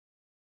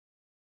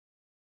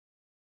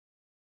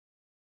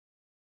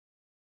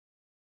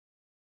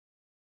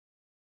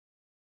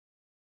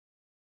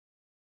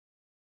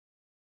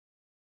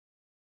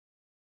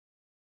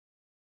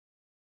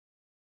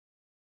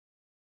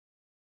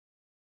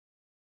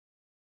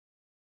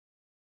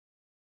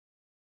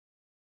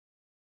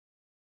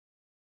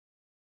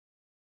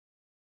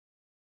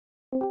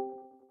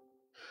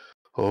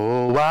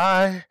Oh,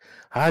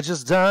 I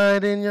just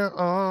died in your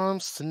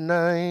arms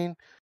tonight.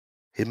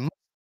 It must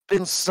have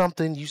been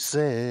something you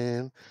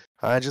said.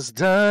 I just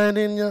died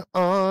in your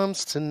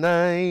arms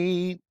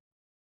tonight.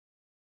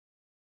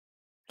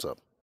 What's up?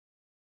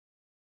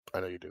 I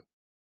know you do.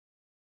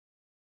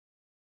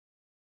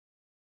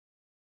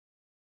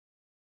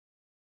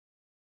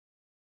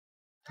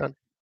 Huh,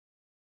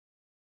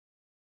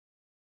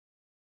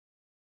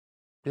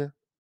 yeah,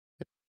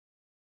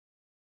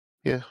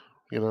 yeah.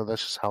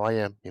 That's just how I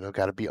am.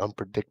 Got to be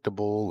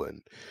unpredictable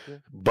and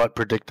but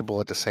predictable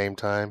at the same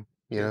time.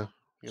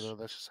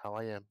 That's just how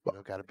I am.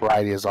 Got to be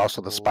Variety is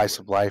also the unpredictable spice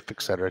of and life,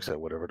 et cetera,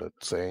 whatever the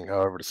saying,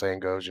 however the saying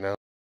goes.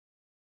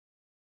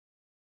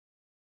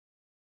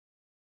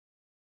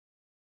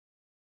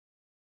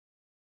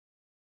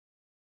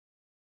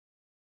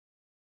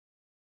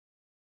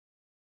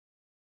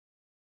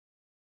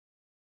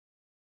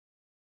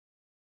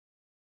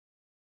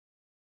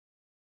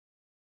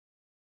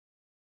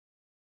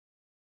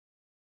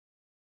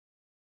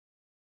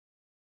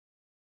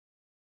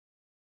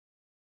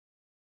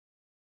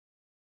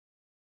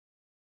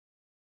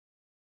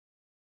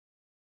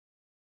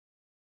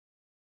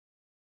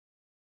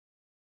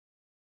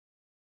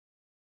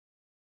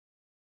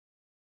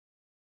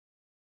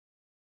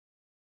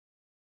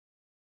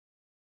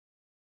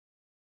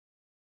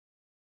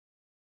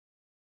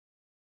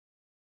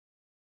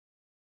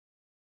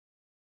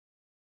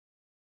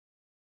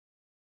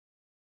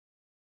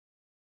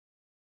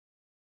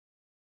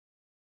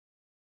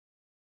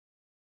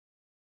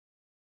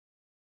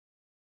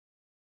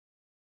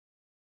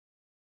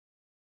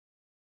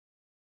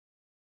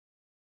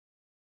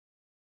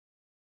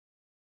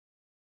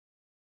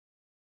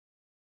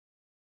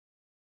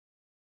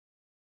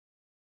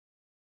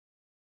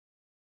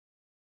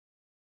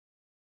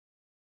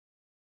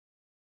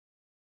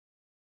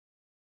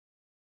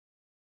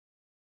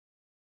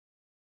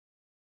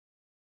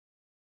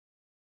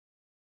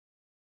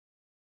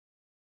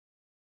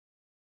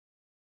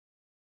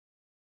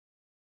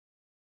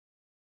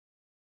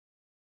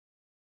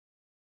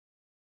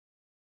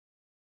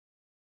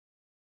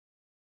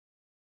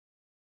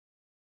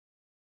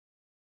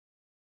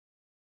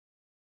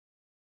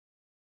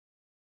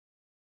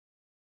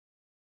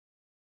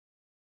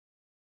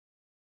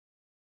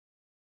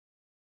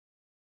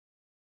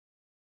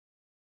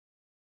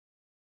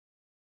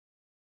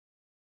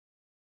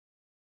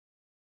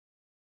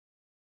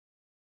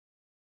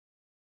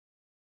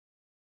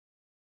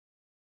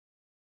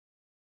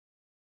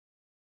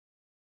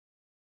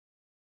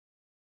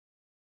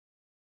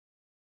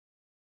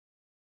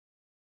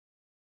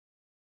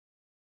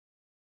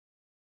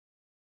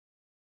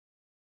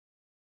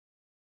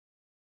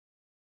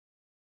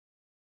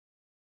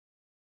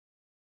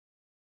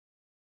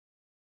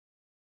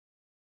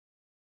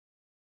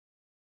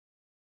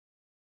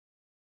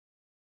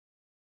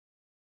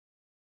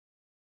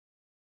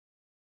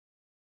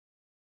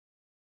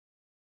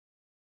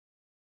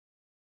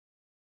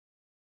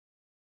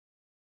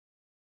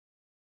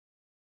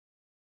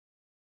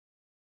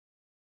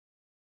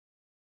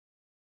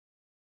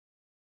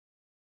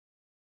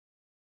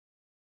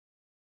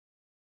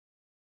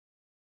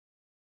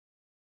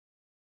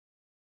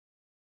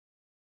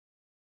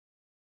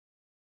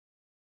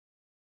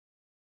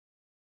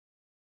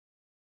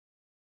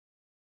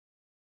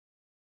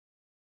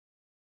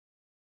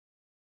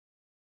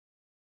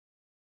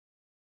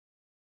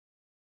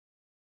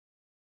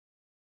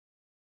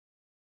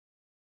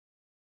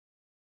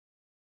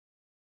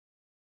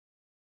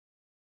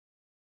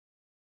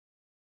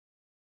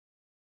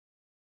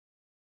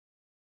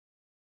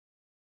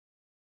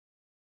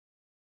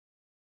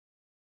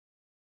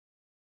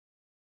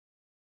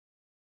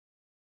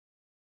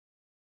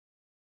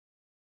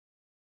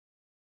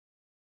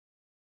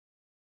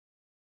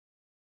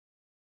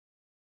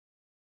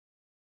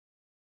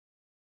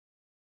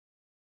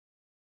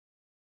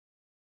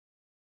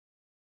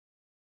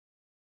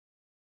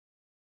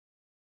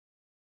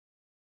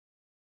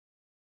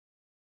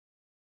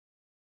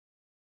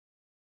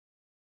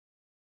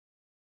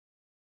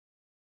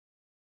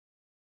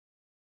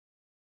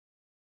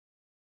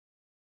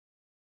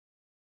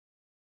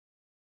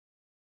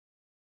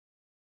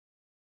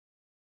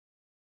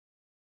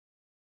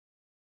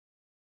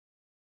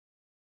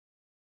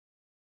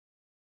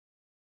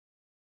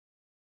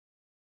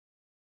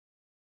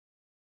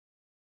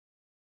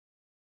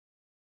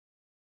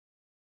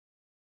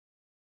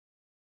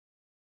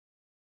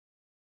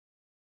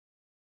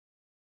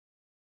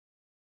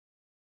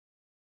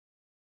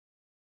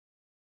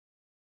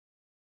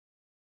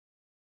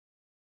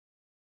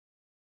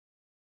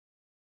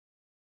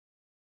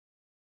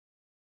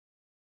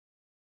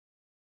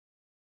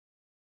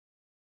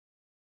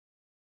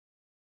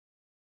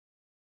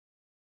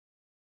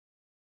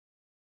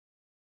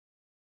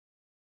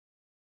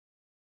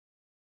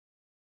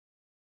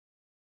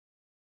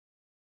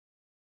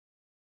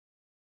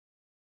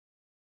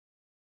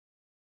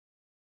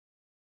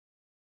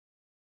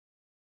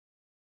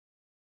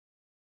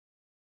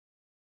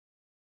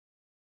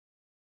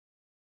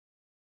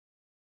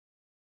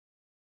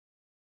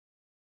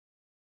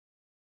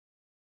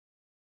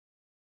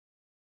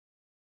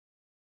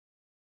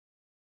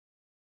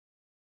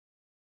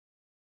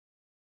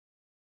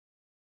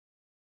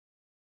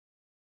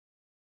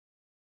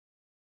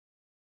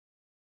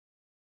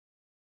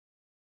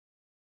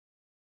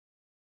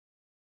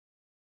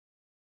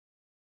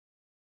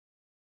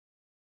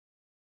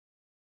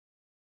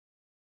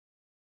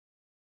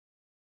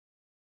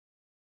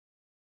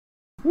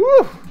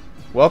 Woo!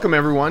 Welcome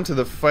everyone to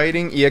the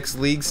Fighting EX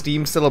League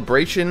Steam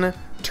Celebration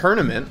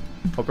Tournament.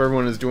 Hope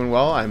everyone is doing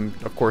well. I'm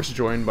of course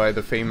joined by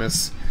the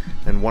famous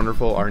and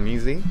wonderful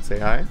Arneezy. Say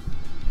hi.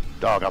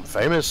 Dog, I'm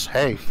famous.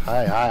 Hey,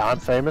 hi, I'm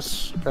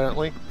famous,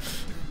 apparently.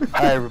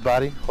 Hi,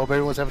 everybody. Hope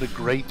everyone's having a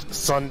great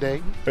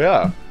Sunday.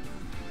 Yeah.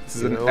 This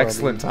is an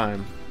excellent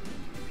time.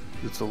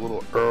 It's a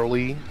little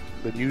early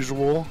than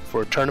usual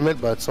for a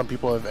tournament, but some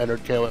people have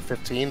entered KOF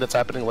 15. That's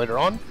happening later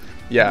on.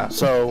 Yeah.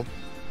 So,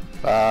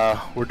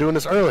 we're doing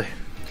this early.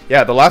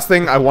 Yeah, the last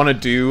thing I want to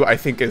do, I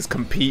think, is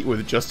compete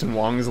with Justin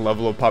Wong's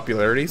level of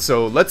popularity.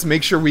 So let's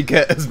make sure we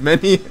get as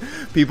many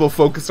people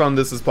focused on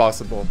this as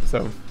possible.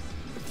 So,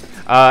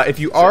 if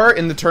you are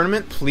in the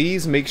tournament,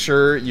 please make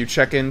sure you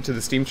check into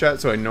the Steam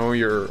chat so I know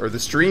you're, or the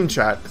stream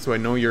chat so I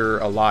know you're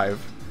alive.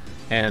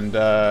 And,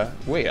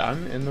 wait,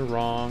 I'm in the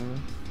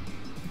wrong...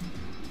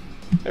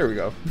 There we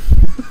go.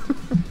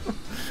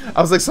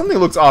 I was like, something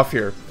looks off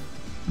here.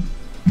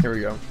 Here we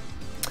go.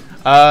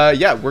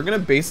 Yeah, we're gonna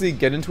basically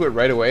get into it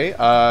right away.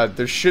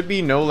 There should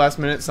be no last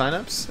minute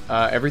signups.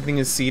 Everything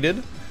is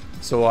seeded,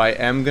 so I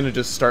am gonna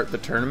just start the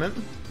tournament.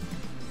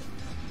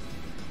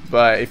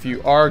 But if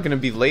you are gonna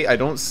be late, I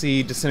don't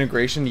see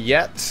Disintegration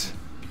yet.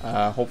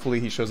 Hopefully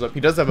he shows up. He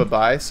does have a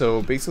bye,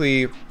 so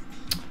basically,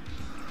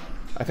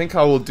 I think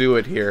how we'll do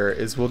it here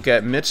is we'll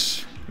get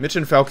Mitch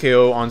and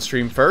Falkeo on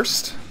stream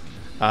first.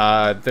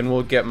 Then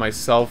we'll get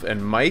myself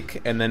and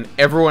Mike, and then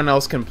everyone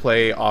else can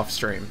play off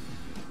stream.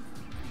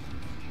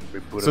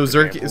 So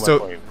Zerky,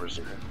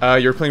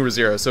 you're playing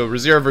Razira. So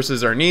Razira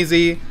versus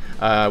Arneezy,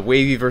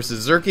 Wavy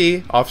versus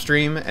Zerky off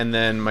stream, and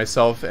then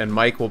myself and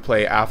Mike will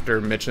play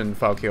after Mitch and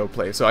Falkeo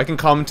play. So I can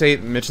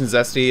commentate Mitch and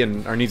Zesty,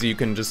 and Arneezy you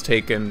can just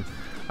take and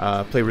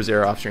play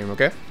Razira off stream.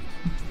 Okay?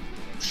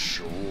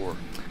 Sure.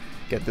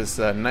 Get this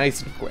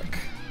nice and quick.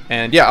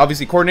 And yeah,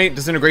 obviously coordinate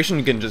Disintegration.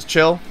 You can just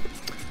chill.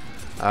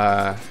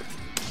 I'm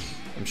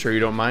sure you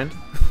don't mind.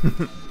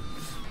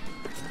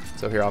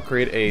 So here, I'll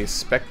create a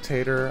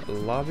spectator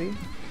lobby.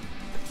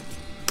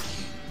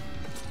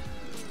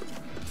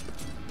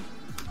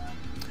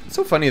 It's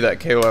so funny that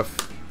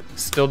KOF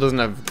still doesn't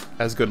have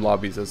as good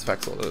lobbies as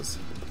Fexel does.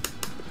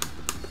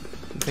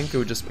 I think it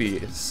would just be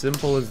as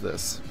simple as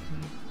this.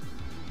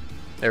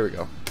 There we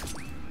go.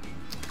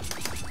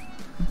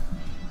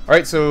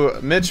 Alright, so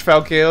Mitch,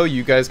 Falkeo,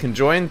 you guys can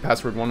join.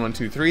 Password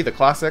 1123, the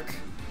classic.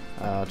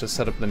 Just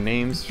set up the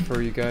names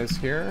for you guys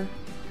here.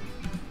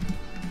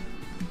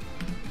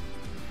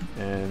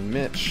 And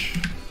Mitch.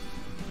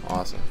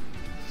 Awesome.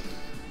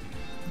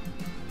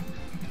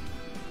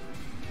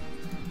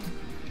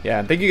 Yeah,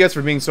 and thank you guys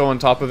for being so on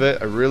top of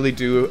it. I really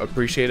do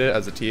appreciate it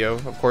as a TO,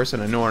 of course,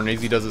 and I know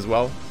Arneezy does as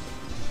well.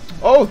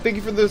 Oh, thank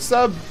you for the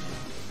sub!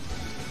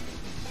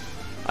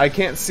 I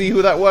can't see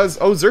who that was.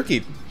 Oh,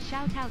 Zerky.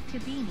 Shout out to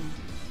Beanie.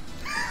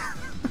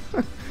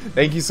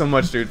 Thank you so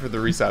much, dude, for the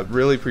resub.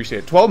 Really appreciate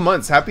it. 12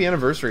 months. Happy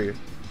anniversary.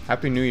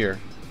 Happy New Year.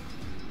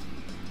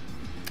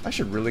 I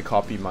should really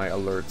copy my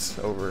alerts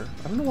over.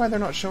 I don't know why they're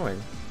not showing.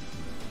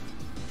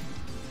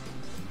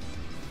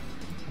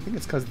 I think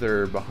it's because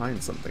they're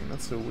behind something.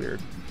 That's so weird.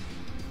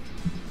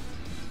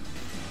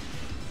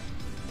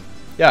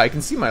 Yeah, I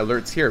can see my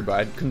alerts here, but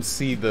I couldn't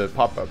see the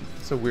pop-up.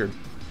 So weird.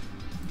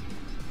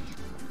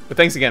 But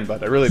thanks again,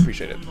 bud. I really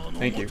appreciate it.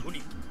 Thank you.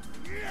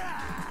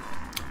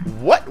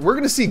 What? We're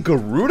gonna see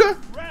Garuda?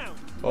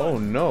 Oh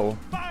no.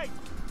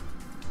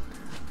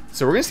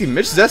 So we're gonna see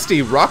Mitch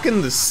Zesty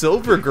rocking the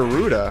silver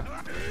Garuda.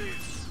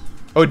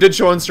 Oh, it did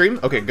show on stream?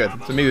 Okay, good.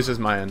 So maybe it's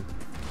just my end.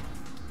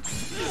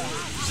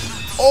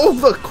 Oh,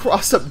 the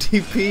cross-up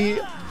DP!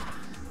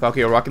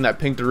 Falkeo rocking that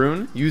pink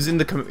Darun, using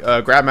the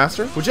Grab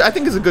Master, which I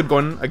think is a good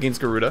one against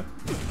Garuda.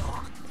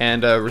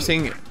 And we're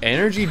seeing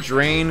Energy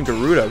Drain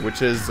Garuda,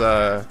 which is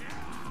the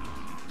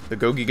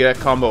Gogi Get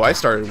combo I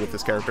started with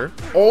this character.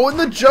 Oh, and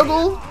the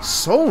juggle!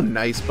 So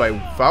nice by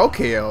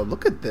Falkeo.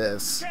 Look at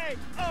this.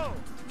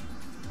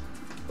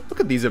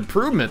 Look at these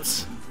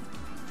improvements.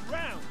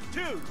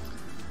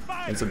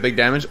 And some big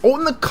damage. Oh,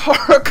 and the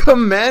Kara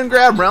command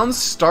grab round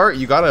start.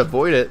 You gotta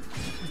avoid it.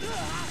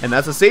 And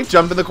that's a safe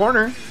jump in the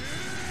corner.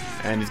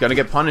 And he's gonna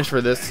get punished for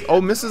this. Oh,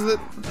 misses it.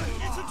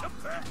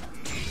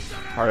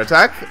 Heart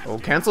attack. Oh,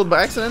 cancelled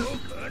by accident.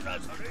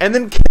 And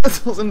then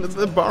cancels into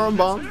the Baron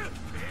Bomb.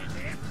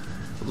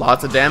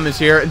 Lots of damage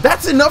here.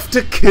 That's enough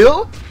to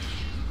kill?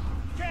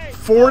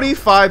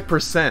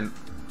 45%.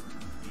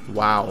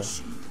 Wow.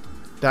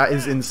 That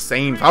is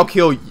insane.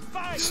 Falkeo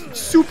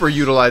super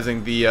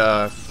utilizing the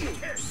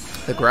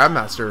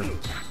Grabmaster.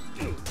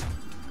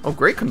 Oh,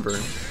 great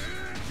conversion.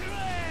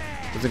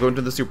 Doesn't go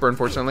into the super,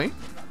 unfortunately.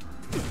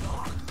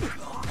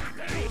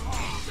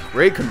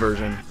 Great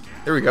conversion.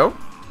 Here we go.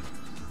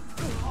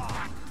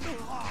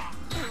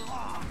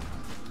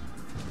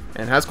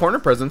 And has corner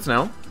presence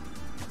now.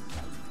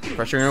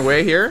 Pressuring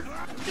away here.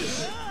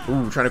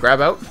 Ooh, trying to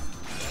grab out.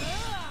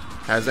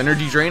 Has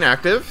energy drain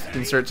active.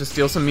 Can start to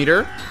steal some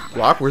meter.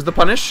 Block. Where's the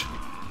punish?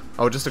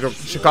 Oh, just a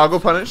Chicago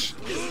punish.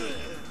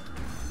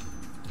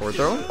 Forward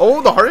throw.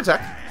 Oh, the heart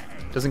attack.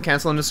 Doesn't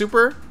cancel into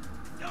super.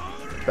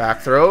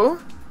 Back throw.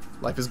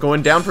 Life is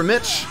going down for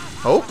Mitch.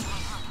 Oh.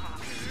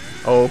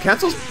 Oh,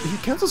 he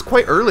cancels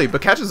quite early,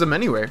 but catches him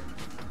anyway.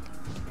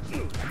 I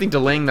think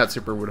delaying that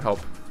super would help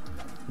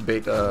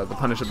bait the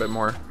punish a bit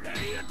more.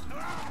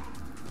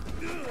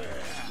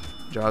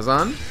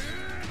 Jazan.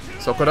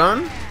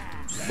 Sokodan.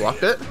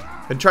 Blocked it.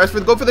 And tries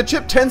to go for the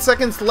chip. 10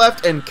 seconds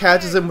left and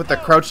catches him with the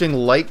crouching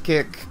light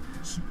kick.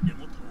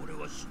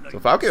 So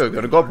Falco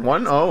going to go up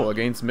 1-0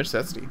 against Mitch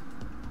Zesty.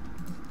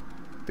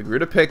 The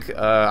Garuda pick,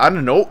 I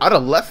don't know, out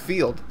of left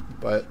field,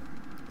 but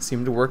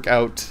seemed to work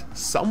out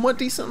somewhat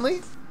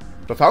decently.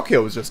 But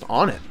Falco was just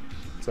on it.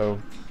 So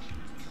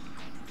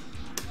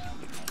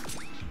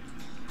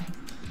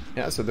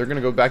yeah, so they're going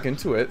to go back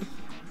into it.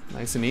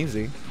 Nice and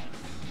easy.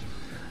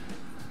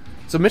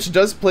 So Mitch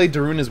does play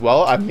Darun as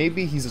well.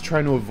 Maybe he's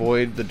trying to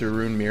avoid the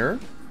Darun mirror.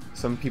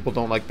 Some people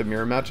don't like the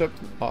mirror matchup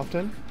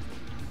often.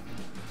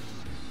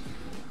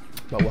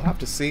 But we'll have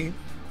to see.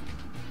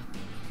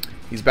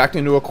 He's backed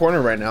into a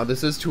corner right now.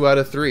 This is 2 out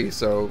of 3,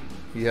 so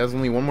he has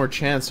only one more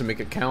chance to make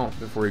it count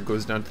before he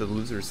goes down to the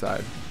loser's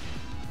side.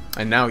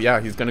 And now, yeah,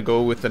 he's going to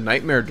go with the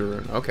Nightmare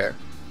Darun. Okay.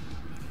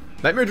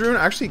 Nightmare Darun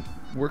actually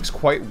works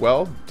quite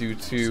well due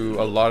to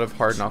a lot of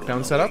hard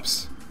knockdown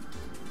setups.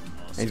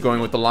 And he's going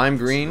with the lime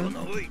green,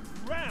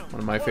 one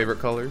of my favorite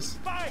colors.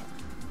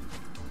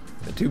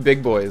 The two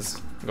big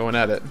boys going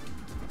at it.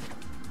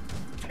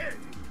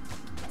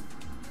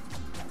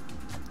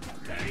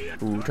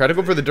 Ooh, try to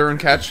go for the Darun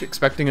catch,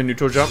 expecting a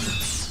neutral jump.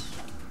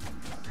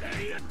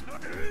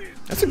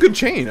 That's a good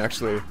chain,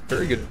 actually.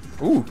 Very good.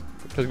 Ooh,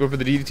 tries to go for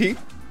the DDT.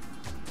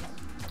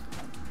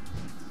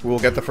 We'll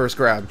get the first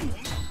grab.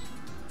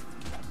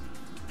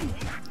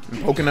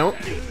 And poking out.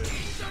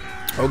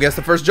 Oh, gets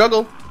the first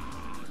juggle.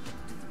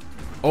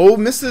 Oh,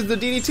 misses the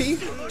DDT.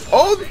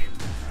 Oh,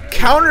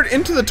 countered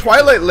into the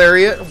Twilight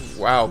Lariat.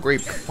 Wow,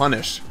 great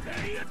punish.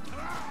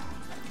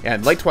 Yeah,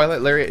 and like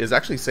Twilight Lariat is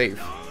actually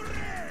safe.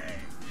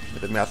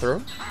 With the mat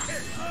throw.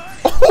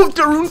 Oh,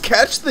 Darun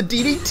catch the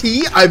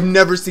DDT? I've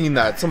never seen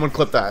that. Someone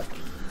clip that.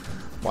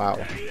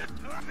 Wow.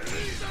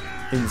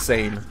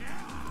 Insane.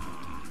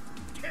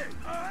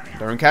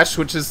 Darun catch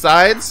switches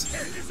sides.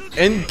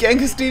 And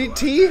Genghis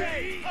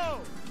DDT.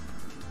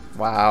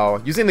 Wow.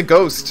 Using the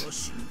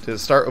ghost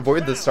to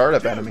avoid the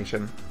startup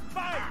animation.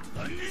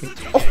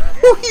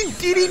 Oh, he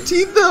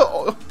DDT'd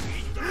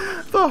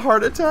the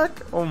heart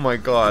attack? Oh my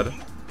god.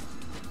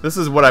 This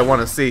is what I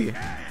want to see.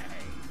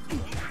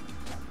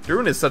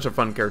 Darun is such a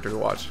fun character to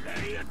watch.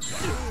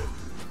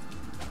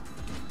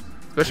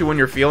 Especially when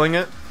you're feeling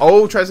it.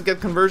 Oh, tries to get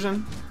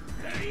conversion.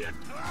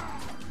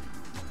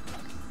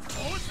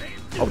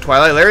 Oh,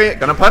 Twilight Lariat,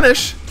 gonna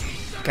punish.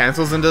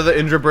 Cancels into the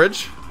Indra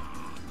Bridge.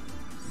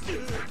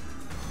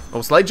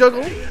 Oh, slight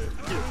juggle.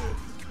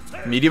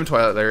 Medium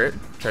Twilight Lariat.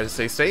 Tries to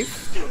stay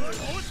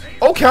safe.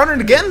 Oh, countered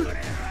again.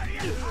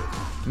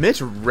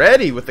 Mitch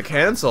ready with the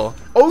cancel.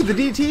 Oh, the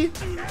DT.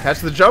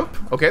 Catch the jump.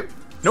 Okay.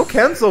 No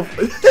cancel.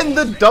 And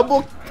the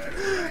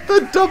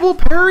double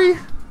parry.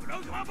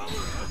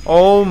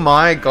 Oh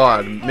my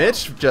god.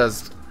 Mitch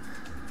just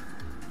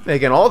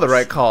making all the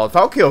right calls.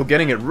 Falco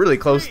getting it really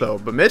close though.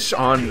 But Mitch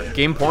on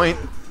game point.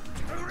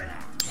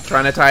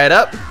 Trying to tie it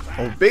up.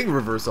 Oh, big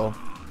reversal.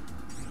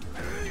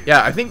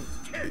 Yeah, I think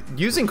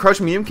using Crush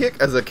Medium Kick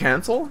as a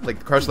cancel, like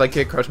the Crush Leg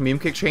Kick, Crush Medium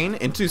Kick chain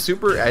into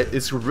Super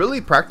is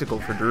really practical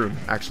for Darun,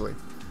 actually.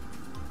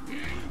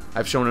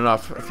 I've shown it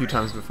off a few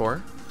times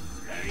before.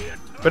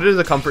 But it is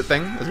a comfort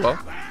thing as well.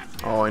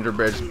 Oh, Indra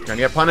Bridge. Gonna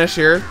get punished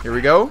here. Here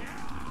we go.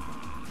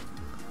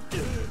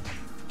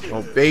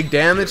 Oh, big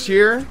damage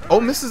here. Oh,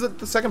 misses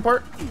the second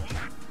part.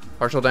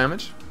 Partial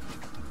damage.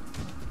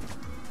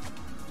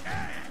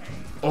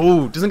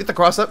 Oh, doesn't get the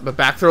cross up, but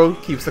back throw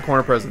keeps the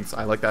corner presence.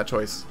 I like that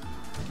choice.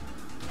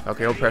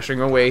 Okay, oh,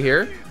 pressuring away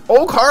here.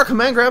 Oh, Kara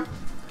command grab.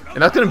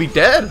 And that's gonna be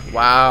dead.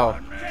 Wow.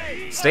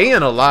 Staying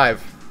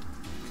alive.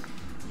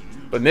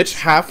 But Mitch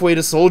halfway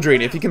to soul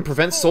drain. If he can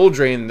prevent soul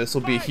drain, this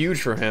will be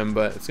huge for him.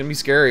 But it's gonna be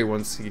scary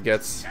once he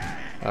gets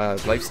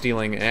life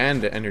stealing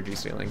and energy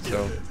stealing.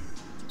 So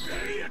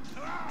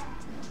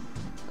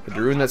the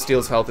Darun that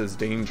steals health is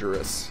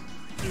dangerous.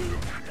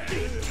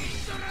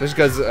 Just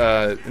because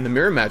in the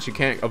mirror match you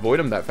can't avoid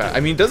him that fast.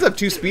 I mean, he does have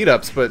 2 speed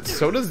ups, but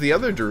so does the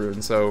other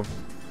Darun. So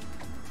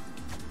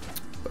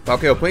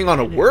Falco putting on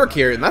a work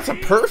here, and that's a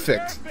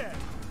perfect.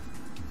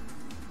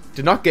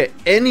 Did not get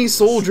any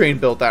soul drain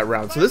built that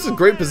round, so this is a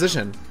great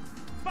position.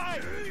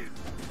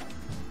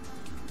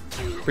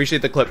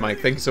 Appreciate the clip,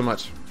 Mike. Thank you so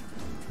much.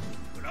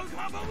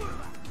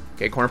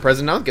 Okay, corner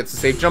present now. Gets a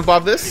safe jump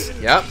off this.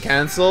 Yep,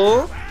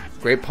 cancel.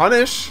 Great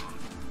punish.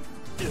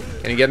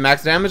 Can he get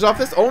max damage off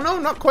this? Oh no,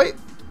 not quite.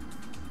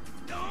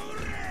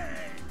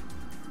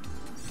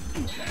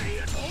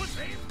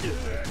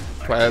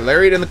 Twilight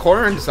Lariat in the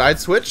corner and side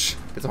switch.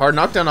 Gets a hard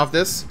knockdown off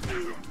this.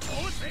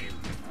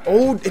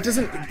 Oh, it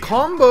doesn't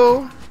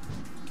combo.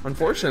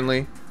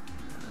 Unfortunately.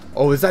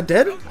 Oh, is that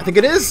dead? I think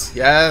it is.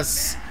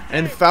 Yes.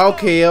 And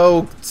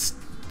Falco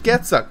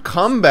gets a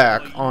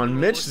comeback on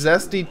Mitch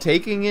Zesty,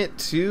 taking it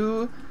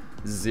to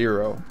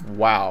 0.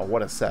 Wow,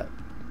 what a set.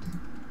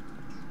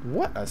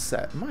 What a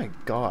set. My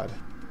god.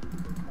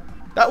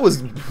 That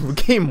was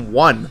game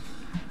 1.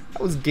 That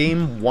That was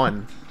game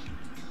 1.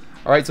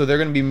 Alright, so they're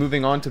going to be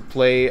moving on to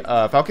play...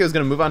 Falco is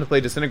going to move on to play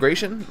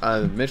Disintegration.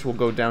 Mitch will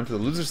go down to the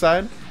loser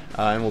side,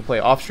 and we'll play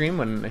off-stream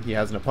when he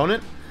has an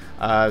opponent.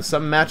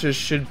 Some matches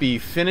should be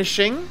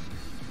finishing,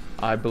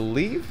 I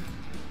believe.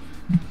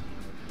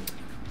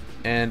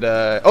 And,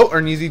 oh,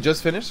 Arneezy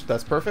just finished.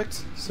 That's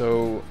perfect.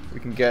 So we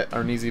can get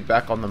Arneezy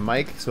back on the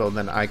mic, so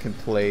then I can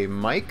play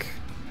Mike.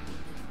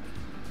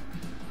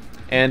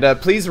 And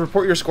please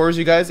report your scores,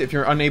 you guys. If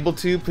you're unable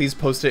to, please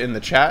post it in the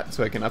chat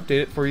so I can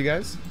update it for you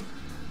guys.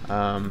 We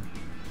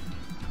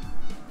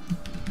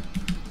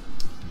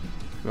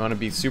want to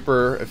be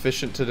super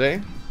efficient today.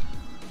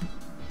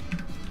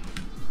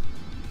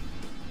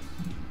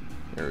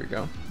 There we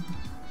go.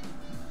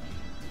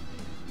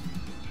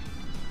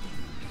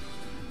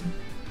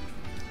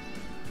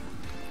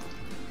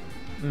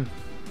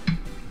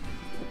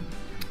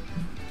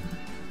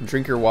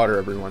 Drink your water,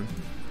 everyone.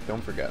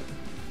 Don't forget.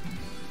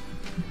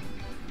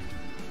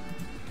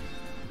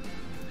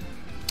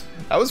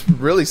 That was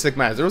really sick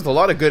match. There was a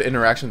lot of good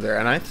interaction there,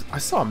 and I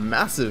saw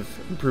massive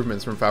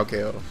improvements from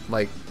Falco.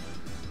 Like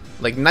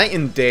night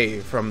and day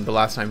from the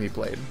last time he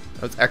played.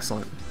 That was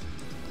excellent.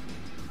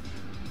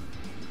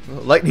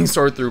 Lightning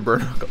sword through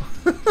Burnockle.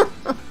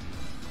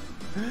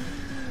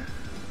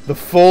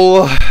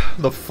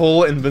 the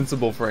full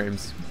invincible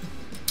frames.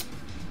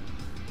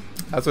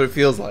 That's what it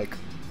feels like.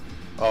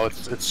 Oh,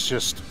 it's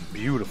just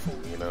beautiful,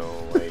 you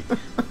know. Like,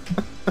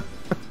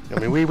 I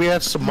mean, we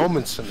had some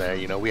moments in there,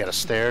 you know. We had a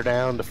stare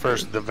down the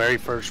very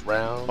first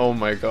round. Oh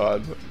my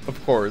god!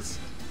 Of course.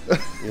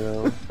 You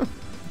know.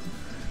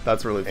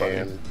 That's really funny.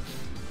 And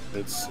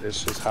it's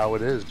just how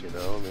it is, you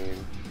know.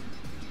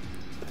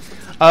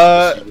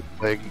 I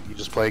mean, you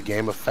just play a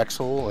game of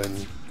Fexel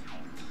and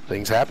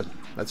things happen.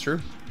 That's true.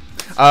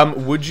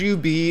 Would you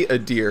be a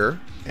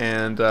deer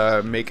and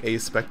make a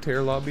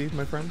spectator lobby,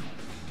 my friend?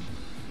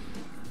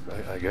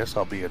 I guess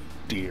I'll be a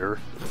deer.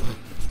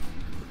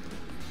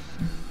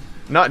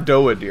 Not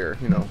Doa deer,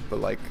 you know, but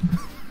like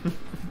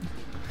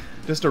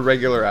just a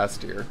regular ass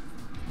deer.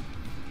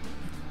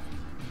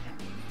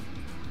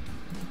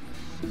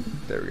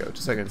 There we go.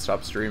 Just so I can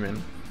stop streaming.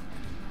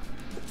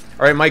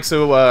 All right, Mike.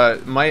 So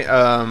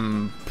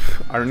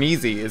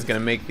Arneezy is gonna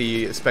make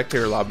the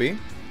spectator lobby.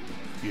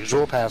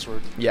 Usual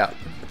password. Yeah.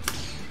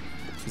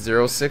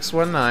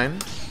 0619,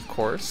 of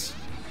course.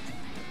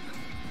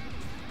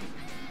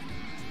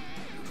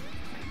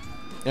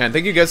 And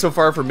thank you guys so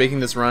far for making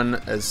this run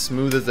as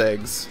smooth as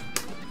eggs.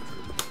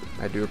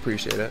 I do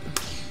appreciate it.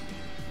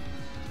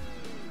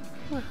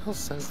 Who the hell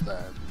says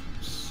that?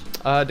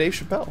 Dave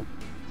Chappelle.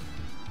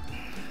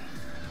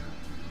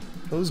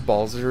 Those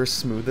balls are as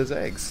smooth as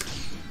eggs.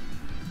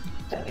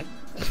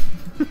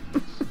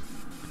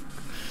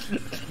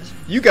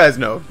 You guys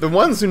know. The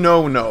ones who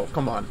know, know.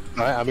 Come on.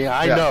 I mean,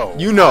 I Yeah. know.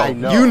 You know. I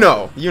know. You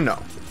know. You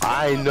know.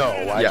 I know.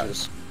 Yeah.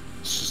 It's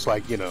just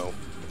like, you know,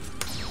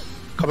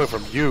 coming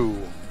from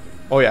you.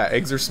 Oh yeah,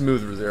 eggs are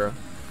smooth, Rosero.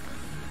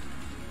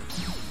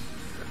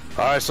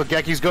 Alright, so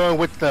Geki's going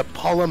with the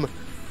Pullum.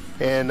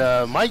 And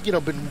Mike, you know,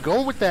 been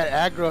going with that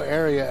aggro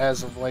area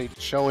as of late,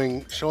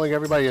 showing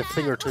everybody a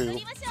thing or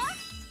two.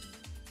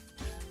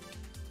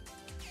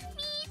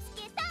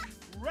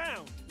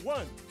 Round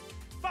 1.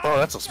 Oh,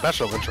 that's a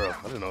special intro.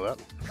 I didn't know that.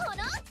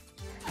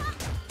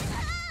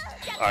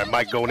 Alright,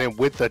 Mike going in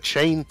with the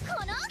chain.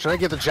 Trying to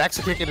get the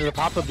Jackson kick into the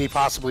pop-up knee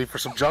possibly for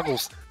some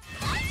juggles.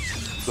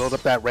 Build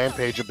up that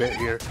rampage a bit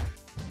here.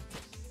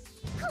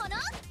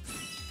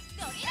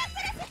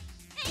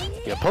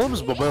 Yeah,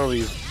 Pullum's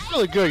mobility is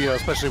really good, you know,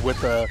 especially with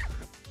the,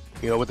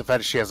 you know, with the fact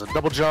that she has a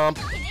double jump.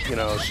 You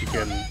know, she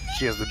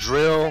has the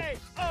drill.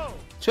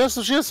 She has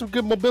some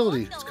good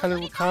mobility. It's kind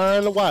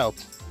of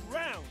wild.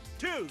 Round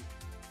 2.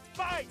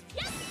 Fight.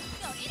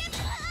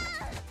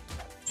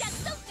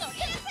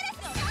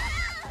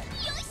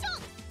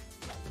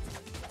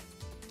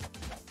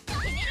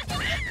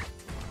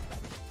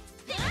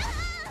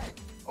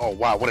 Oh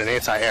wow, what an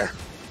anti-air.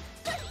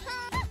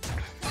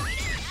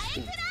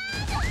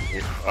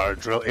 Alright,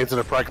 drill into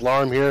the Pryke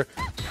Alarm here.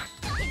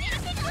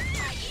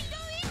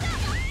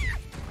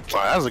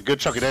 Wow, that was a good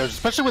chunk of damage,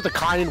 especially with the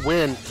Kind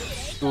Wind,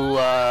 who,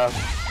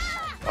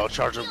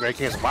 charged up Great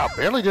Cans. Wow,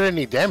 barely did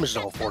any damage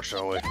though,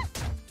 unfortunately.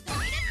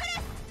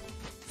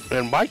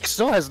 And Mike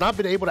still has not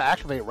been able to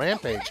activate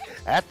Rampage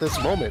at this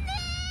moment.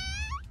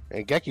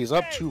 And Geki's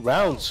up 2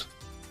 rounds.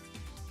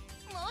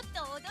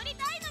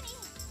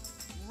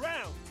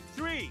 Round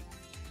 3.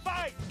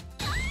 Fight.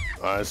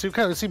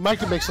 See Mike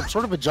can make some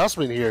sort of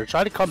adjustment here.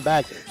 Try to come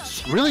back.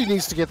 Really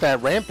needs to get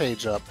that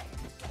Rampage up.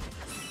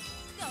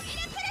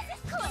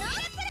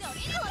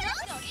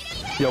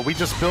 Yo, we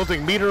just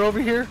building meter over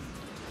here.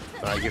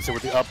 Gets it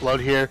with the upload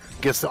here.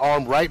 Gets the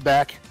arm right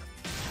back.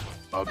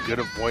 Oh, good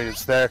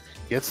avoidance there.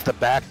 Gets the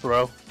back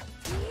throw.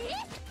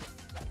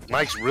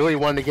 Mike's really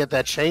wanting to get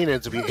that chain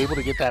in to be able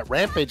to get that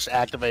Rampage to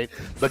activate,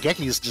 but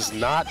Geki's just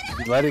not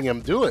letting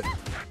him do it.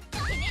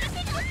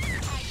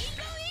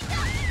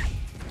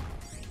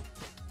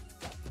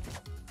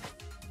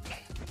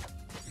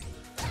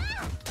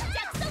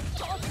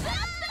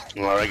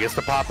 Alright, gets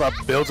the pop-up,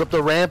 builds up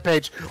the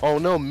rampage. Oh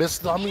no,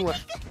 missed the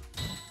Rush.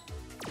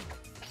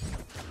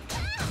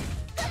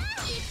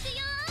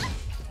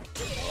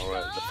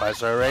 Alright, the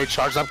 5-star array,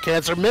 charges up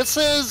cancer,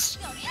 misses!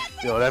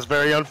 Yo, that's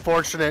very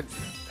unfortunate.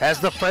 Has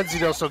the frenzy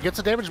though, so gets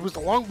a damage boost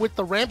along with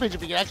the rampage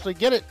if he can actually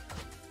get it.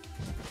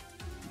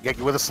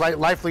 Geki with a slight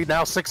life lead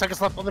now, 6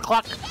 seconds left on the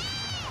clock.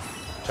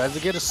 Tries to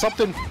get us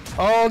something.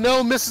 Oh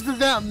no, misses the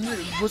down.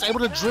 Was able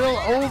to drill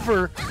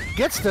over.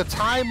 Gets the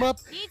time up.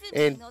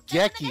 And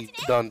Geki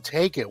done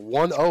take it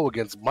 1-0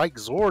 against Mike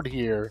Zord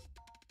here.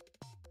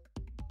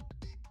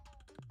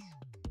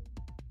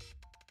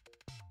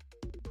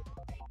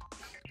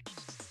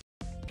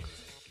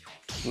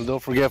 And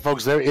don't forget,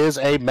 folks, there is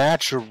a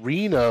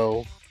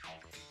match-a-reno.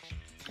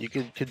 You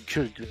can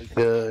contribute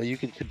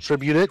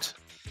it.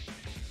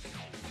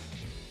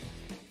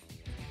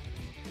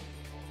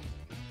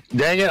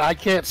 Dang it, I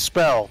can't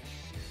spell.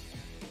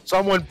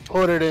 Someone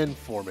put it in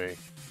for me.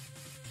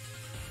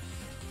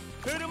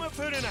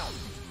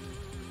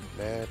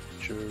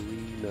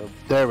 Match-a-reno.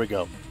 There we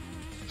go.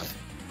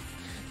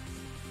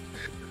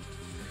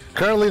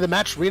 Currently, the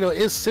Match-a-reno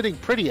is sitting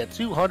pretty at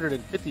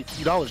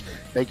 $252.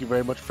 Thank you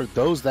very much for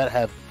those that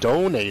have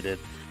donated.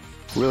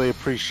 Really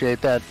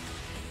appreciate that.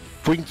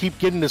 If we can keep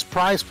getting this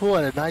prize pool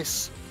at a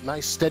nice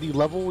steady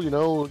level, you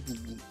know,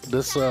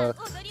 this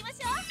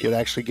you'd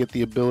actually get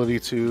the ability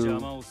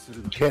to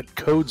get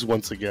codes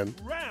once again.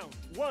 Round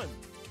 1,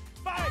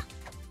 fight!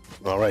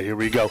 All right, here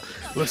we go.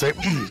 Looks like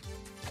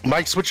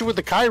Mike switching with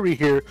the Kyrie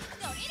here.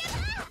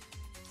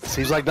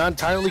 Seems like not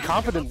entirely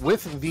confident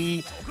with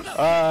the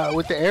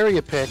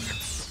area pick.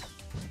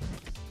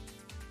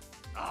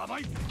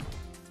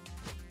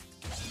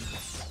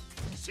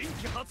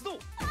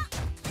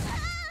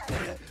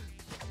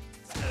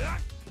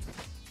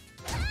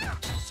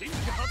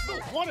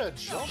 What a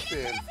jump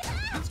in!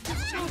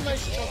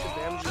 Nice chunk of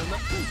damage in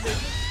that.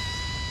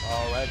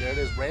 All right, there it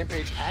is.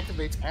 Rampage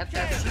activates at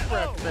that super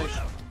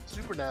activation.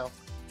 Super now.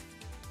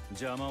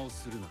 Round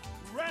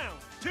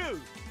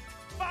 2,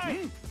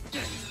 fight!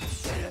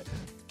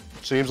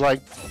 Seems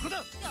like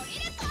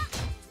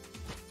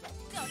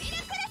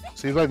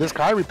this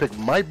Kyrie pick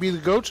might be the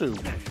go-to.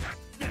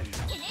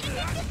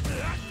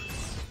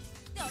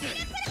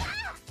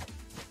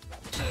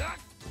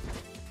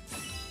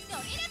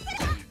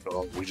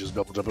 Oh, we just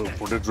double jumping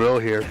for the drill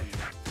here.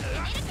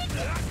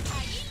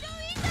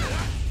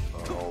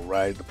 All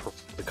right,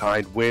 the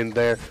kind win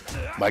there.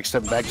 Mike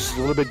stepping back just a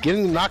little bit,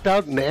 getting knocked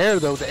out in the air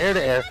though, the air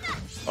to air.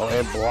 Oh,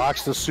 and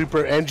blocks the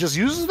super and just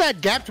uses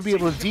that gap to be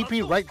able to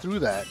DP right through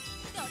that.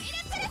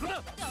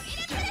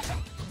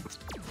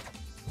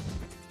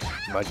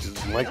 Mike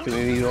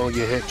can only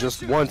get hit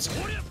just once.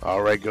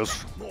 All right,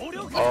 goes.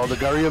 Oh, the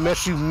Gario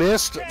Meshu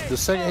missed. The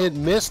second hit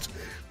missed.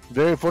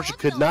 Very unfortunate.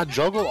 Could not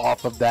juggle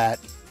off of that.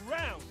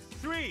 Round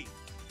 3,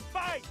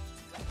 fight!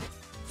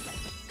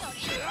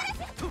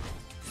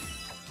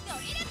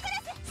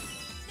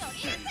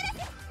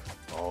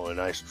 Oh, a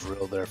nice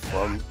drill there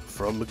from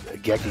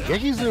Geki.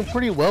 Geki's doing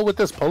pretty well with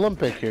this pull-up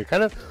pick here.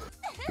 Kind of,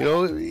 you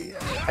know,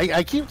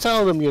 I keep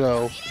telling him, you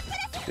know,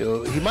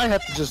 he might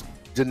have to just.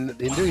 He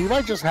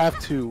might just have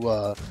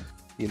to,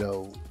 you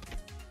know,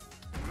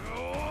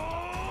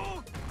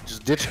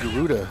 just ditch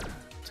Garuda. I'm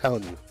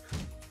telling you,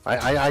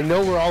 I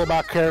know we're all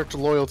about character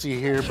loyalty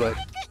here, but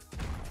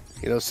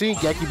you know, seeing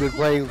Geki been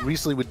playing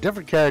recently with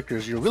different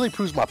characters, you know, really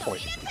proves my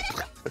point.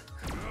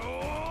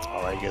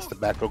 All right, I guess the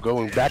back row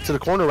going back to the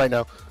corner right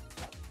now.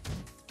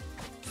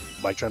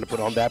 Mike trying to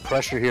put on that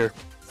pressure here.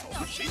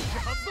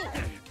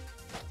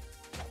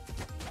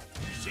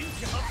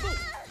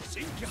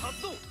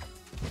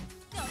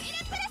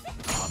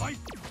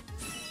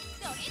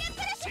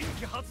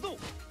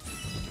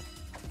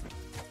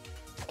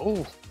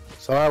 Oh,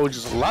 so I was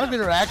just a lot of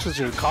interactions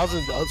here,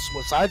 causing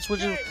side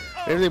switches and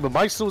everything, but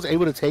Mike still was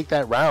able to take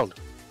that round.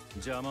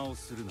 Round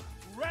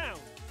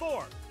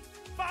 4,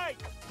 fight!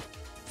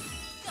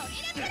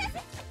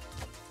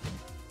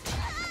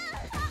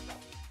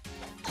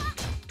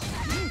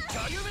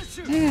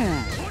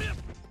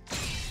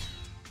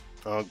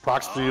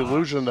 Procs the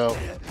illusion though.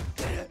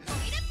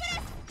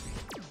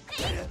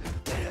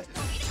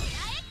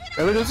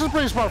 I mean, this is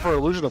pretty smart for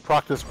illusion to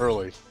proc this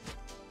early.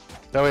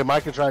 That way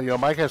Mike can try, you know,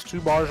 Mike has 2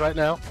 bars right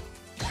now.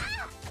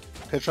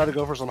 He'll try to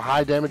go for some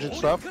high damage and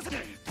stuff.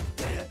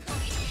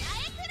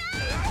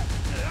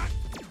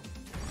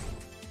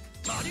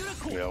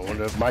 You know, I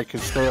wonder if Mike can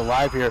stay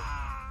alive here.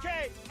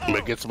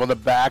 But gets him on the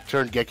back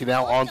turn, Geki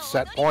now on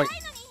set point.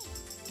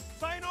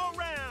 Final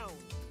round,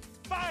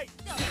 fight!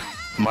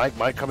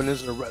 Mike coming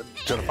into the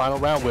final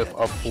round with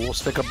a full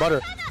stick of butter.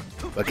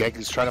 But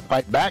Geki's trying to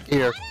fight back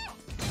here.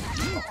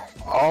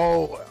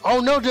 Oh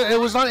no, it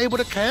was not able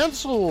to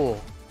cancel.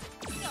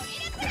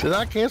 Did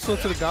not cancel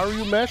to the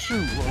Garu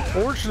Meshu.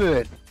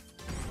 Unfortunate.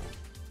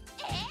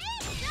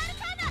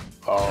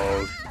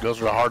 Oh, goes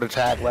for a heart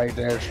attack right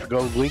there.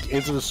 Goes Link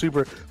into the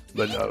super.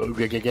 But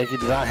Geki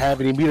did not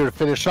have any meter to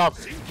finish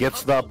off.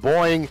 Gets the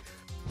boing.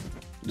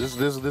 This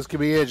could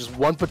be it. Just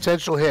one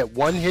potential hit.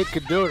 One hit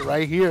could do it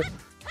right here.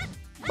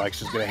 Mike's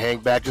just gonna hang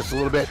back just a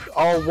little bit.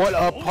 Oh, what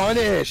a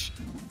punish!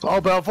 Oh,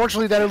 but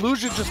unfortunately that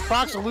illusion just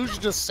procs.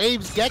 Illusion just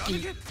saves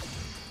Geki.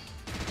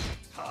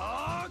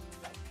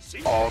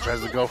 Oh,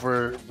 tries to go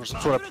for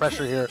some sort of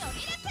pressure here.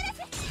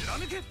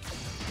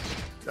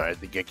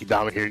 Alright, the Genki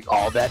Dama here,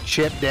 all that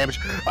chip damage.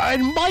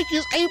 And Mike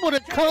is able to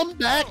come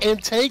back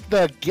and take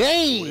the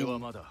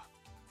game!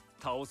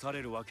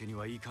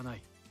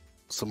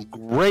 Some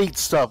great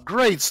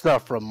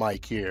stuff from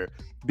Mike here.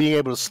 Being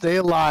able to stay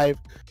alive.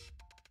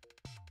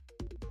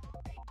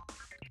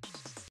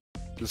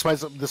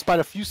 Despite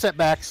a few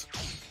setbacks.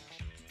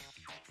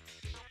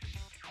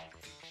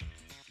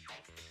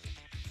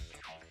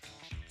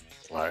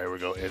 Alright, here we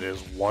go. It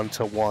is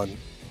 1-1.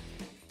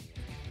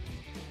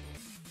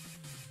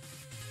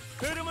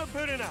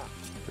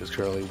 It's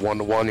currently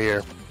 1-1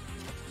 here.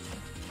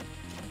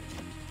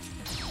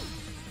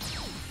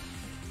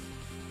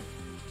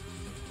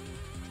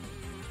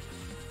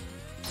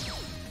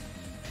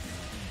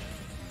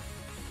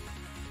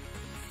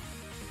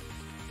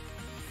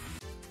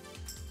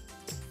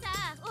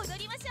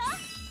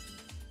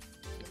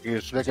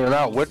 He's sticking it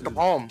out with the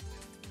palm.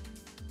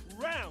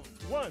 Round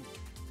 1,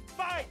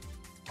 fight!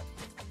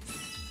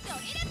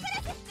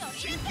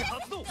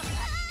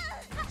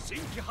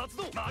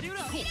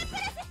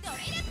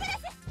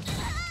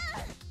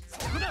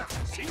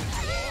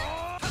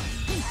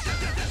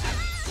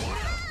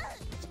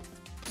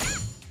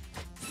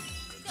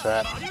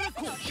 That.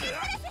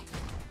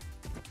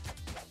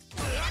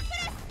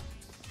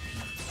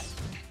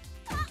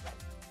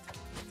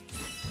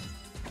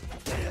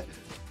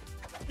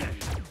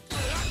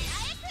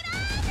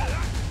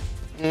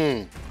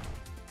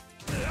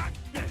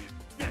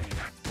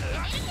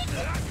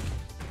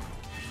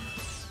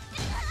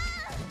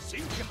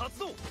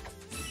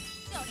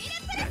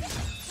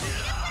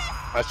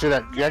 I see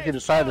that Geki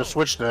decided to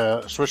switch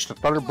to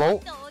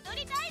Thunderbolt.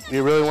 He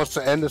really wants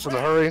to end this in a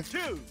hurry.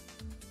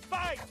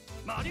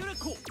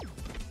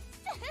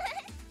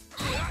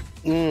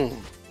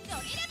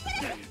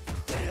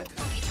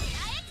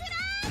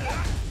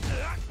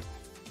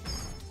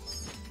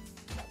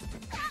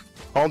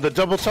 On the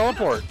double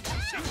teleport.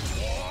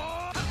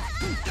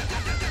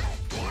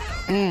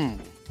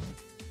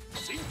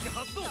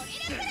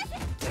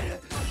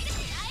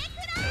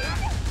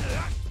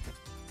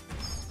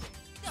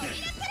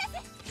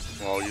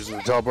 Oh, using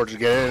the teleport to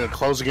get in and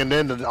closing it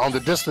in on the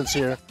distance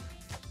here.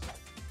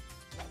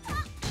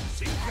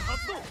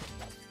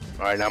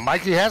 Alright, now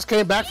Mikey has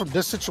came back from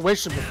this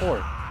situation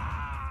before.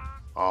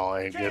 Oh,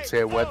 and gets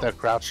hit with the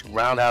crouching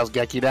roundhouse.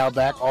 Geki now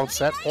back on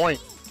set point.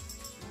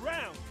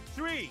 Round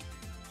 3,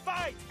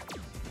 fight!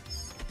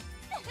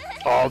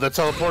 Oh, the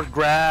teleport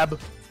grab.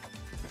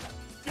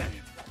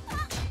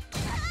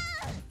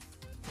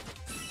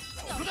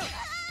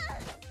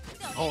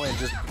 Oh, and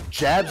just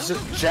jabs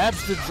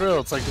the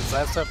drill. It's like it's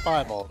last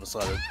F5 all of a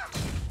sudden.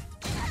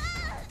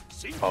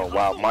 Oh,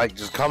 wow. Mike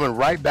just coming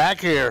right back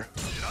here.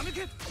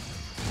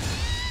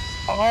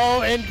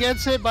 Oh, and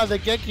gets hit by the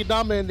Genki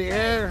Dama in the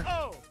air.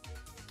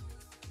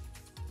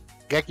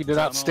 Geki did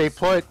not stay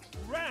put.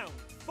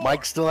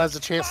 Mike still has a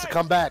chance to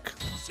come back.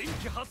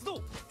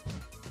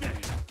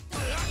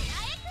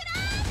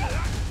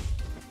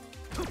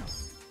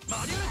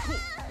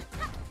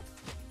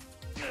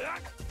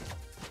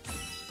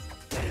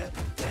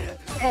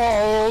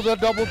 Oh, the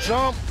double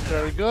jump.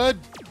 Very good.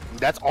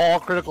 That's all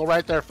critical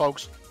right there,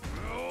 folks.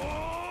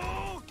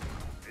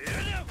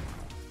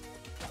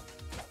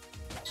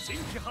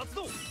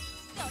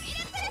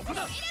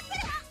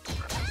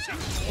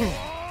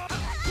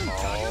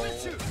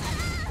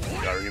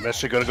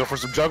 Garymeshi gonna go for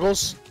some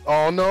juggles.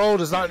 Oh no,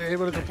 does not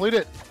able to complete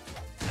it.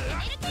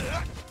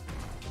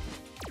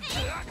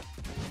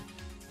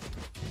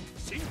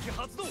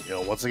 You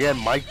know, once again,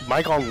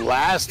 Mike on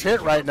last hit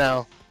right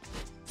now.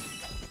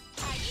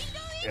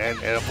 And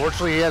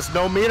unfortunately, he has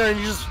no meter, and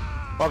he just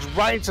walks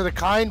right into the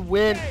kind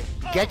win.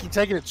 Geki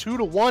taking it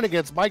 2-1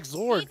 against Mike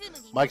Zord.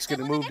 Mike's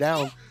getting moved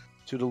down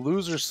to the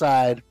loser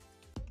side.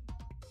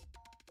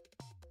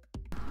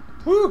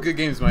 Woo, good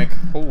games, Mike.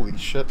 Holy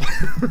shit.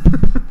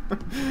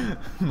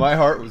 My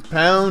heart was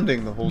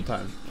pounding the whole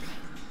time.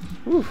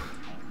 Whew.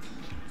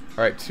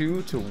 Alright,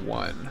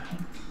 2-1.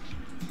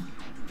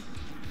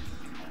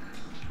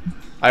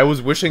 I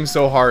was wishing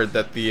so hard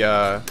that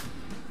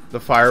the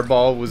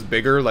fireball was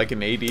bigger like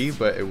an AD,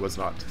 but it was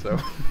not, so.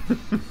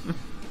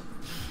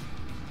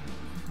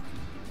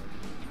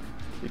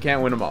 You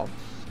can't win them all.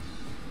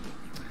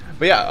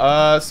 But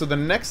yeah, so the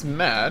next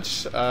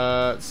match,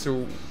 yeah,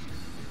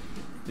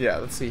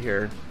 let's see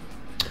here.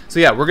 So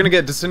yeah, we're gonna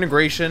get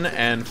Disintegration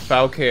and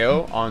Foul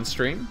KO on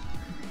stream.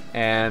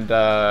 And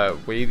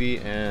Wavy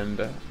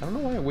and... I don't know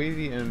why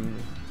Wavy and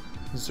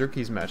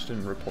Zerky's match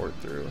didn't report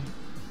through.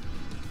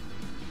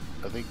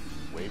 I think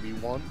Wavy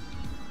won.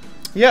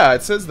 Yeah,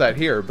 it says that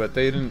here, but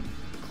they didn't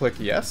click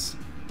yes.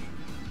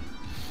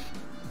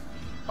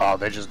 Oh,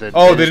 they just did.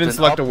 Oh, they didn't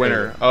select a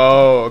winner.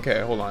 Oh,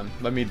 okay, hold on.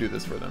 Let me do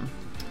this for them.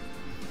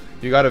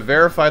 You gotta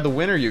verify the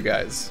winner, you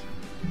guys.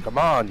 Come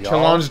on, y'all.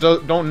 Challenge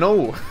don't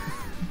know.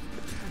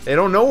 They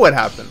don't know what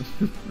happened.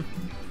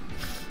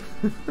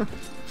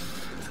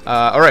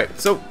 Alright,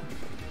 so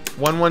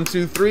 1, 1,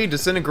 2, 3,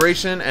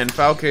 Disintegration and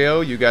Foul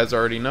KO, you guys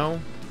already know.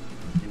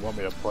 You want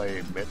me to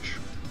play Mitch?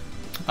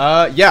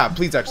 Yeah,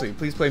 please actually.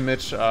 Please play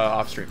Mitch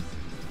off stream.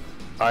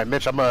 Alright,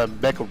 Mitch, I'm gonna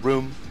make a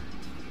room.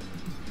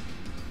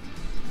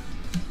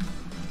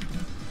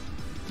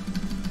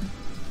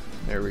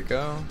 There we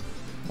go.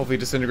 Hopefully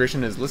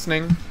Disintegration is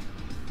listening.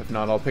 If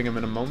not, I'll ping him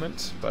in a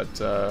moment.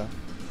 But I'll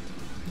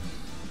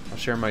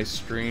share my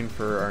screen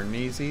for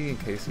Arneezy in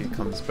case he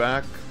comes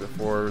back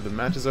before the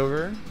match is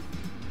over.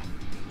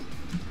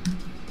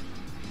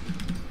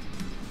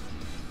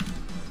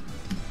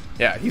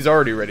 Yeah, he's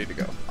already ready to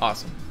go.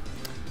 Awesome.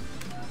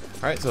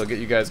 Alright, so I'll get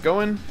you guys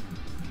going.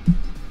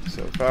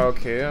 So Foul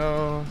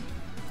KO.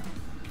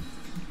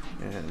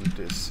 And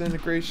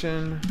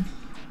Disintegration.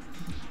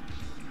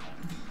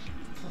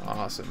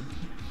 Awesome.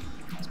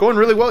 It's going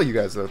really well, you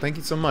guys, though. Thank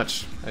you so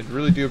much. I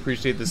really do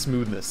appreciate the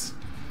smoothness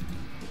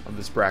of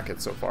this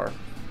bracket so far.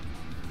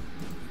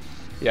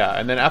 Yeah,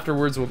 and then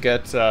afterwards we'll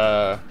get...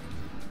 yeah,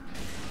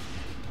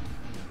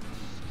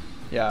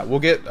 we'll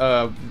get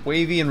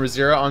Wavy and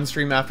Razira on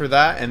stream after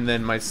that, and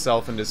then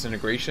myself and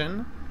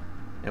Disintegration.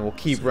 And we'll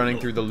keep running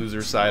through the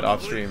loser side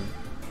off stream.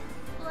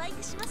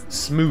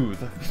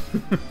 Smooth.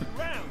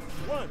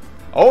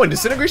 Oh, and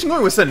Disintegration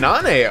going with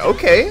Sanane.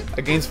 Okay,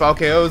 against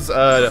Falcao's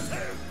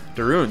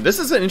Darun. This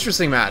is an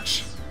interesting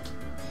match.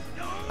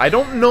 I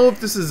don't know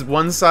if this is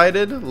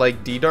one-sided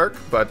like D.Dark,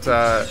 but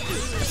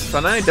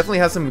Sanane definitely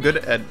has some good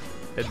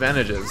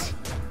advantages.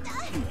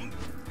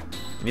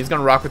 And he's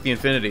gonna rock with the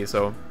Infinity,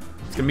 so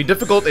it's gonna be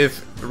difficult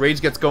if Rage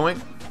gets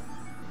going.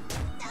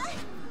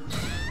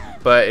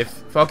 But if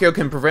Falcao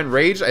can prevent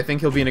Rage, I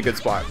think he'll be in a good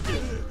spot.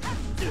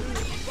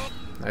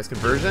 Nice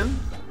conversion.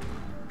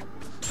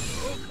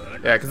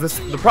 Yeah, because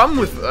the problem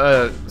with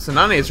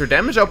Sanane is her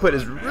damage output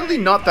is really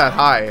not that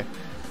high.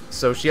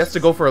 So she has to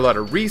go for a lot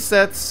of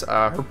resets.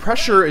 Her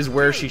pressure is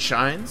where she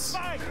shines.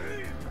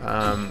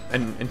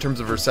 And in terms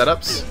of her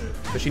setups.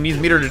 But she needs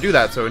meter to do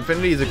that, so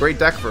Infinity is a great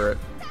deck for it.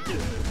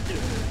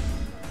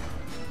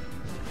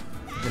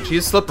 And she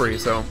is slippery,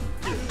 so...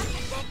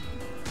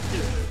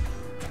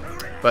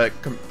 But,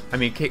 I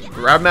mean,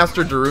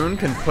 Grabmaster Darun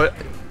can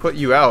put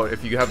you out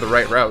if you have the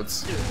right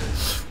routes.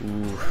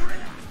 Ooh.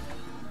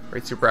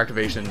 Great super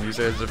activation. Use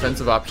it as a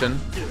defensive option.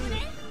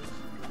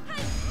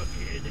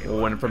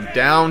 Oh, and from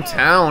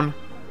downtown.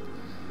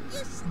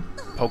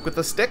 Poke with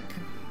the stick.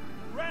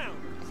 Round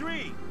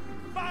 3,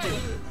 fight.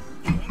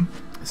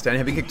 Standing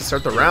heavy kick to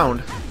start the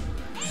round.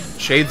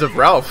 Shades of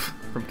Ralph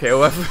from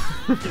KOF.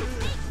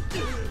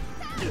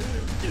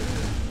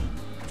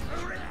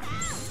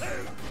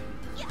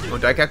 Oh,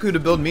 Daikaku to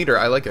build meter.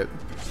 I like it.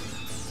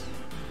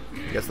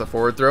 Gets the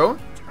forward throw.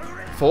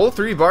 Full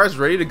 3 bars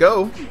ready to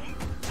go.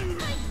 You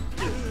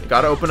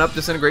gotta open up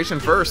Disintegration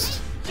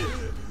first.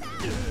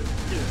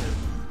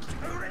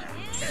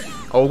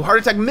 Oh, heart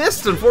attack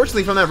missed,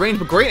 unfortunately, from that range,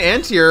 but great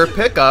anti-air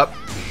pickup.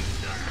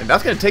 And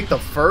that's gonna take the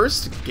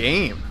first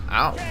game.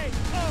 Ow.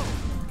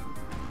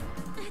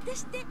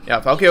 Yeah,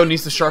 Falcao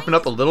needs to sharpen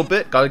up a little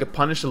bit. Gotta get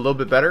punished a little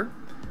bit better.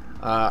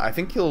 I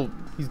think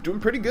he's doing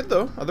pretty good,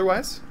 though,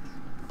 otherwise.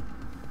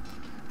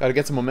 Gotta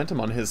get some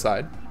momentum on his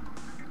side.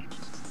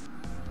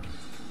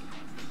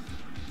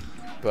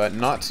 But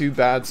not too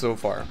bad so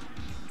far.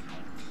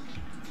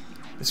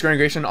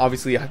 Disintegration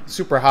obviously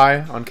super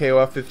high on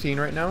KOF 15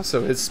 right now,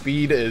 so his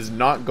speed is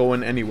not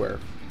going anywhere.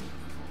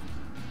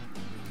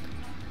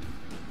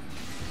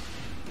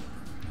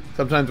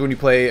 Sometimes when you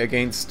play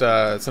against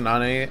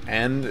Sanane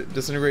and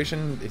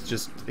Disintegration, it's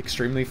just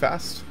extremely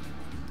fast.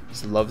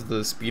 Just loves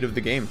the speed of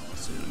the game.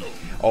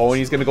 Oh, and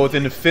he's gonna go with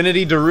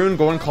Infinity Darun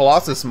going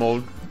Colossus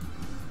mode.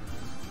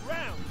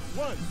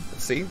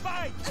 Let's see.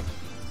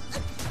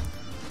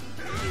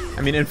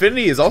 I mean,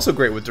 Infinity is also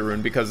great with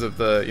Darun because of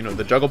the,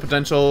 the juggle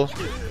potential.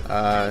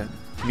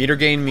 Meter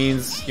gain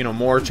means,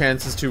 more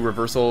chances to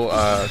reversal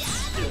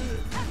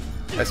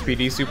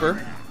SPD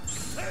super.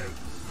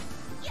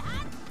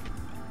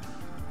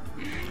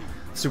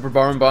 Super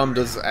Barn Bomb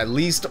does at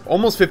least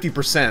almost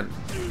 50%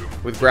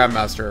 with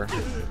Grabmaster.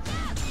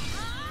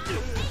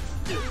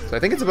 So I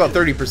think it's about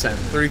 30%.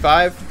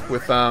 35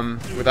 with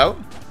without.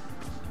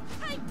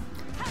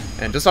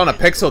 And just on a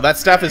pixel, that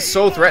staff is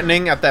so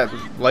threatening at that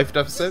life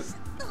deficit.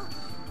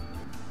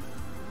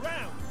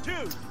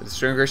 The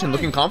Disintegration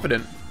looking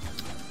confident.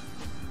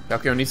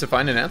 Falcao needs to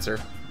find an answer.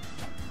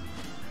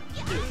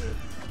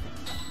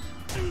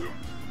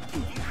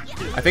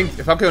 I think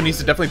Falcao needs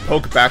to definitely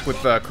poke back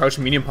with the Crouch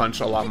Medium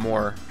Punch a lot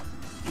more.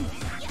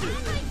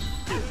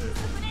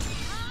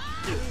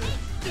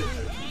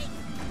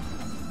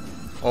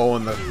 Oh,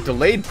 and the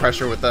delayed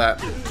pressure with that.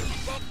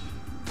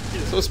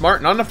 So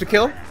smart. Not enough to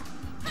kill.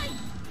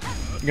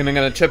 You're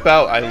gonna chip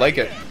out. I like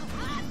it.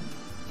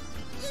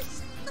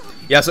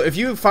 Yeah, so if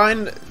you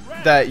find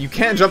that you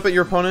can't jump at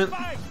your opponent,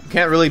 you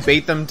can't really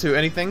bait them to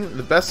anything,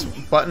 the best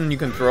button you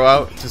can throw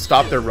out to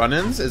stop their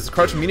run-ins is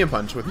Crouch Medium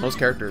Punch with most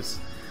characters.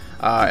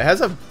 It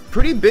has a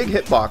pretty big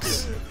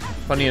hitbox,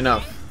 funny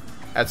enough,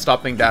 at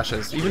stopping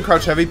dashes. Even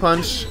Crouch Heavy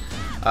Punch.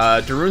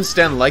 Darun's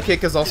Stand Light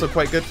Kick is also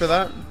quite good for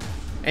that.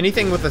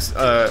 anything with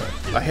a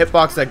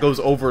hitbox that goes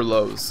over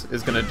lows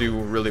is gonna do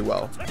really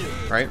well,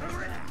 right?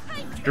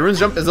 Darun's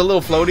jump is a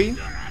little floaty,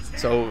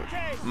 so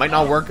might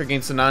not work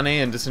against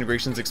Sanane and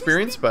Disintegration's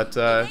experience, but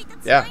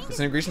yeah,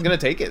 Disintegration's gonna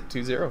take it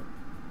 2-0.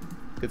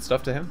 Good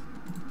stuff to him.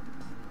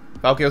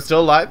 Falco's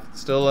still alive,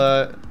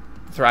 still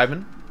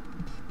thriving.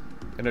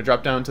 Gonna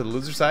drop down to the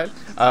loser side.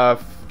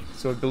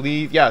 So I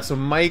believe, yeah, so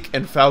Mike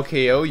and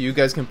Falco, you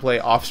guys can play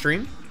off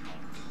stream.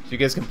 So you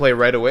guys can play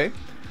right away.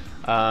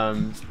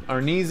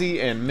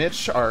 Arneezy and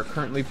Mitch are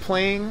currently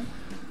playing.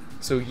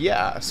 So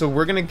yeah, so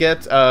we're gonna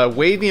get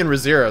Wavy and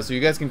Razira, so you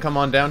guys can come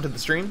on down to the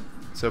stream.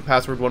 So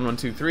password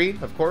 1123,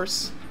 of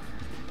course.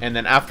 And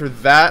then after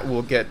that,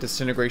 we'll get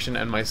Disintegration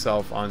and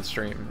myself on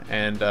stream.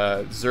 And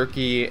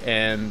Zerky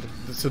and...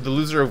 So the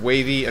loser of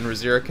Wavy and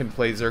Razira can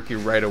play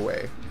Zerky right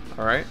away.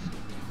 Alright?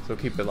 So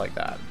keep it like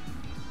that.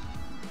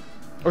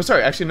 Oh,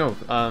 sorry, actually no.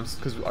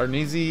 Because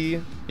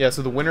Arneezy... Yeah,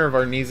 so the winner of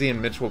Arneezy and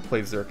Mitch will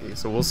play Zerky.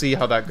 So we'll see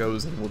how that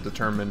goes and we'll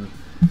determine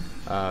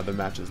the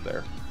matches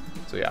there.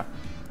 So yeah,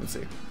 let's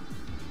see.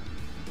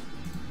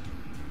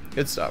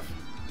 Good stuff.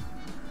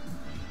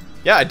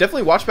 Yeah, I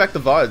definitely watch back the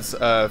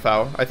VODs,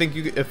 Fao. I think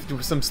if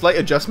with some slight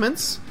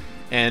adjustments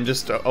and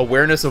just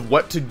awareness of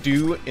what to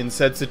do in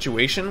said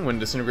situation when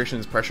Disintegration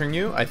is pressuring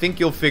you, I think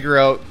you'll figure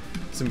out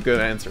some good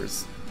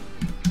answers.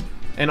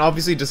 And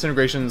obviously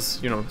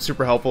Disintegration's, you know,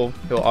 super helpful.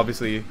 He'll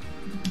obviously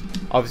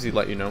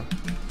let you know.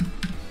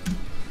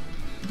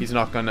 He's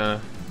not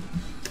gonna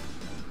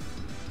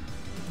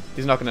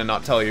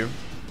not tell you.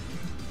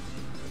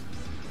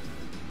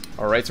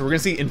 Alright, so we're going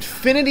to see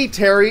Infinity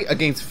Terry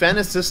against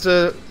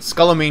Fantasista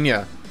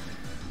Skullomania.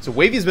 So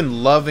Wavy's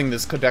been loving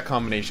this deck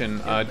combination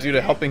due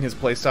to helping his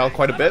playstyle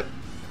quite a bit.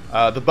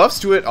 The buffs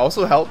to it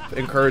also help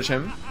encourage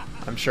him,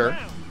 I'm sure.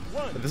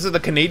 But this is the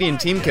Canadian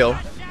team kill.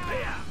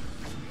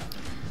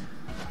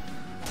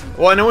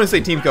 Well, I don't want to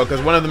say team kill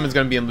because one of them is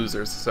going to be in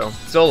losers, so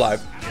still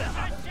alive.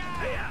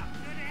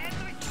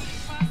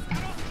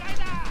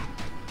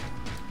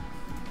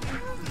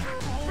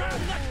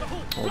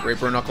 Oh, great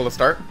Burn Knuckle to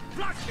start.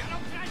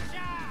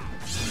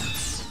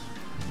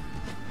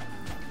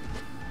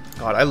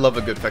 God, I love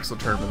a good Fexel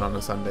tournament on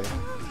a Sunday.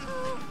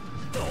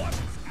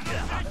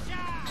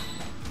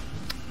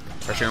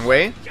 Pressuring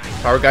away.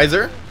 Power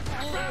Geyser.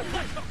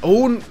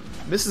 Oh,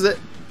 misses it.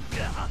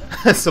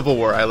 Civil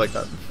War, I like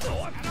that.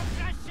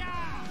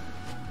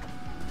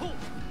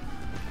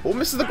 Oh,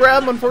 misses the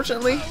grab,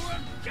 unfortunately.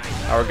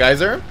 Power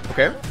Geyser,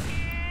 okay.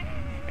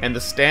 And the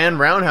stand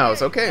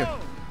roundhouse, okay.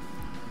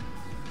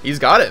 He's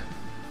got it.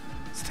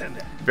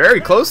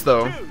 Very close,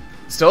 though.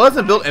 Still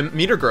hasn't built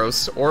meter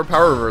gross or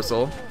power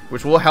reversal,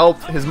 which will help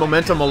his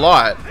momentum a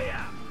lot.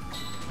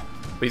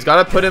 But he's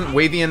got to put him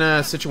Wavy in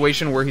a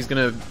situation where he's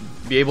going to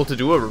be able to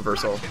do a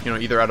reversal. You know,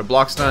 either out of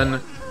block stun,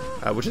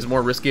 which is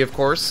more risky, of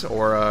course,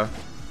 or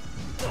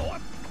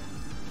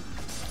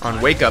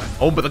on wake up.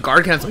 Oh, but the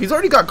guard cancel. He's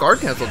already got guard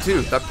cancel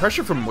too. That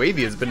pressure from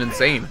Wavy has been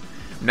insane.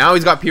 Now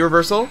he's got P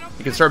reversal.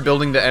 He can start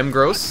building the M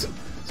gross.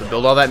 So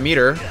build all that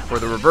meter for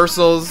the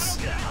reversals,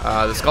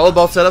 the Skull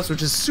Ball setups,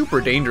 which is super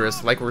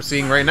dangerous, like we're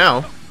seeing right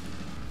now.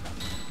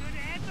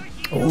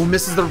 Oh,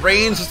 misses the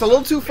range, just a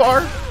little too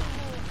far.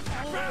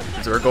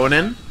 So we're going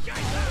in.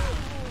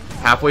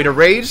 Halfway to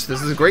Rage.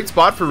 This is a great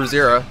spot for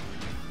Razira.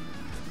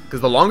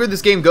 Because the longer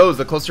this game goes,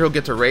 the closer he'll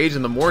get to Rage,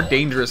 and the more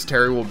dangerous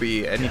Terry will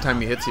be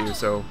anytime he hits you.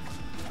 So,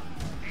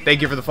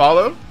 thank you for the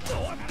follow.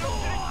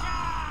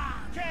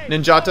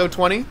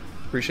 Ninjato20,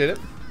 appreciate it.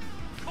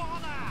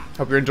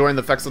 Hope you're enjoying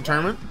the Fexel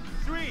tournament.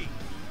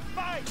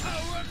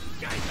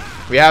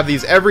 We have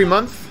these every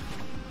month.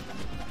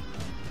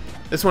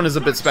 This one is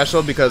a bit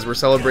special because we're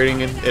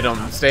celebrating it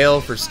on sale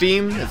for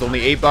Steam. It's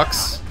only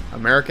 $8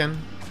 American.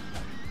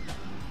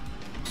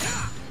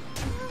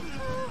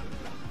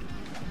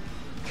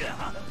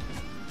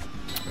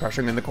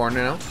 Pressuring in the corner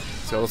now.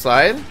 Still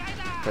side.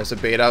 Tries to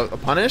bait out a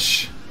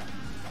punish.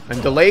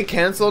 And delay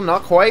cancel,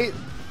 not quite.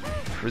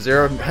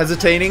 Razira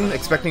hesitating,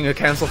 expecting a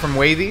cancel from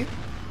Wavy.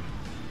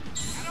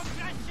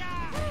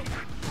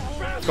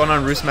 What's going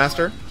on,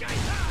 Roostmaster?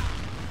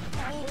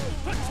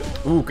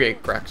 Ooh,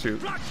 great crack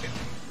shoot.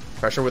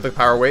 Pressure with the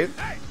power wave.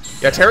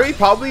 Yeah, Terry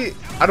probably,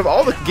 out of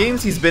all the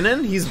games he's been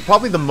in, he's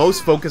probably the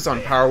most focused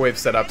on power wave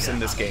setups in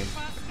this game.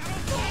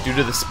 Due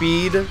to the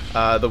speed,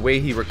 the way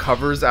he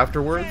recovers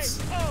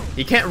afterwards.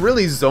 He can't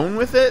really zone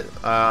with it,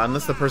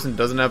 unless the person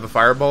doesn't have a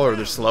fireball or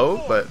they're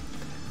slow, but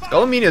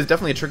Skullomania is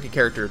definitely a tricky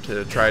character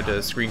to try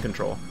to screen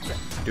control.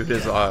 Due to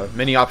his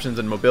many options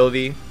in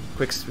mobility,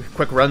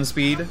 quick run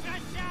speed.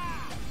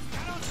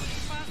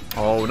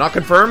 Oh, not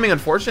confirming,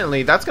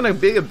 unfortunately. That's going to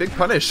be a big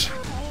punish.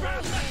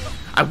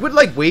 I would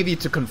like Wavy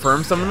to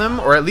confirm some of them,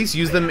 or at least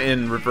use them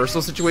in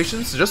reversal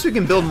situations, just so we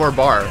can build more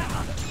bar.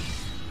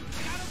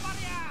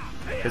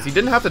 Because he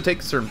didn't have to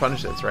take certain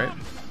punishes, right?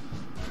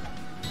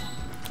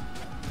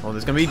 Oh,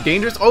 this is going to be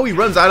dangerous. Oh, he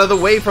runs out of the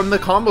way from the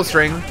combo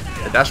string.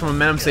 The dash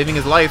momentum saving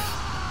his life.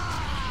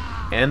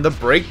 And the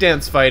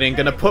breakdance fighting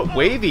going to put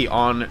Wavy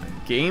on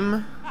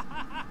game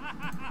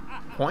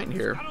point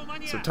here.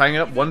 So tying it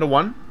up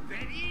 1-1.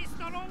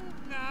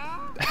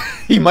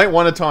 He might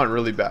want to taunt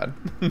really bad.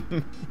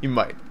 He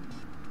might.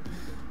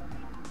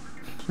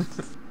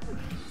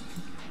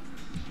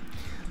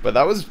 But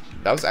that was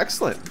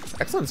excellent.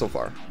 Excellent so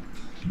far.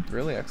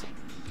 Really excellent.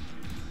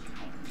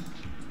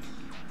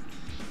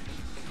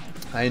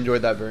 I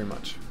enjoyed that very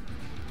much.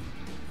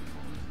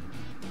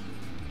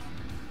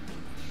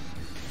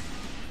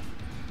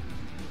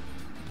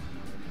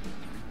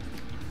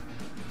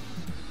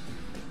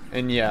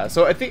 And yeah,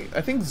 so I think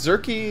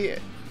Zerky,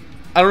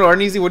 I don't know,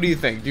 Arneezy, what do you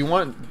think? Do you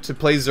want to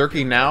play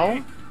Zerky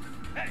now?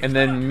 And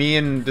then me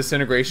and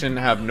Disintegration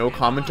have no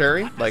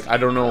commentary? Like, I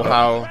don't know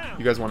how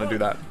you guys want to do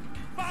that.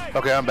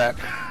 Okay, I'm back.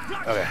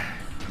 Okay.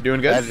 Doing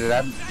good?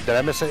 Did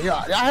I miss it?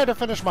 Yeah, I had to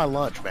finish my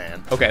lunch,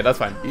 man. Okay, that's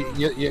fine.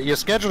 You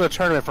scheduled a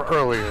tournament for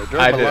earlier.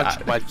 During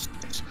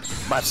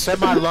my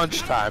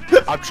semi-lunchtime,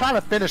 I'm trying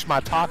to finish my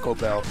Taco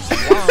Bell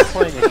while I'm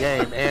playing a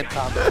game and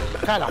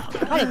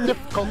commentating. Kind of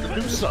difficult to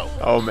do so.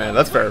 Oh man,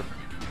 that's fair.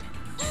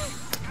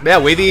 Yeah,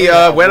 Wavy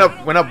went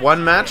up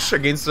one match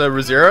against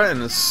Razira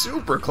in a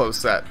super close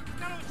set.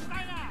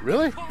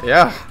 Really?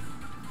 Yeah,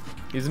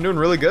 he's doing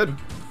really good.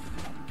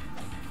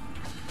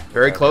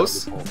 Very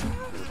close.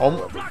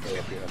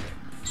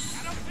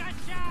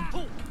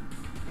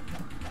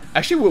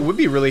 Actually, what would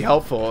be really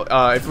helpful,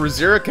 if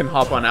Razira can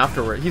hop on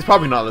afterward. He's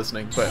probably not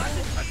listening, but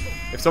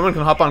if someone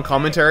can hop on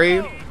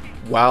commentary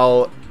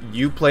while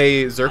you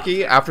play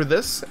Zerky after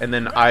this, and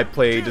then I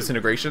play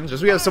Disintegration, just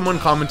so we have someone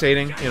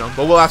commentating, you know,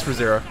 but we'll ask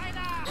Razira.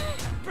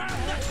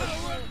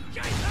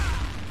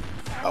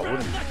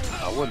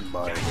 I wouldn't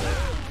mind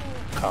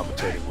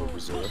commentating with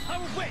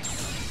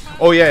Razira.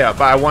 Oh yeah,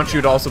 but I want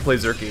you to also play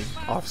Zerky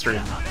off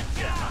stream.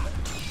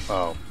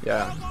 Oh.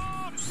 Yeah.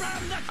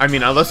 I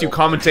mean, unless you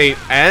commentate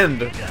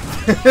and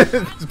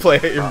play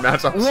your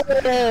matchups.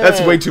 That's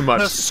way too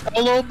much. The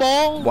solo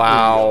ball?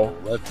 Wow.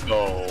 Let's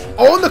go.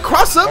 Oh, and the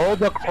cross up! Oh,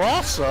 the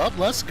cross up.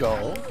 Let's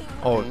go.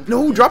 Oh,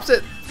 no, who drops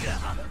it?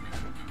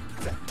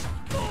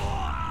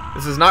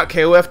 This is not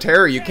KOF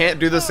Terror. You can't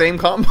do the same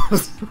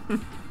combos.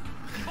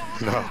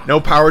 No. No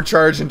power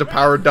charge into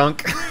power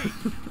dunk.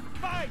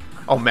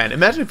 Oh man,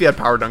 imagine if you had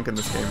power dunk in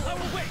this game.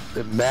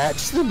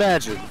 Just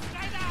imagine.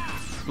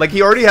 Like,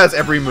 he already has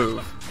every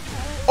move.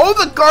 Oh,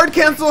 the guard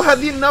cancel had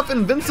enough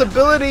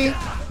invincibility,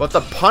 but the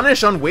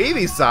punish on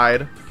Wavy's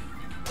side.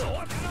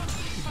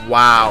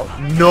 Wow.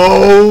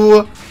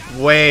 No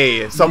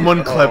way.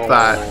 Someone clip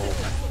that.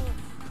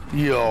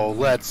 Yo,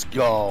 let's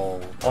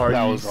go. Are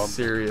you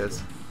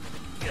serious?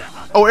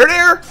 Oh, air to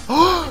air.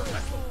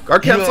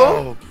 Guard cancel.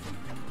 Yo.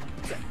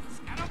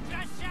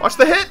 Watch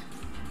the hit.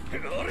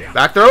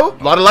 Back throw.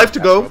 A lot of life to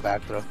go.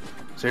 Back throw.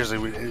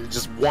 Seriously,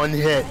 just one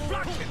hit.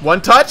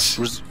 One touch.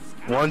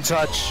 One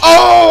touch.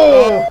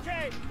 Oh!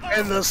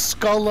 And the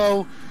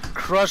Skullo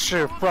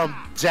Crusher from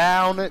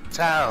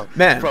downtown.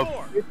 Man. From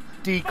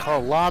 50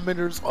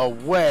 kilometers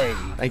away.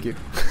 Thank you.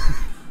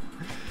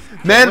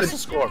 Man. What's the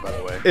score, by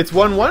the way? It's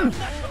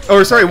 1-1.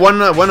 Or, sorry,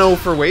 1-0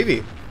 for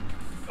Wavy.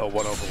 Oh,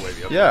 1-0 for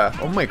Wavy. Okay. Yeah.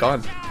 Oh my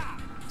god.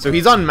 So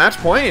he's on match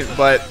point,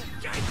 but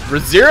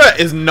Razira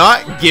is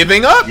not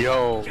giving up.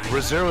 Yo,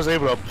 Razira was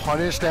able to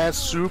punish that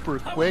super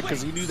quick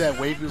because he knew that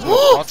Wavy was going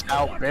to bust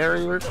out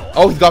barrier.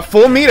 Oh, he's got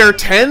full meter.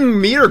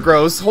 10 meter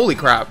grows. Holy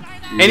crap.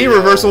 Any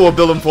reversal will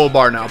build him full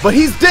bar now. But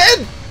he's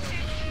dead!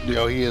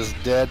 Yo, he is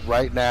dead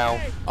right now.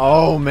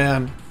 Oh,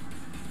 man.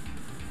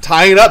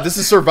 Tying it up. This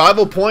is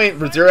survival point.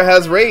 Razira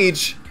has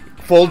rage.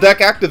 Full deck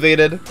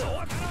activated.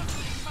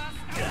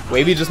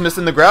 Wavy just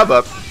missing the grab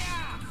up.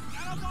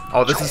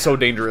 Oh, this is so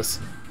dangerous.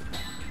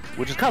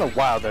 Which is kind of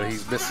wild that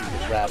he's missing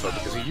the grab up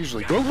because he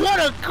usually goes, what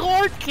a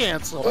guard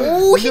cancel!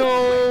 Oh,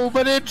 no,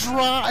 but it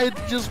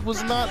just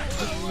was not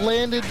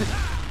landed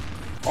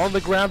on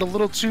the ground a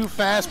little too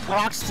fast.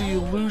 Procs the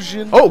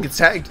illusion. Oh, gets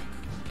tagged.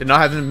 Did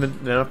not have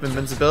enough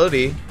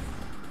invincibility.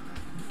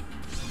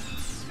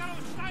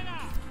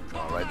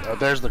 Alright,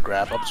 there's the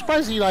grab up. I'm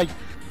surprised he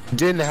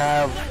didn't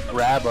have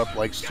grab up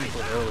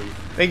super early.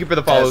 Thank you for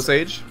the follow,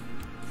 Sage.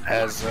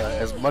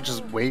 As much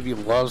as Wavy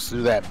loves to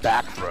do that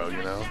back throw,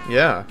 you know?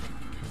 Yeah.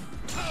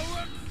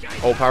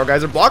 Oh, power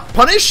guys are blocked.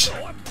 Punish!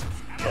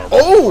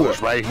 Oh!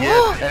 Right here.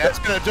 And that's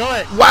gonna do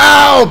it.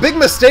 Wow! Big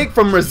mistake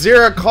from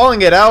Razira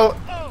calling it out.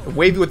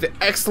 Wavy with the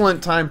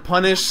excellent time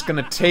punish.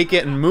 Gonna take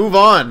it and move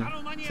on.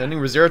 Sending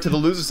Razira to the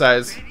loser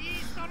size.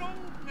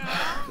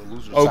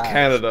 Oh,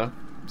 Canada.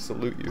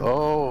 Salute you.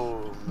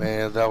 Oh,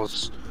 man, that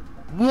was...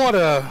 What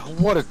a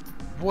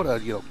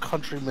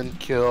countryman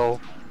kill.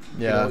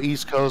 Yeah.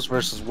 East Coast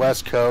versus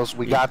West Coast.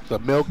 We got the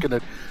milk in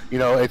the...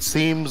 it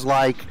seems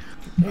like...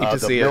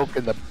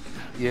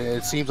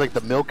 it seems like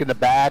the milk in the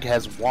bag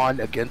has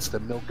won against the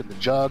milk in the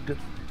jug.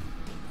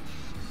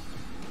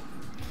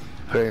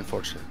 Very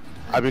unfortunate.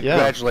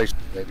 Congratulations,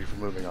 baby, for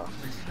moving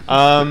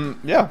on.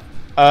 Yeah.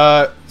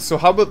 So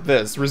how about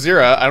this?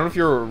 Razira, I don't know if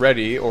you're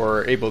ready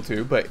or able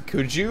to, but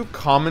could you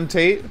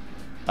commentate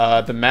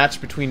the match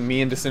between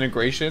me and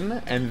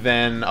Disintegration, and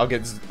then I'll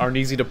get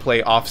Arneezy to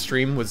play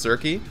off-stream with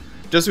Zerky,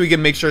 just so we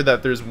can make sure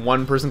that there's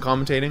one person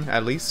commentating,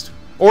 at least?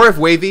 Or if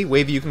Wavy,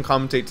 you can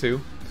commentate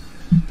too.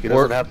 He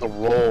doesn't have the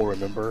role,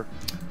 remember?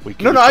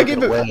 No, I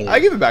give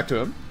it back to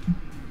him.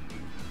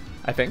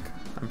 I think.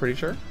 I'm pretty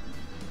sure.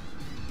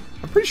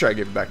 I'm pretty sure I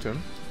gave it back to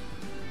him.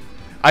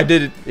 I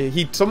did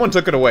it. Someone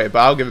took it away, but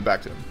I'll give it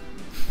back to him.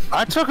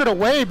 I took it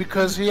away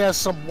because he has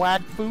some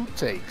whack food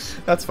takes.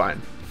 That's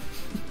fine.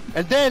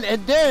 And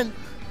then,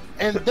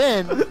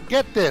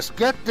 get this.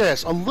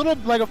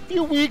 A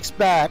few weeks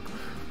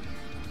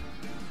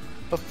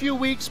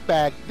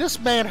back, this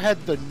man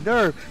had the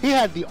nerve. He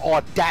had the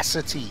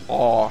audacity.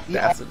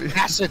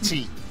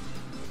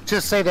 To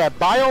say that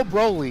Bio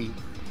Broly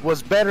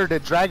was better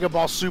than Dragon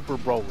Ball Super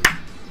Broly.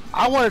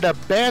 I wanted to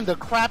ban the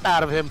crap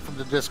out of him from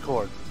the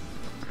Discord.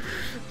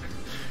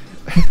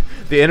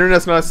 The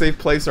internet's not a safe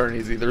place,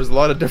 Arneezy. There's a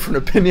lot of different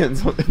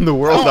opinions in the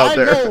world out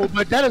there. I know,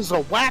 but that is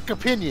a whack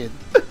opinion.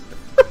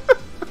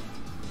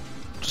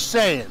 Just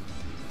saying.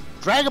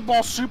 Dragon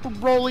Ball Super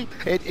Broly,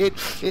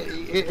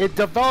 it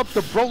developed the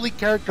Broly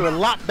character a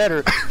lot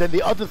better than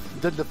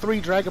the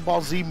 3 Dragon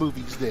Ball Z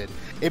movies did.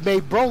 It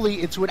made Broly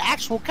into an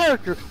actual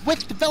character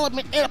with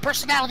development and a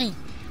personality.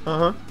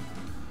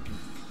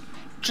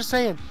 Just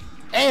saying.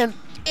 And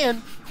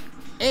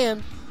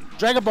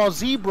Dragon Ball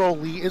Z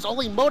Broly is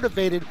only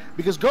motivated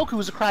because Goku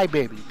is a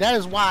crybaby. That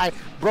is why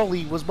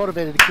Broly was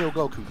motivated to kill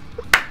Goku.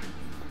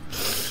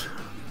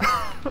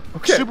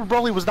 Okay. Super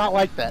Broly was not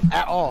like that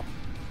at all.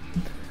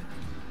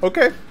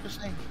 Okay.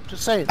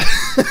 Just saying.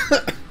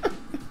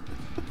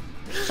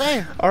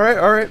 All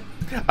right.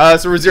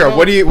 So ReZero,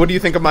 what do you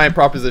think of my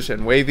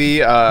proposition?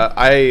 Wavy,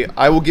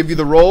 I will give you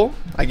the role.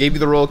 I gave you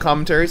the role of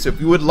commentary. So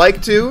if you would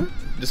like to,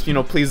 just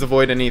please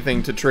avoid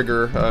anything to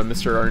trigger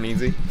Mr.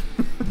 Arneezy.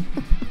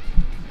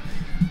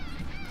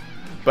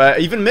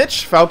 But even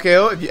Mitch,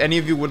 Falcao, if any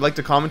of you would like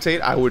to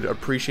commentate, I would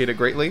appreciate it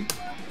greatly.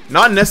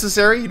 Not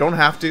necessary. You don't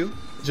have to.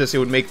 Just it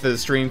would make the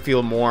stream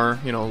feel more,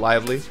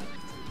 lively.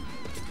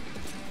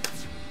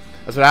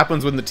 That's what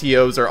happens when the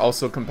TOs are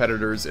also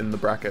competitors in the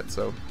bracket,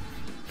 so.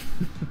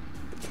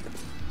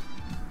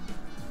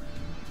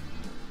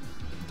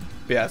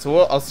 But yeah,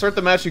 so I'll start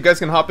the match. You guys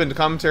can hop into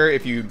commentary.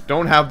 If you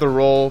don't have the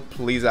role,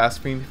 please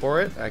ask me for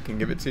it. I can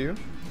give it to you.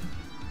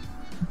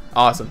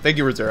 Awesome. Thank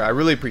you, ReZero. I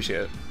really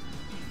appreciate it.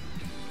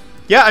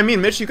 Yeah, I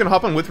mean, Mitch, you can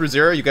hop on with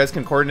ReZero. You guys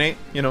can coordinate,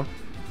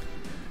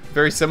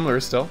 Very similar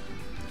still.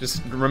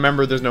 Just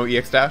remember there's no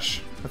EX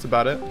dash. That's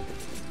about it.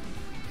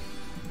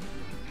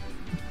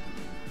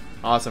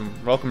 Awesome.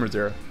 Welcome,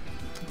 ReZero.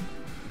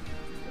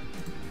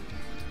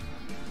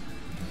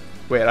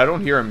 Wait, I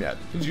don't hear him yet.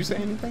 Did you say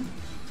anything?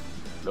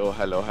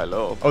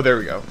 Hello. Oh, there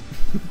we go.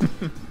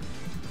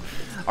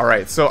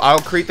 Alright, so I'll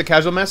create the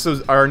casual match. So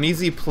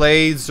Arneezy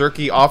play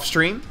Zerky off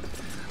stream.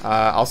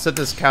 I'll set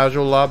this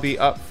casual lobby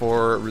up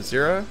for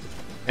ReZero.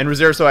 And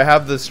ReZero, so I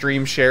have the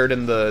stream shared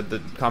in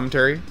the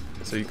commentary,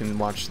 so you can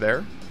watch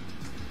there.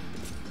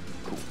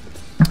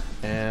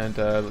 And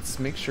let's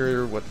make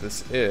sure what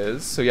this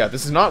is. So yeah,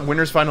 this is not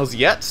winners finals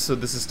yet, so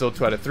this is still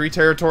 2 out of 3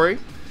 territory.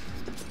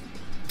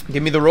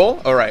 Give me the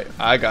roll. All right,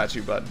 I got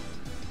you, bud.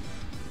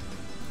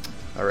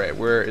 All right,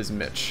 where is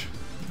Mitch?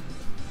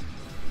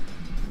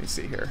 Let me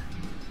see here.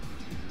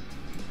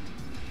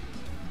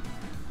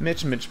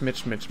 Mitch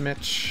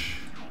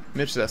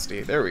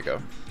Zesty. There we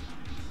go.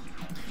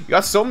 You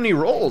got so many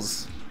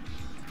rolls.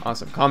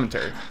 Awesome.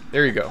 Commentary.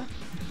 There you go.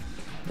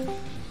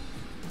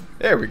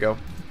 There we go.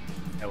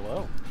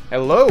 Hello.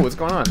 Hello, what's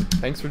going on?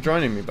 Thanks for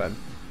joining me, bud.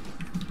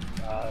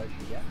 Yeah.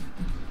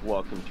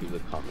 Welcome to the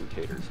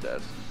commentator's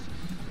desk.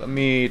 Let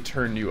me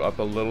turn you up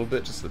a little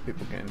bit just so that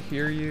people can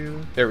hear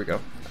you. There we go.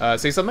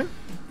 Say something?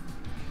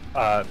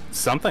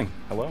 Something.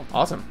 Hello.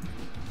 Awesome.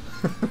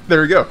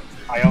 There we go.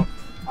 I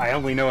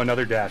only know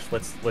another dash.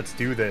 Let's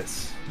do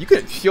this.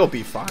 You'll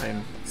be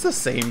fine. It's the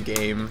same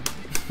game.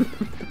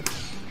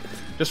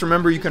 Just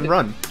remember you can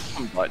run.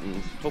 Some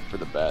buttons. Hope for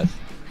the best.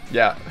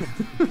 Yeah.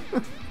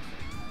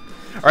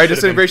 Alright,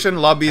 disintegration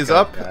lobby is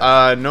up.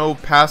 No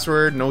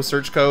password, no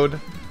search code,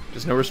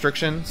 just no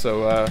restriction,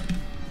 so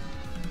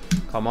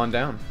come on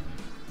down.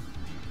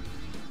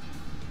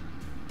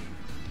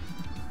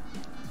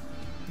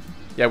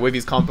 Yeah,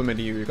 Wavy's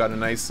complimenting you. You got a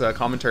nice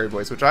commentary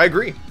voice, which I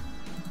agree.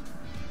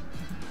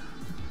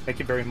 Thank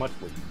you very much,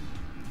 Lee.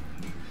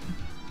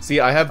 See,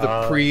 I have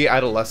the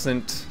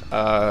pre-adolescent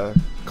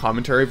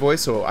commentary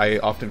voice, so I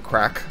often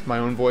crack my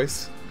own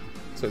voice.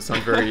 So it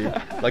sounds very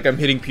like I'm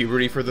hitting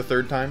puberty for the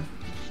 3rd time.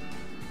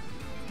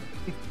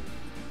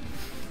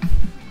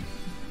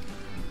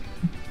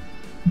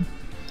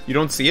 You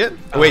don't see it?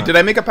 Oh, wait, did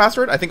I make a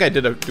password? I think I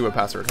did do a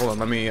password. Hold on,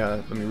 let me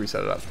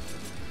reset it up.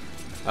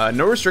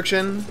 No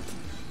restriction.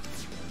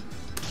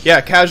 Yeah,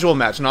 casual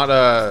match, not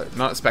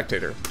a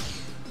spectator.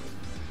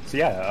 So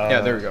yeah.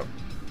 Yeah, there we go.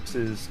 This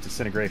is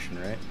disintegration,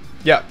 right?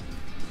 Yeah.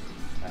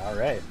 All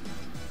right.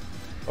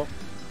 Oh,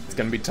 it's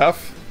gonna be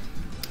tough.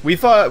 We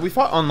fought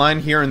online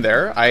here and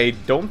there. I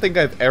don't think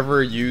I've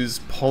ever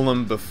used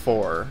Pullum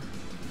before.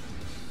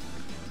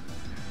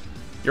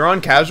 You're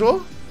on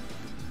casual?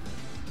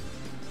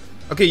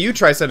 Okay, you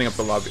try setting up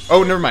the lobby.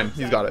 Oh, never mind.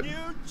 He's got it.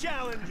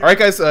 Alright,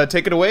 guys,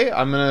 take it away.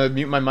 I'm gonna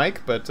mute my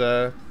mic, but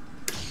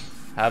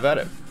have at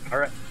it.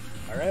 Alright.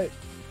 Alright.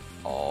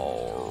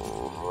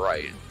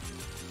 Alright.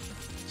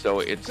 So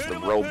it's the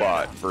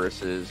robot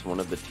versus one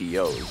of the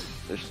TOs.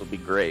 This will be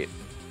great.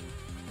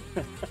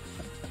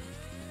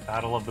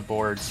 Battle of the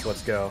boards.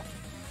 Let's go.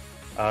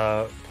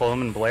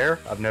 Pullum and Blair.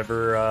 I've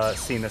never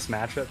seen this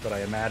matchup, but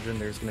I imagine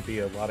there's going to be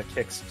a lot of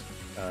kicks.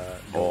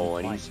 Oh,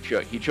 and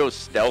he chose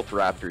Stealth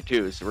Raptor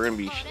too, so we're going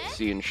to be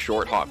seeing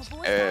short hops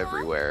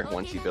everywhere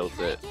once he builds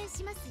it.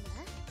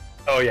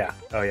 Oh yeah,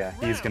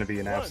 he's going to be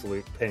an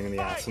absolute pain in the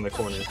ass in the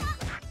corner.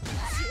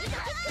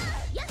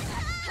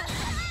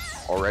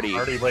 Already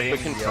laying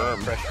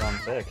confirmed. Pressure on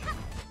Vic.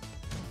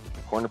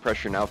 Corner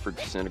pressure now for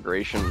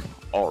Disintegration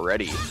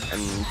already.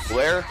 And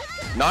Blair,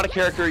 not a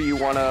character you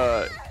want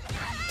to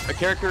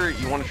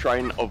try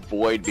and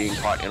avoid being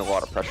caught in a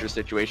lot of pressure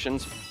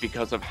situations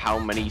because of how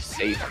many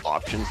safe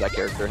options that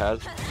character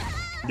has.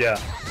 Yeah.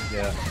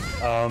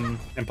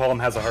 And Pullum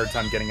has a hard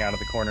time getting out of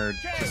the corner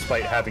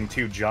despite having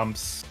 2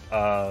 jumps.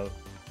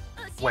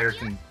 Blair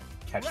can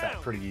catch that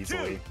pretty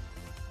easily.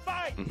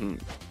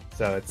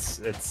 So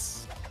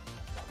it's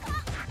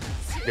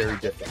very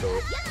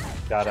difficult.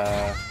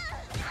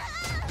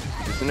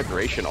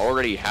 Disintegration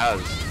already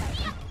has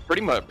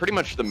pretty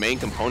much the main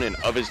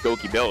component of his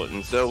Goki build,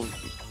 and so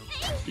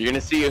you're gonna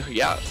see,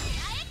 yeah.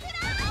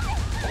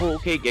 Oh,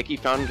 okay, Geki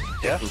found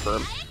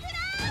confirmed.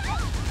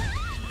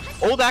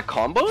 Oh, that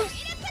combo?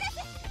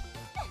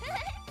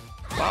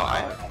 Wow,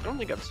 I don't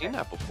think I've seen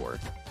that before.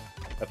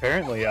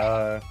 Apparently,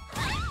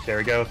 there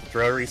we go.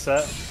 Throw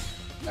reset.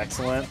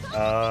 Excellent.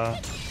 Well,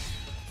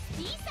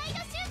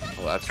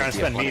 that's trying to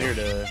spend meter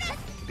to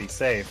be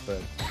safe,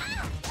 but.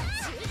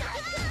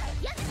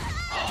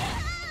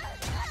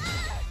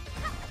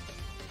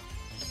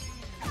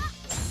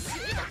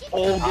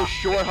 Oh, the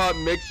short hop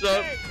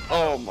mix-up!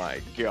 Oh my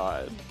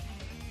god.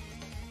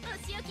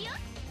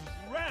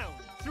 Round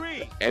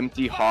 3.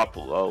 Empty hop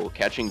low,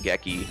 catching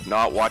Geki,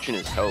 not watching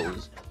his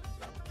toes.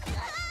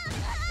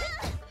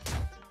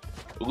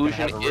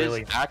 Illusion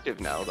is active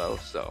now though,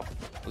 so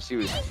we'll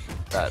see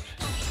that.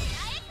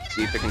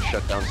 See if it can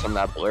shut down some of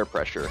that Blair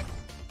pressure.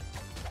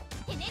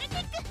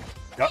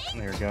 Yep,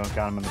 there we go.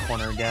 Got him in the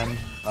corner again.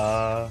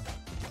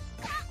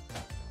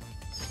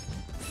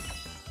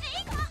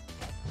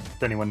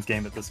 It's anyone's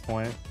game at this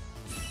point.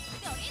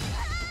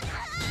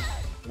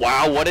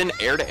 Wow, what an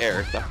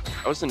air-to-air.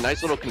 That was a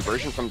nice little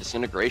conversion from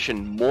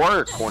Disintegration.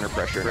 More corner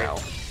pressure now.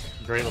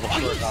 Great little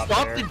short hop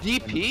stop there. The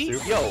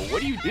DP? Yo,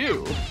 what do you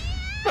do?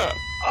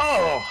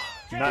 Oh,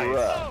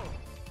 nice.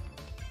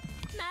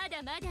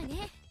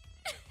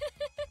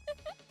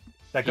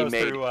 That He goes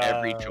made through,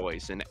 every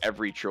choice, and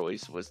every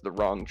choice was the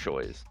wrong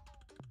choice.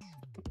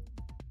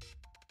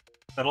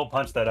 That little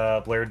punch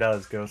that Blair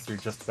does goes through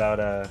just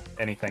about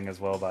anything as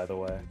well, by the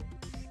way.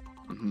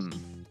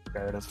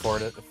 There it is,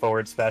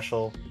 forward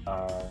special.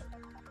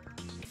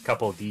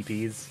 Couple of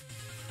DPs.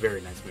 Very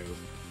nice move.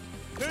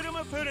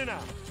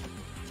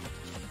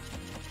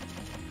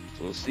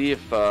 So we'll see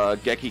if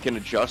Geki can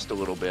adjust a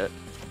little bit.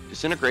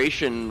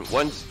 Disintegration,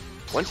 once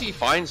he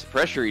finds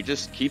pressure, he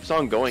just keeps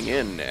on going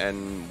in,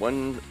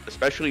 and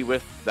especially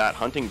with that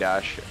hunting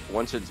dash,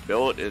 once it's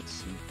built,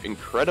 it's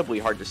incredibly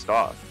hard to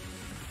stop.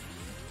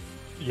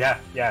 Yeah,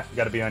 you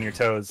gotta be on your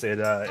toes. It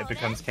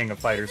becomes King of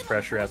Fighters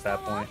pressure at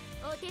that point.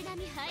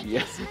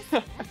 Yeah.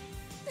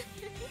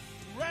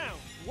 Round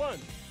 1.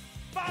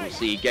 We'll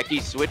see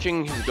Geki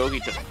switching his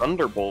Goki to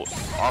Thunderbolt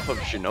off of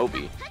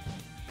Shinobi.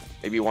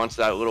 Maybe he wants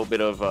that little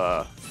bit of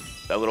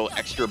that little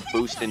extra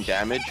boost in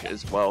damage,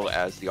 as well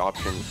as the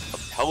option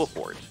of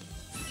teleport.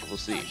 So we'll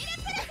see.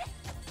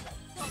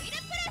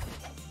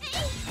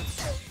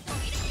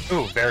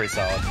 Ooh, very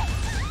solid.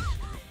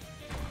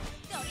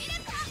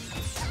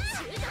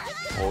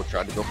 Oh,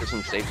 tried to go for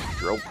some safe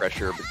drill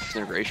pressure, but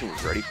Disintegration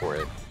was ready for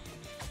it.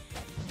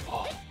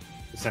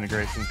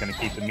 Disintegration's gonna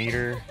keep the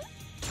meter.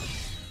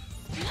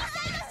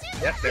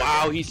 Yep,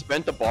 wow, he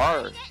spent the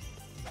bar.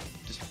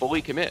 Just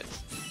fully commits.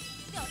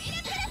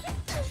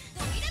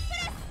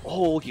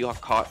 Oh, he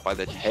got caught by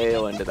the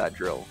tail end of that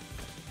drill.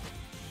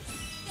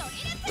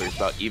 So he's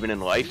about even in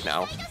life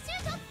now.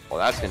 Well,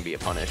 that's gonna be a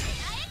punish.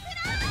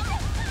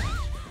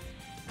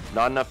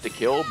 Not enough to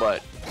kill,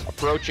 but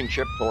approaching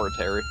chip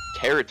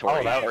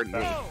territory. Pardon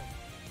me.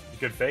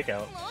 Good fake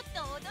out.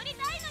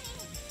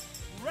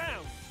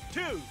 Round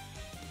 2.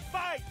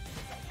 Fight.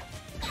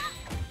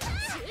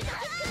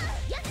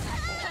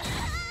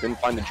 Couldn't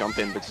find the jump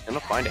in, but he's gonna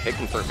find a hit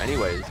confirm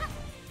anyways.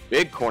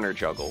 Big corner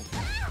juggle.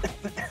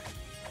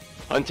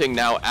 Hunting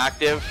now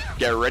active.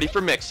 Get ready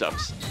for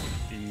mix-ups.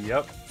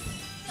 Yep.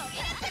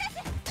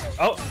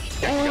 Oh,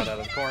 got out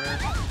of the corner.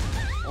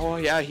 Oh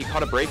yeah, he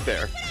caught a break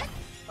there.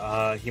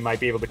 He might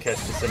be able to catch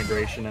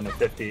Disintegration in a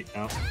 50.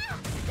 No.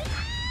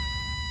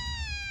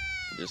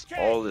 Just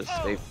all this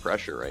safe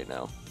pressure right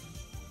now.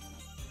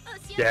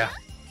 Yeah.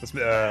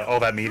 All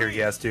that meter he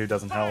has to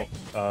doesn't help.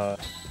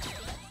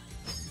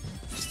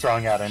 Just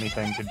throwing out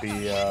anything could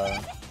be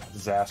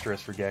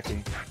disastrous for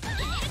Geki.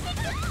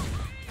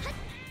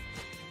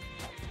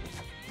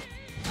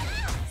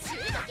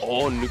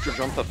 Oh, neutral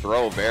jump to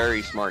throw.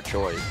 Very smart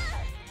choice.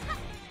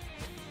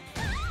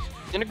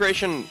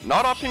 Integration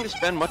not opting to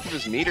spend much of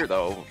his meter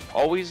though.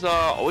 Always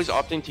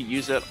opting to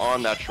use it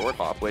on that short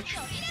hop, which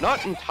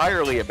not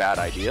entirely a bad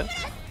idea.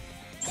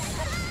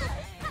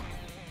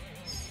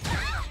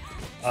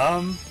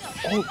 Oh.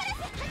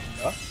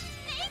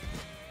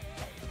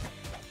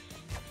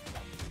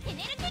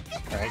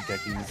 Alright,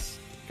 Geki's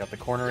got the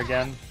corner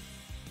again.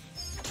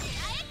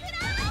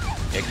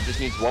 Geki just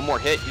needs one more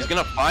hit. He's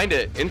gonna find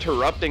it,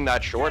 interrupting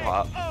that short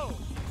hop.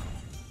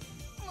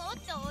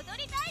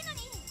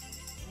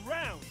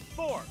 Round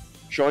 4.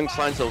 Showing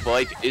signs of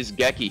life is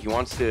Geki. He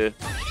wants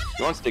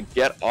to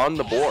get on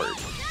the board.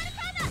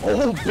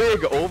 Oh,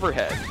 big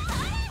overhead.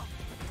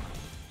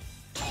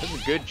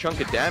 That's a good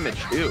chunk of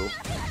damage too.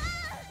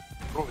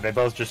 They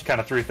both just kind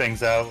of threw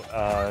things out.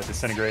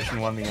 Disintegration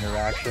won the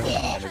interaction.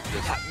 And it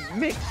just... That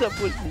mix-up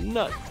was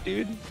nuts,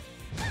 dude.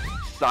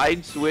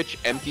 Side switch,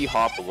 empty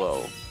hop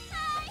low.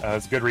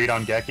 It's a good read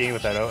on Geki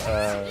with that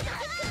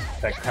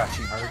that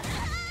crouching hard.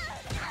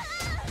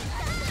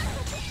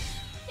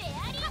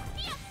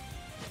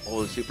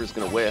 Oh, the super's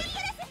gonna whiff.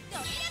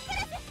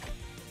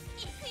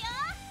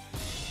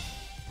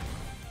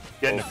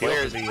 Getting a feel for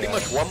Player's the, pretty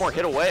much one more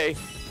hit away.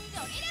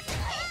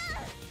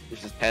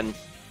 This is 10.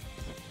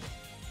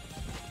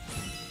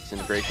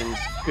 Disintegrations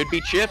could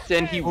be chipped,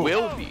 and he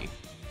will be.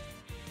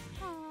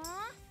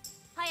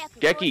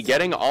 Geki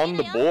getting on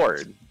the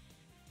board.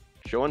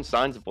 Showing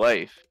signs of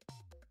life.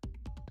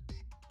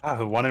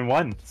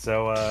 1-1.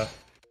 So,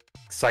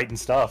 exciting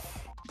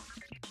stuff.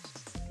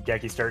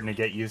 Geki's starting to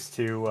get used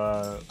to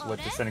what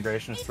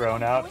Disintegration is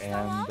throwing out,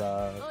 and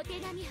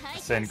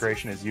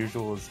Disintegration, as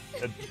usual, is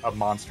a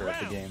monster at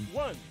the game.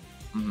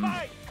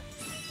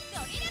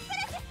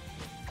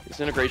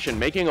 Disintegration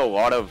making a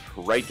lot of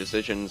right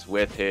decisions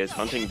with his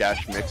hunting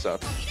dash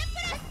mix-up,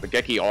 but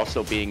Geki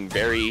also being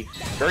very,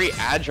 very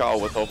agile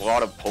with a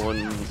lot of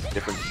pulling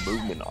different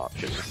movement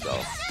options. So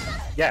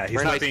yeah, he's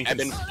very not nice being ebb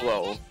and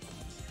flow.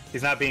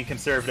 He's not being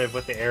conservative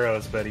with the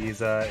arrows, but he's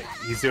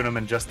doing them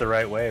in just the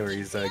right way, where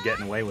he's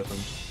getting away with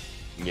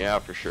them. Yeah,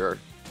 for sure.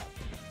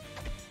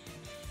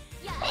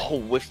 Oh,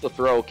 with the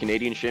throw,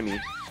 Canadian shimmy.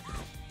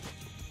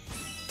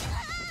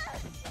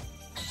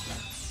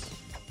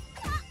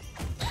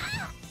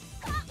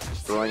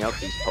 Just throwing out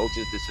these pokes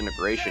is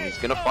Disintegration. He's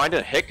gonna find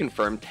a hit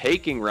confirm,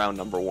 taking round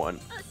number 1.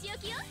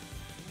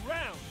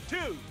 Round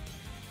 2.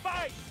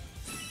 Fight.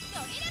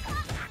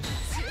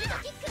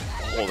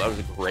 Oh, that was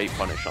a great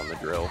punish on the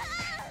drill.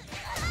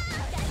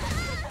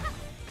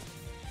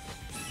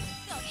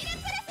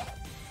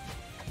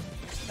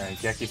 Alright,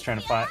 Geki's trying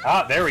to find...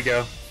 Ah, there we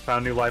go!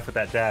 Found new life with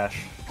that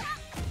dash.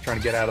 Trying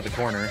to get out of the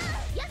corner.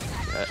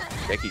 Yeah,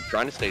 Geki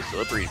trying to stay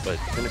slippery, but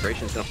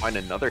Disintegration's gonna find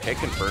another hit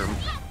confirm.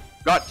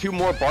 Got 2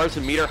 more bars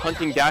of meter.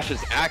 Hunting dash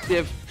is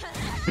active.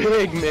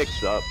 Big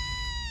mix-up.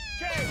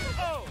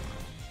 KO.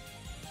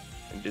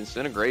 And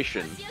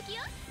Disintegration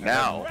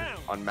now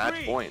on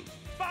match point.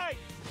 Fight.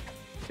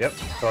 Yep,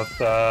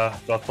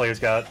 both players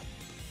got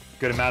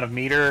good amount of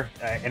meter.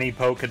 Any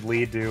poke could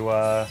lead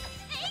to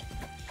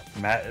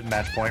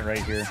match point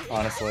right here,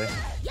 honestly.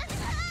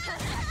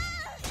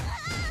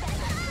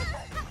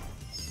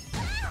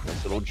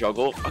 Nice little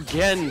juggle.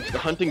 Again, the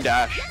hunting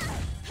dash.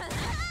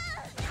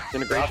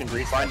 Disintegration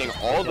finding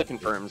all the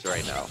confirms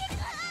right now.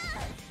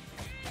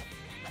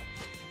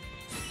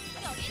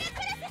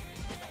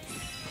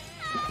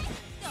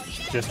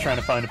 Just trying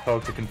to find a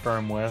poke to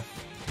confirm with.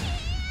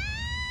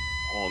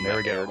 Oh, There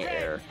we go. air to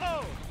air.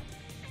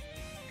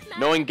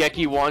 Knowing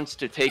Geki wants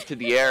to take to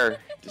the air,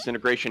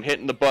 Disintegration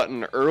hitting the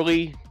button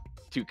early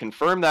to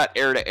confirm that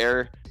air to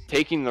air,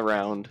 taking the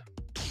round.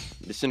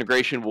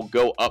 Disintegration will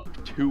go up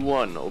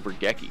 2-1 over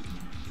Geki.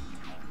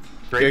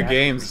 Good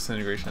games,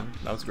 Disintegration.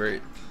 That was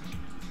great.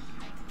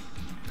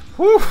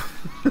 Whew!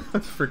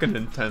 That's freaking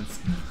intense.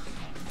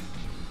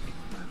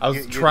 I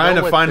was trying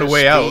to find a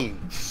way out.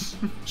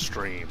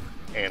 Stream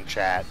and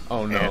chat.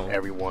 Oh no. And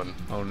everyone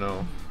Oh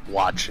no.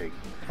 watching.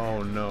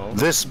 Oh no.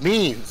 This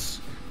means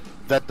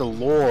that the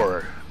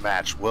lore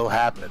match will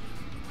happen.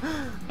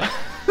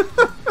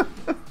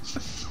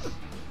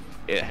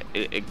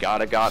 It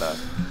gotta.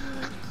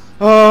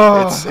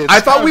 Oh, I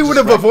thought we would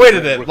have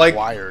avoided it. Like,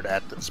 required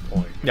at this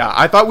point. yeah,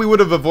 I thought we would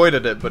have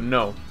avoided it, but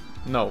no,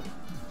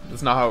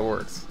 that's not how it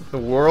works. The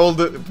world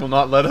will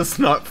not let us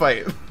not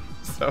fight.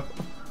 So,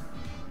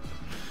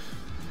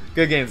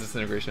 good games,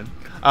 Disintegration.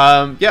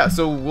 Yeah,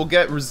 so we'll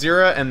get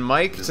Razira and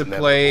Mike to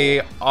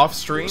play off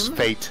stream,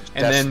 Fate,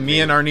 and then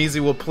me and Arneezy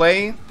will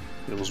play.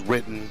 It was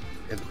written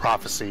in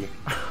prophecy.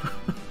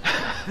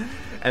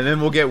 And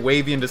then we'll get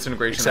Wavy and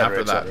Disintegration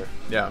after that. Cetera.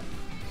 Yeah.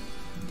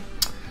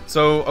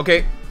 So,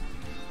 okay.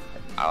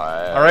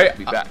 All right.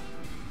 Be back.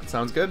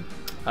 Sounds good.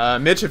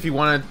 Mitch, if you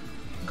want to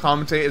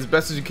commentate as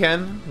best as you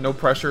can, no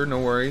pressure,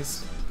 no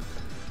worries.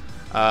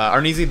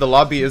 Arneezy, the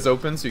lobby is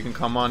open, so you can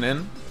come on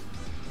in.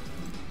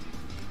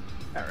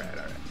 All right.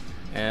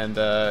 And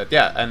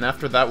yeah, and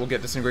after that, we'll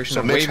get Disintegration.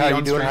 So, and Mitch, Wavy how you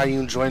on doing? stream. How you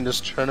enjoying this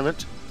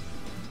tournament?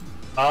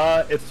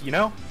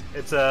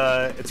 It's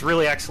a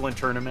really excellent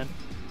tournament.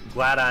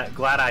 Glad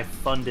I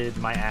funded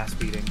my ass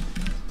beating.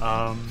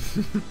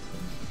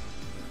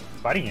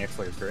 Fighting EX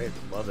is great.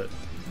 Love it.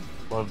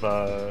 Love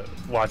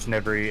watching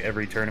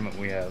every tournament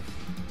we have.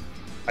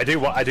 I do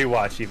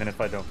watch even if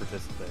I don't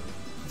participate.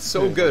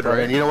 So good, right?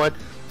 And you know what?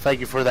 Thank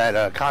you for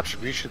that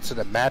contribution to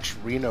the match,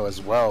 Reno,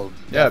 as well.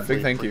 Yeah, Definitely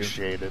big thank you.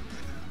 Appreciate it.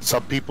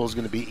 Some people's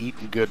gonna be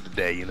eating good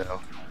today, you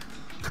know.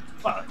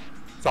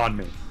 It's on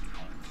me.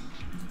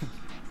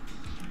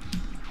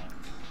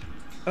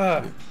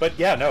 But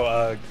yeah,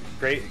 no,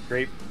 great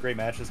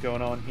matches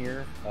going on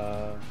here.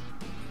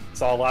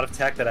 Saw a lot of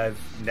tech that I've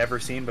never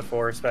seen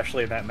before,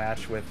 especially in that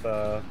match with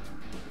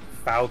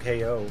Foul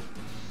KO.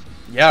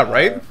 Yeah,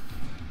 right.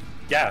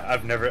 Yeah,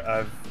 I've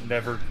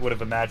never would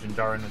have imagined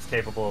Darren was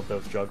capable of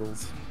those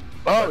juggles.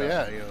 Oh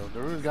yeah, you know,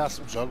 Darun got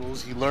some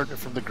juggles. He learned it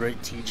from the great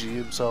TG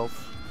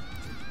himself.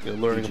 You know,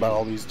 learning about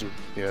all these.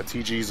 Yeah,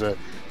 TG's a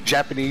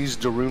Japanese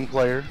Darun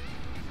player.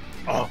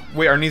 Oh,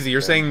 wait, Arneezy, you're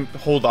saying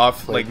hold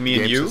off like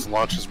me and you?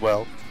 Launch as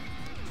well.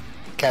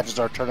 Catches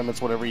our tournaments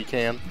whenever he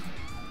can.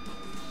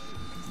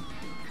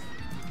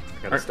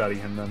 Gotta study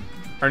him then.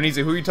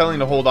 Arneezy, who are you telling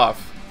to hold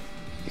off?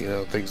 You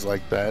know, things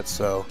like that.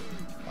 So,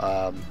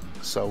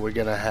 so we're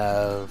gonna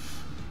have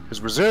because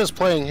Razira's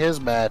playing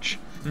his match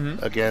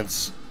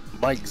against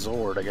Mike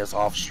Zord, I guess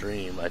off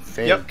stream. I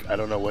think. Yep. I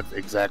don't know what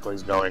exactly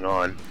is going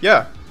on.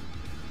 Yeah.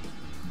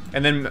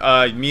 And then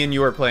me and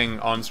you are playing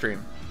on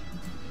stream.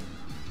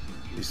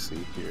 Let me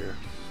see here.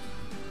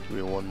 Give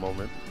me one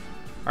moment.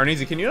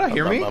 Arneezy, can you not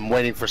hear me? I'm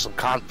waiting for some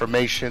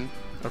confirmation.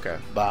 Okay.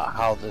 About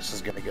how this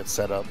is gonna get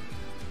set up.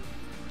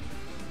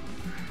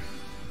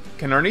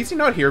 Can Arneezy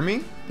not hear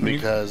me?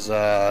 Because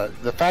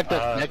the fact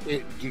that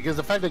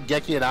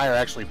Geki and I are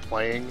actually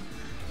playing,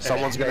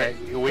 someone's gonna.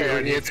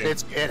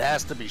 It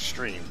has to be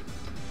streamed.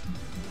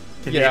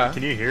 Can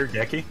you hear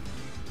Geki?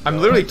 I'm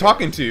literally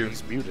talking to you.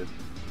 He's muted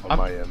on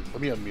my end.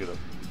 Let me unmute him.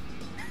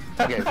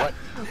 Okay, what?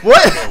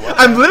 What? Okay,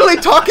 I'm literally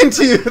talking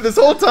to you this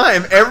whole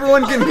time.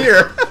 Everyone can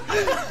hear.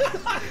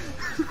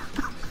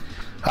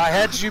 I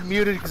had you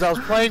muted because I was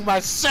playing my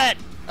set.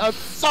 I'm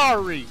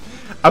sorry.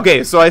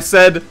 Okay, so I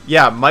said,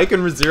 yeah, Mike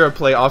and Razira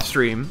play off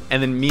stream,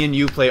 and then me and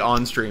you play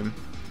on stream,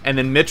 and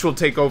then Mitch will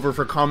take over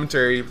for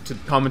commentary to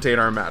commentate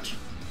our match,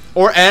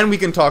 and we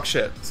can talk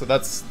shit. So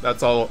that's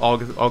all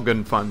good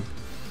and fun.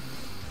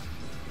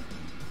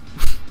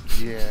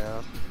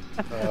 Yeah.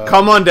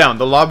 Come on down.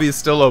 The lobby is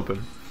still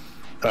open.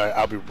 All right,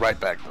 I'll be right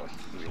back though.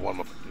 Give me one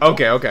moment.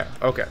 Okay.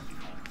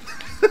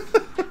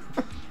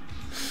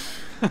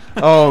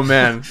 Oh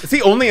man,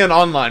 see, only in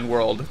online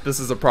world this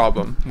is a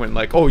problem. When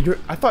like, oh,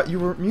 I thought you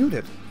were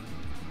muted.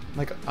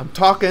 Like, I'm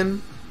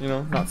talking, you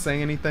know, not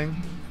saying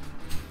anything.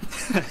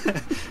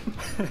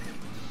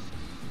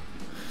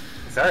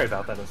 Sorry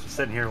about that. I was just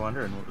sitting here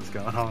wondering what was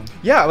going on.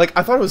 Yeah, like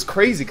I thought it was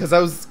crazy because I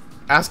was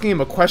asking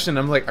him a question.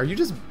 I'm like, are you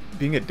just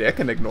being a dick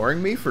and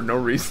ignoring me for no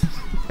reason?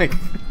 Like,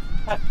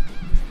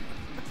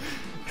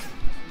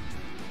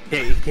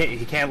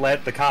 he can't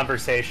let the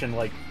conversation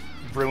like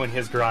ruin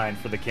his grind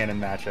for the canon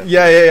matchup.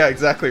 Yeah,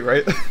 exactly,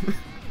 right?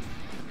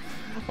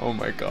 Oh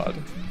my god.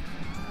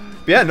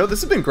 But yeah, no, this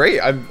has been great.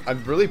 I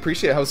really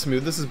appreciate how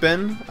smooth this has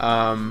been.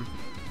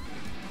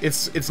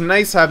 It's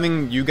nice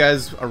having you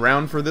guys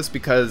around for this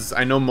because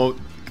I know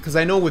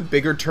with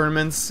bigger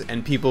tournaments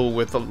and people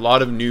with a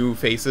lot of new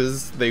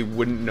faces, they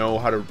wouldn't know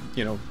how to,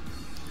 you know,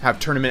 have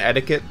tournament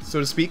etiquette, so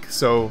to speak.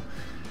 So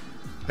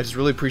I just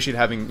really appreciate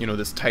having, you know,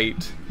 this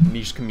tight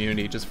niche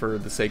community just for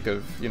the sake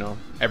of, you know,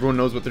 everyone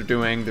knows what they're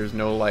doing. There's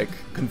no like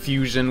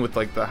confusion with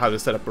like how to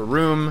set up a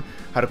room,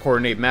 how to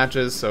coordinate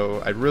matches.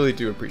 So I really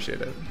do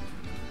appreciate it.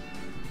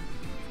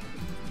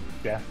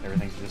 Yeah,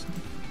 everything's just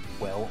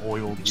well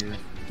oiled here.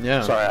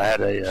 Yeah. Sorry,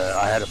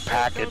 I had a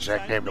package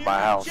that came to my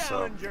house.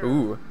 So.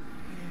 Ooh,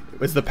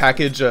 was the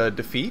package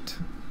defeat?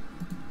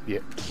 Yeah.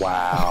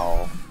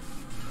 Wow.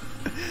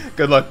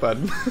 Good luck,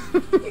 bud.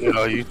 You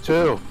know, you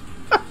too.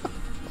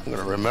 I'm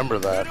gonna remember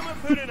that.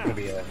 It's gonna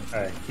be a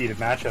heated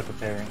matchup,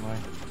 apparently.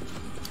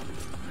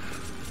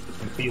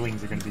 Some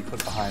feelings are gonna be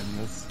put behind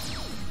this.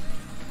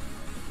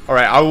 All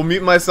right, I will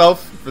mute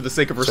myself for the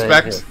sake of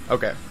respect.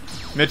 Okay,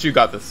 Mitch, you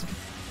got this.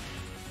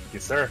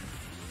 Yes, sir.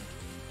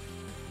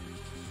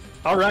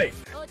 All right.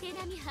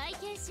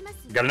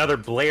 We got another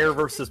Blair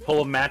versus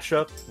Pullum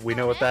matchup. We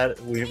know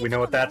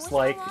what that's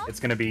like. It's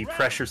gonna be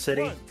Pressure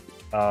City.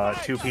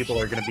 Two people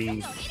are gonna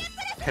be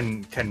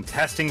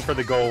contesting for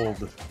the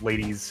gold,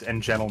 ladies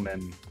and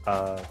gentlemen.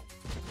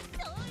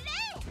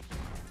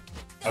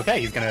 Okay,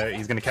 he's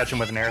gonna catch him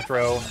with an air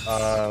throw.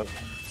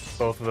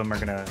 Both of them are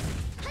gonna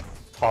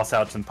toss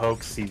out some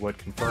pokes, see what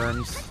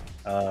confirms.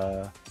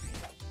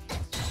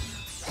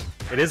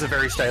 It is a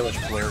very stylish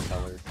Blair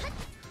color.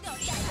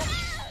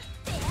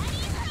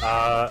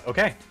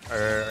 Okay,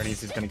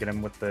 Arneezy's gonna get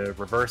him with the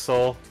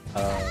reversal.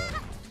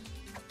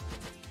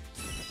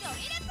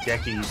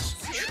 Geki's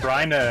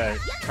trying to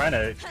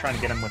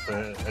get him with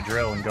a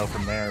drill and go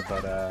from there,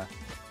 but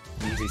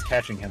Arneezy's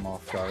catching him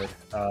off guard.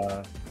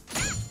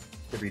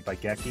 Good read by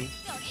Geki.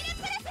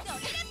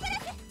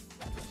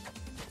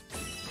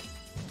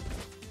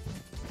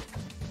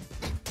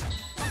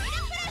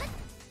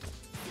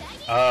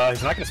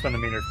 He's not going to spend the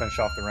meter to finish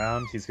off the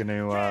round. He's going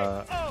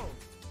to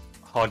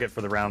hog it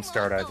for the round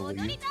start, I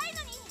believe.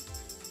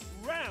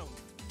 Round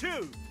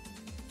 2,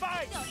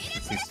 fight!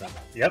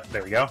 Yep,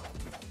 there we go.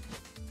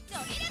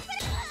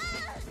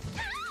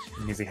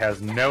 Easy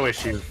has no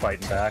issue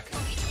fighting back.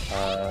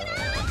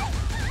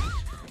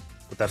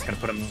 But that's gonna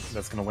put him.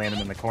 That's gonna land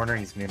him in the corner.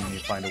 He's gonna need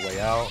to find a way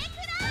out.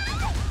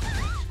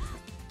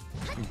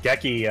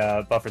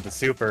 Geki buffered the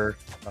super,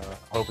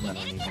 hoping that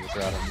Arneezy would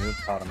throw out a move,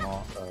 caught him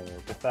off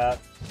with that.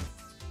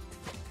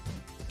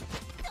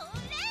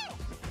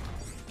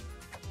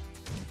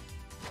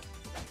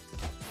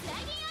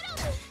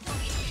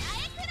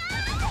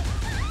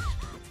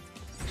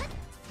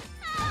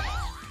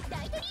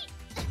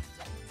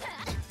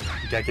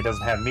 Geki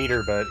doesn't have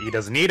meter, but he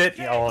doesn't need it.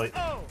 He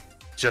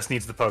just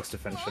needs the pokes to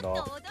finish it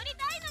off.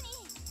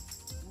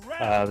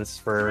 This is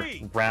for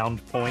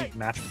round point,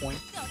 match point.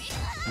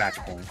 Match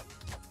point.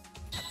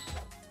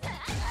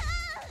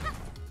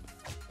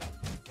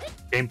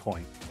 Game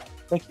point.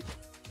 Thank you.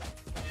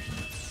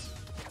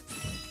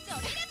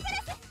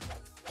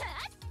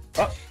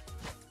 Oh!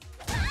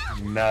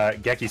 And,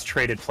 Geki's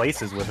traded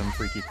places with him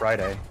Freaky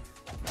Friday.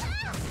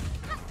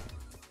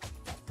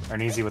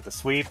 Arneezy with the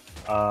sweep.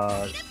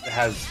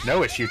 Has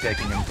no issue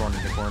taking him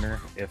corner to corner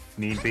if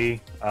need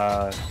be.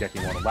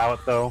 Geki won't allow it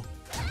though.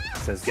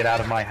 Says, get out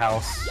of my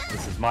house,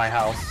 this is my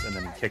house, and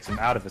then kicks him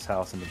out of his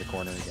house into the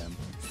corner again.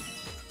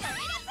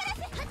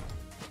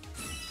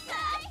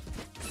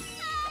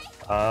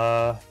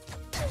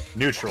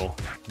 Neutral.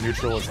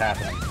 Neutral is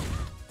happening.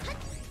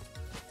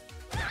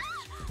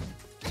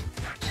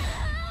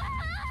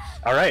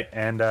 Alright,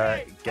 and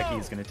Geki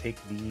is going to take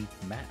the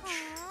match.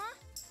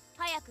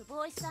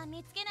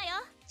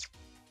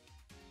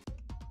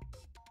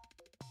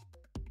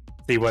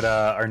 See what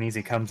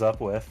Arneezy comes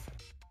up with.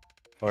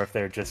 Or if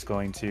they're just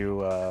going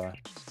to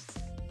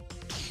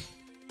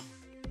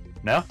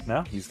No,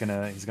 he's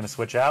gonna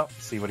switch out,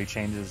 see what he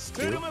changes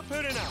to.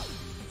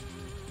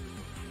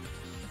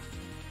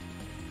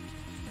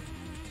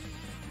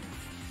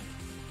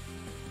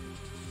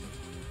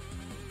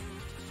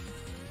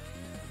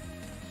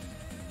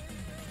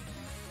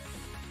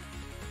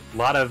 A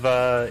lot of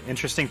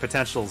interesting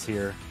potentials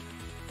here,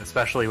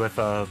 especially with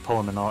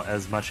pulling in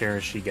as much air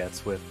as she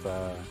gets with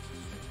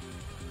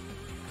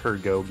her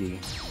Gogi.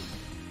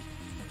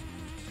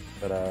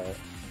 But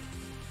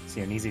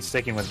see, Arneezy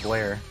sticking with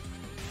Blair.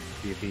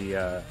 See if he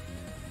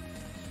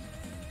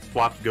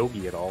swapped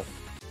Gogi at all.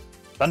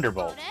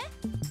 Thunderbolt.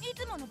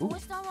 Ooh.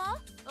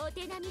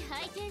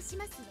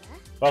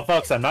 Well,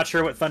 folks, I'm not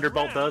sure what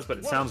Thunderbolt does, but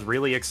it sounds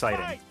really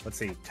exciting. Let's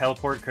see.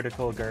 Teleport,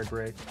 critical, guard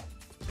break.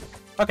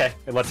 Okay,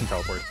 it lets him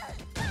teleport.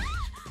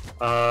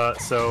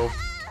 So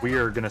we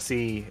are gonna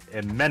see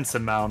immense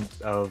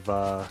amount of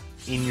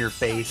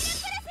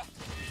in-your-face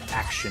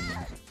action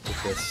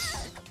with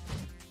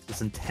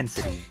this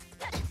intensity.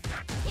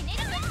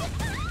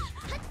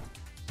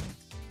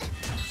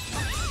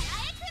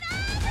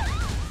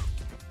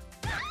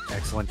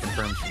 Excellent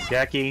confirms from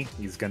Geki.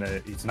 He's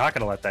not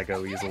gonna let that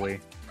go easily.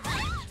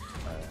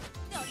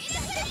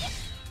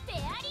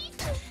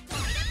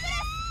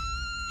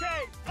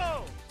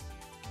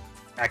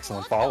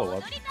 Excellent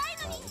follow-up.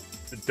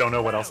 Don't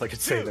know what else I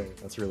could say there.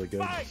 That's really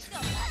good.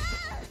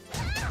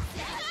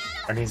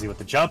 Arneezy with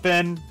the jump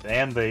in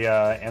and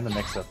the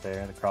mix up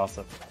there, the cross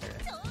up there.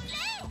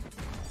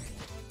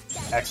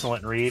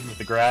 Excellent read with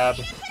the grab.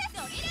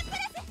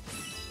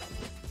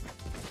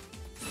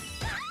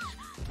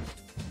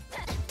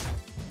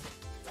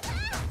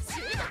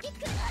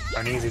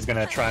 Arneezy's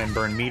gonna try and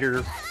burn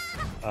meter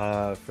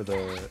for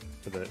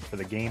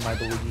the game, I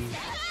believe.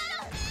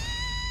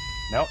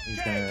 Nope,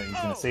 he's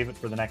gonna save it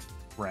for the next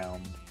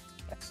round.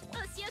 Excellent.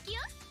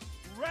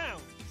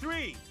 Round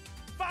 3,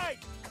 fight!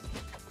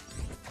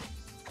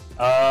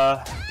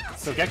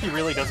 So Geki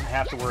really doesn't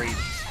have to worry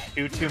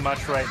too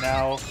much right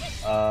now.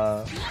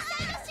 I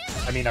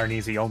mean,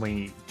 Arneezy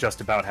only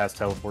just about has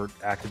teleport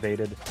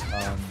activated.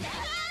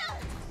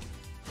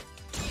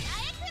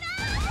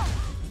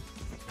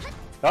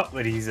 Oh,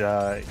 but he's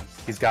got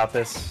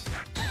this.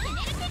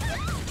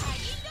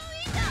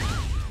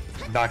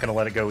 Not gonna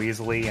let it go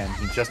easily, and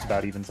he just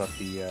about evens up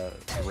the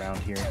round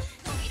here.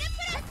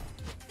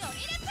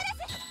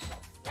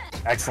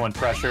 Excellent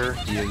pressure.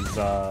 He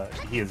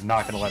is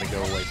not gonna let it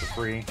go away for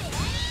free.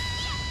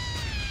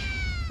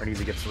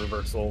 Arneezy gets the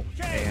reversal,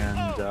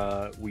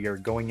 and we are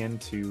going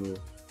into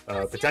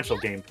potential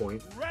game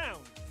point.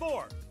 Round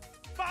 4,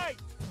 fight!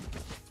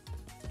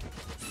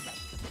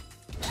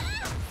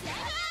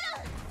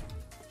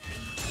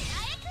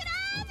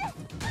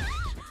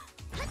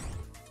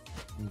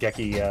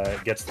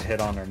 Geki gets the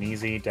hit on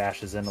Arneezy,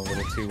 dashes in a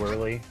little too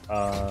early.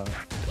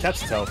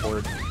 Attempts to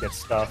teleport, gets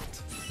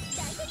stuffed.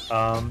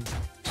 Found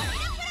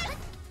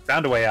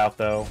a way out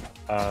though.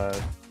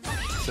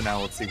 So now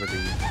let's see where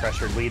the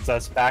pressure leads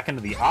us. Back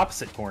into the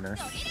opposite corner.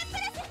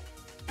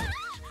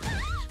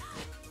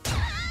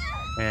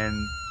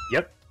 And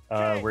yep,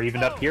 we're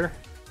evened up here.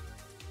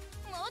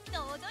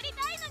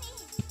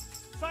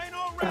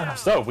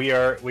 So we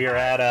are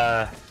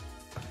at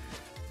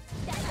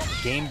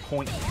game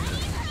point.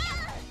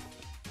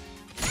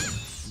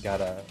 Got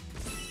a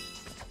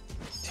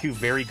two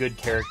very good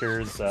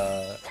characters.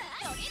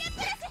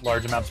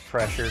 Large amounts of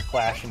pressure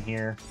clashing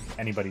here.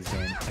 Anybody's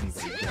game.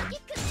 Anybody's game.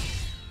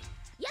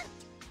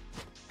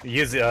 He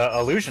uses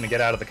illusion to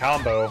get out of the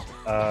combo.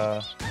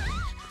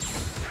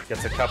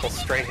 Gets a couple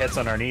straight hits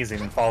on Arneezy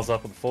and then follows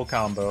up with a full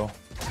combo.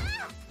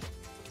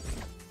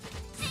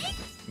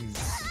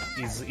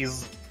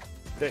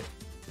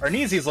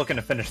 Arneezy's looking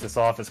to finish this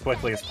off as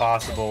quickly as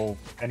possible.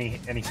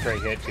 Any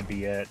straight hit could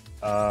be it.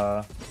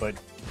 But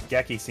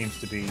Geki seems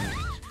to be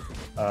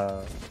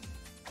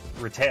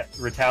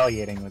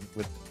retaliating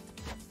with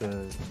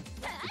the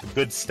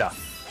good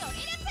stuff.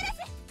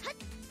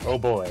 Oh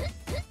boy,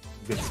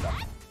 good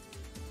stuff.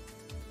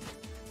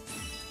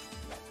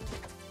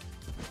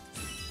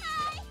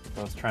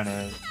 I was trying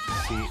to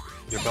see.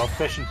 You're both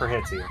fishing for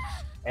hits here,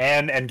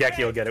 and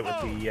Geki will get it with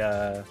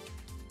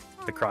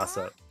the cross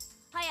up.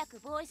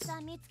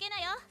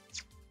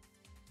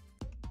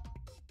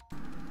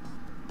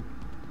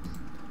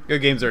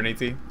 Good games,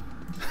 Arneezy.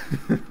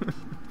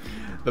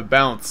 The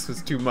bounce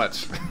was too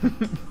much.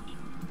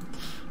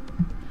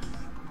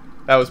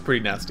 That was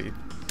pretty nasty.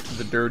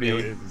 The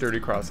dirty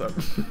cross up.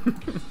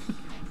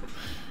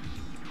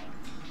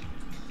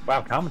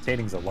 Wow,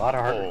 commentating's a lot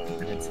harder.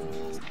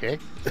 Okay.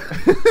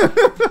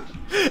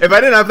 If I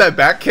didn't have that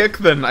back kick,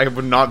 then I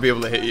would not be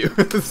able to hit you.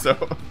 So,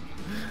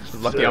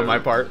 lucky on my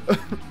part.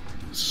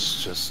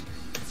 It's just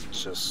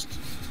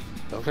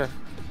okay.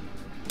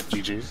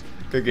 GG's.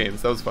 Good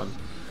games. That was fun.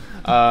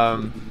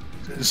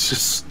 It's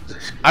just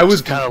I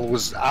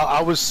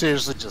was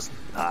seriously just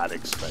not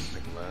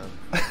expecting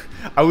that.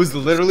 I was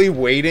literally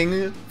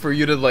waiting for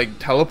you to like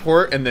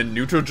teleport and then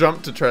neutral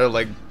jump to try to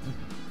like,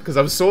 because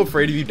I was so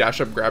afraid of you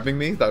dash up grabbing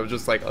me that I was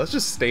just like, let's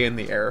just stay in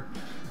the air.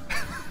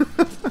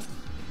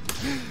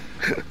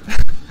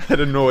 I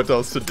didn't know what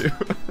else to do.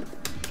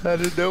 I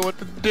didn't know what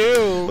to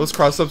do. Those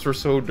cross-ups were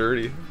so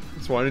dirty.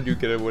 Just wanted you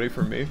to get away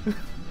from me.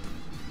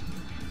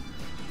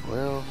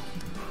 Well,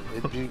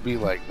 it do be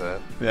like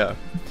that. Yeah.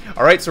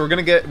 Alright, so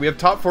we have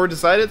top 4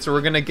 decided, so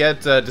we're gonna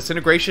get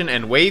Disintegration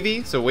and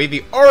Wavy. So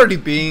Wavy already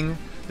being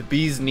the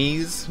bee's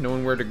knees,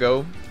 knowing where to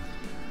go.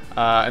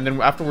 And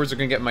then afterwards we're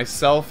gonna get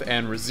myself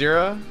and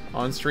Razira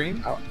on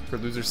stream for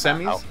loser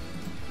semis.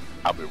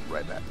 I'll be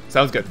right back.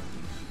 Sounds good.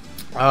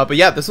 But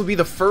yeah, this will be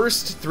the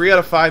first 3 out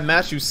of 5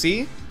 match you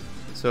see.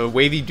 So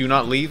Wavy, do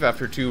not leave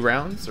after 2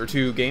 rounds or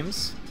 2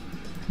 games.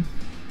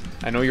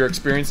 I know you're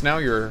experienced now.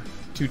 You're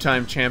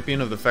 2-time champion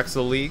of the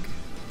Fexel League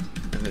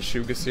and the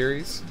Shuga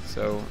series,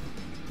 so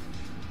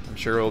I'm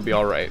sure it'll be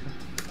all right.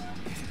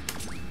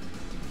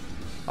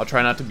 I'll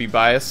try not to be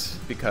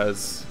biased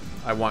because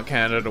I want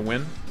Canada to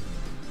win.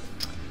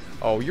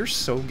 Oh, you're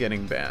so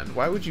getting banned.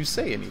 Why would you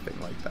say anything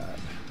like that?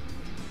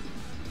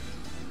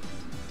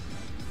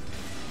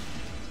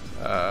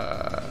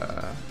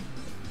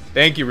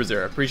 Thank you,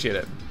 Razira. Appreciate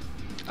it.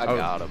 I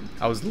got him.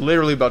 I was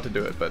literally about to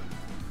do it, but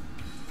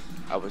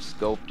I was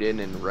scoped in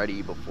and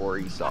ready before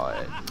he saw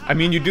it. I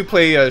mean, you do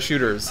play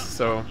shooters,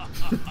 so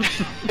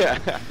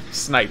Yeah.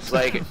 sniped.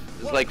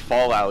 It's like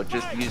Fallout,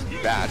 just use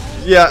bats.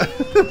 Yeah.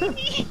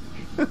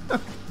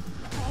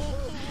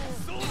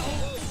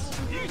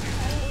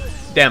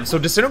 Damn. So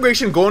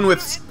Disintegration going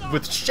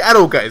with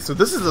Shadow Guys. So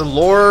this is a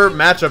lore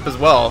matchup as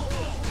well.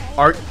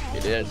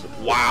 It is.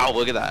 Wow,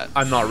 look at that.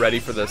 I'm not ready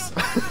for this.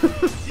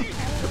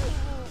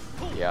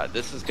 Yeah,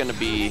 this is gonna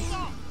be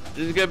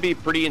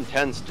pretty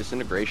intense.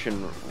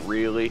 Disintegration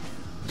really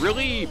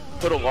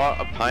put a lot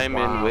of time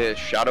in with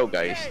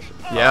Shadowgeist.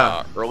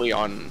 Yeah. Early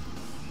on,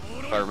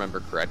 if I remember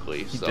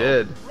correctly. He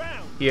did.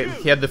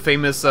 He had the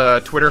famous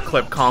Twitter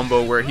clip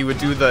combo where he would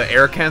do the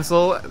air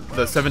cancel,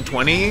 the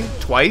 720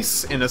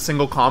 twice in a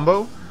single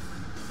combo.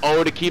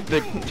 Oh, to keep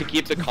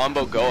the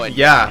combo going.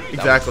 Yeah,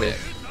 exactly.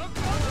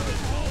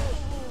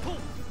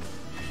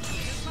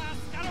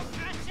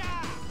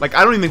 Like,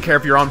 I don't even care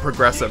if you're on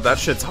progressive. That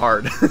shit's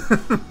hard.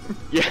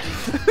 Yeah.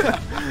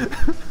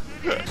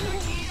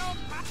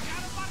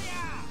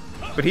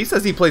 But he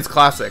says he plays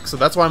classic, so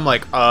that's why I'm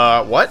like,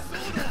 what?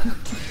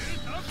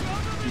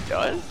 He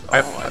does?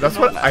 That's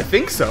what I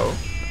think so.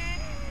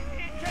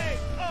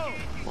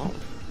 Whoa.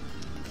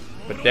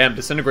 But damn,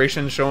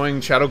 Disintegration showing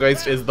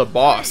Shadowgeist is the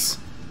boss.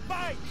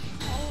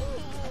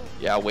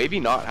 Yeah, Wavy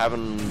not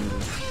having...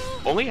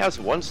 Only has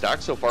 1 stack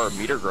so far of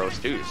meter gross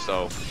too,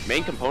 so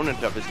main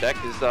component of his deck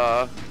is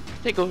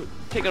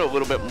taking a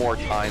little bit more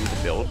time to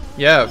build.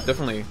 Yeah,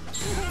 definitely.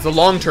 It's a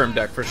long-term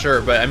deck for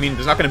sure, but I mean,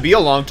 there's not going to be a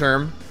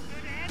long-term.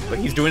 But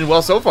he's doing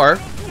well so far.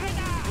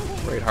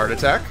 Great heart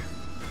attack.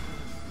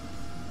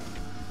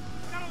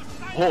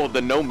 Oh,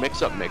 the no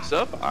mix-up.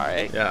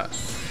 Alright. Yeah.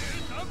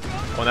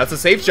 Oh, and that's a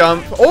safe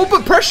jump. Oh,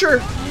 but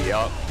pressure!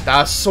 Yup.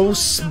 That's so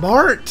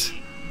smart!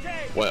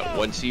 Well,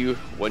 once you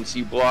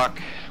block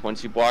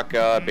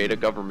Beta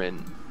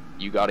Government,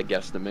 you gotta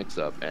guess the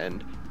mix-up.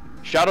 And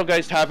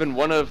Shadowgeist having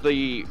one of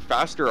the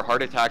faster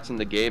heart attacks in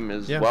the game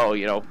as well,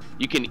 you know,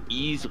 you can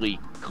easily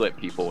clip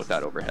people with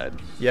that overhead.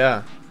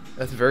 Yeah,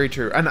 that's very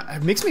true. And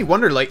it makes me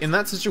wonder, like, in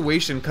that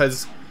situation,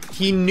 because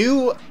he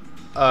knew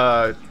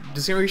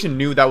Disintegration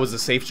knew that was a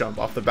safe jump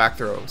off the back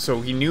throw,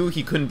 so he knew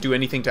he couldn't do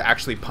anything to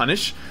actually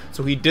punish,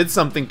 so he did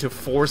something to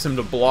force him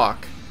to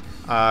block.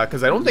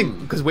 Because I don't think...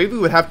 Because Wavy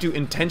would have to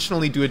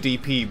intentionally do a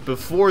DP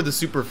before the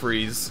Super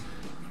Freeze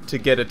to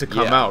get it to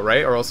come out,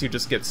 right? Or else you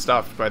just get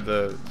stuffed by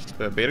the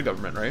beta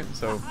government, right?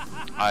 So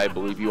I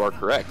believe you are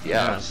correct,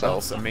 yeah. So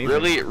that's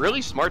amazing.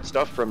 really smart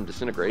stuff from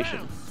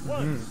Disintegration.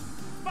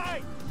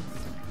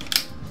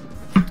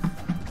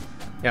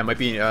 Yeah, it might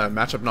be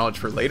matchup knowledge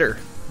for later,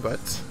 but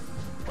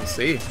we'll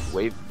see.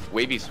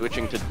 Wavy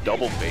switching to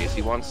double face.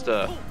 He wants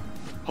to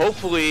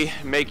hopefully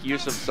make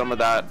use of some of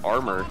that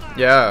armor.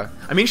 Yeah,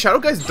 I mean, Shadow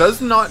Guys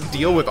does not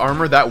deal with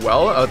armor that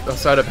well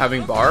outside of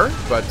having bar,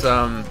 but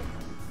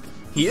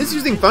he is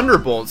using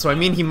Thunderbolt, so I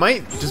mean, he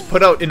might just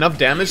put out enough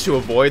damage to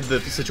avoid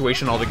the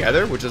situation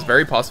altogether, which is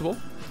very possible.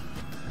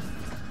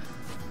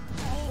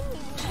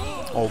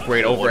 Oh,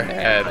 great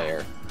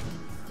overhead.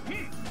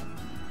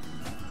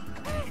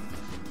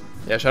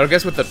 Yeah, Shadow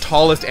Guys with the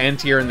tallest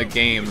anti-air in the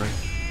game.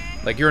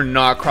 Like, you're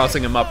not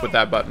crossing him up with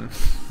that button.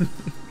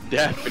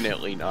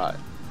 Definitely not.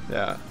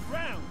 Yeah.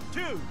 Round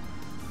 2,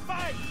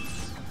 fight.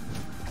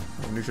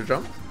 Neutral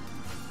jump.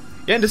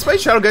 Yeah, and despite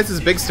Shadow Guys'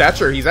 big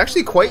stature, he's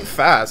actually quite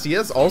fast. He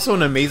has also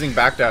an amazing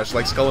backdash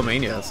like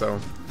Skullomania, so...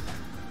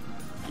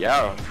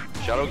 Yeah,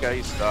 Shadow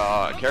Guys,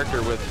 a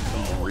character with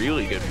some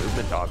really good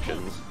movement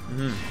options.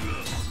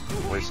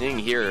 We're seeing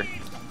here,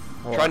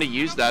 trying to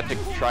use that to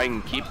try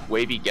and keep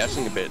Wavy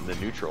guessing a bit in the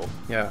neutral.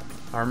 Yeah,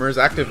 armor is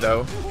active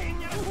though.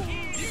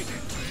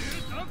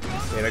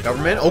 Beta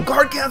government. Oh,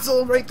 guard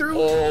cancel right through.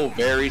 Oh,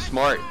 very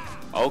smart.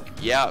 Oh,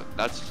 yeah,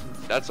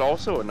 that's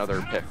also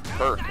another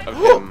perk of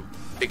him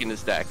picking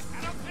his deck.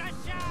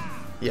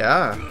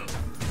 Yeah.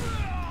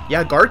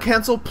 Yeah, guard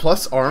cancel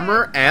plus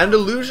armor and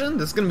illusion.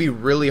 This is gonna be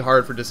really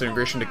hard for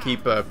Disintegration to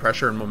keep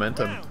pressure and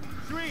momentum.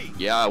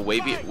 Yeah,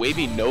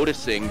 Wavy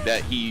noticing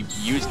that he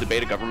used the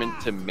beta government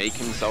to make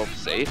himself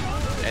safe,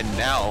 and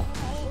now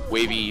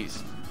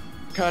Wavy's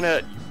kind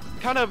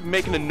of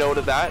making a note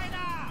of that.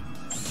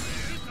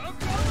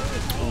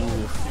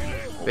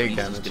 Ooh, big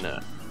damage.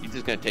 He's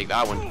just gonna take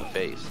that one to the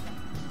face.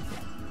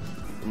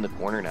 In the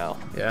corner now.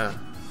 Yeah.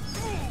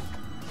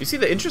 You see,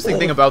 the interesting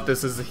thing about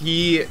this is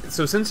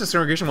so since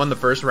Disintegration won the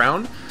first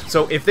round,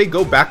 so if they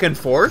go back and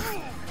forth,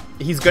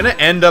 he's gonna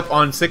end up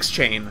on 6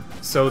 chain,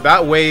 so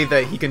that way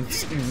that he can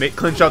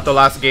clinch out the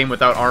last game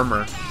without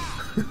armor.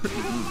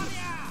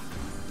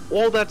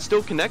 Oh, that's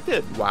still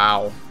connected.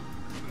 Wow.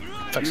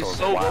 He's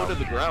so low to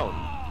the ground.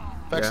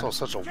 Vexel's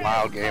such a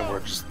wild game where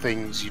just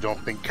things you don't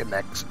think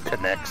connects.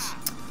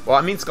 Well,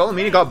 I mean,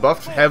 Skullomania got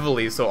buffed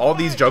heavily, so all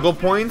these juggle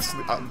points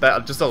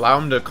that just allow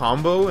him to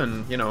combo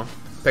and, you know,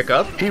 pick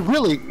up. He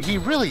really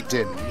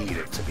didn't need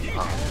it, to be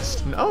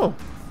honest. No,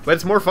 but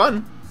it's more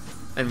fun,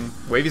 and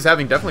Wavy's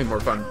having definitely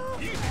more fun.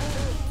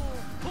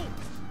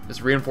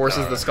 Just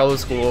reinforces the Skullo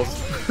schools.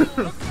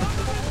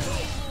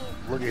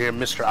 Look at here,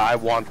 Mr. I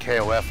won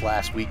KOF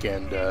last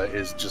weekend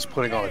is just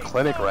putting on a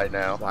clinic right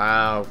now.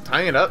 Wow,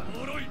 tying it up.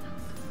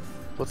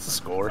 What's the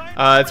score?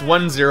 It's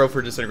 1-0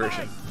 for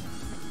Disintegration.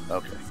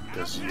 Okay,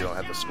 because you don't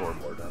have the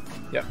scoreboard up.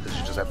 Yeah. Because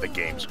you just have the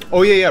game score.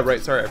 Oh yeah, right.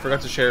 Sorry, I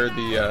forgot to share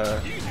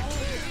the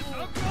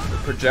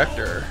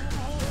projector.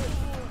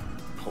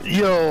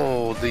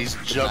 Yo, these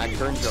Back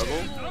turn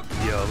juggle.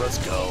 Yo, let's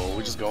go.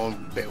 We're just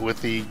going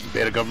with the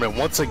beta government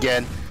once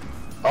again.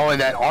 Oh, and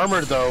that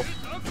armor though.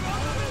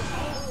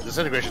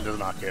 Disintegration does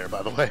not care,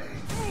 by the way.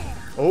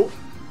 Oh,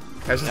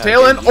 has his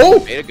tail in. Oh,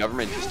 beta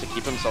government just to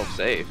keep himself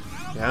safe.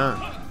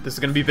 Yeah, this is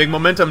gonna be big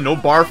momentum. No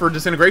bar for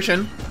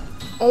Disintegration.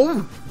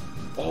 Oh,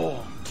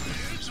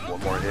 just one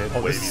more hit.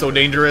 oh, this is so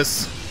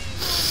dangerous.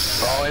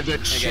 Oh, and the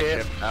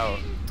chip out.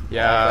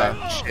 Yeah,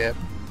 that chip.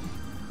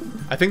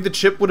 I think the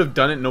chip would have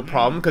done it no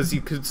problem because he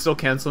could still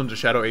cancel into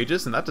Shadow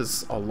Aegis, and that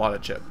does a lot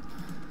of chip.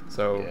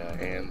 So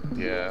and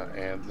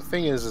the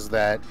thing is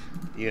that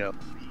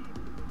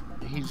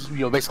he's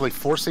basically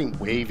forcing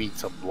Wavy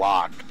to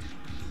block,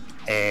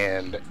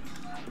 and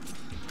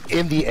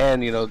in the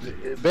end,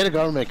 Beta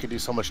Government can do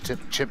so much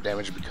chip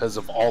damage because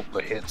of all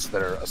the hits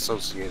that are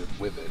associated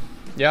with it.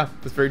 Yeah,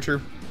 that's very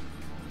true.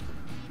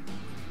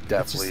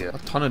 Definitely a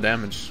ton of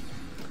damage.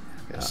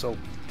 Yeah. So,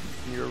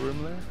 in your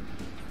room there.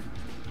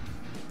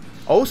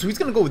 Oh, so he's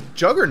gonna go with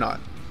Juggernaut.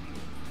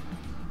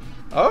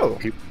 Oh,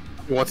 He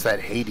wants that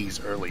Hades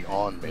early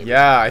on, maybe.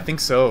 yeah, I think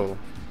so.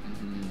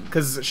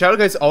 Because Shadow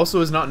Guys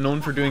also is not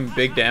known for doing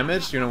big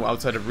damage,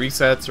 outside of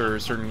resets or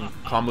certain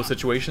combo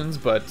situations.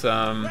 But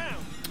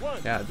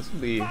yeah, this will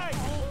be.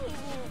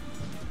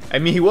 I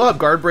mean, he will have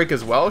guard break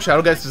as well.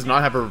 Shadow Guys does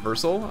not have a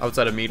reversal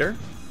outside of meter.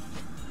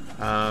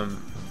 But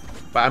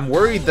I'm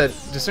worried that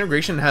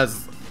Disintegration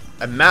has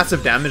a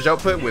massive damage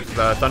output with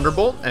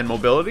Thunderbolt and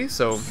mobility,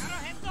 so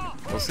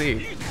we'll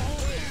see.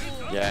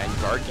 Yeah,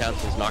 and guard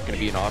cancel is not going to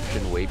be an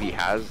option Wavy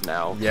has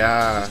now.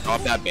 Yeah.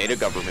 Stop that beta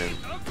government.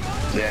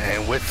 Yeah,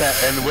 and with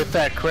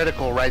that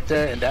critical right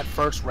there, and that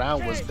first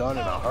round was done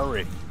in a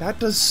hurry. That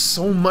does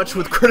so much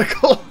with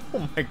critical.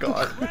 Oh my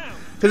god.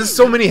 Because it's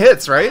so many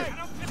hits, right?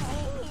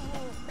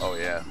 Oh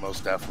yeah,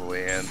 most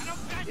definitely. And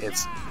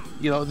it's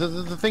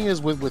the thing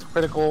is with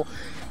critical,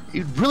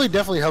 it really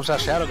definitely helps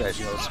out Shadow guys,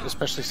 you know,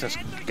 especially since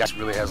guys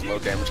really has low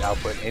damage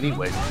output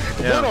anyway.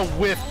 Yeah. What a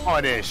whiff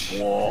punish!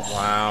 Whoa,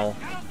 wow.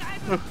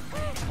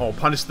 Oh,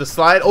 punish the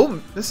slide.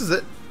 Oh, this is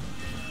it.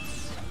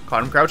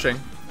 Caught him crouching.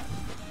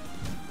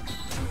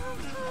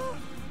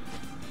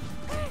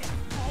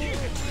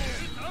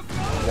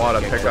 What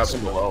a pickup.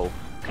 Low.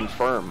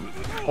 Confirm.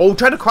 Oh,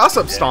 try to cross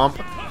up stomp.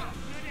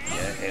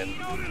 Yeah, and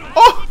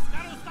Oh!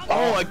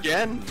 Oh,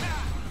 again.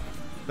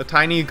 The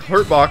tiny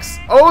hurt box.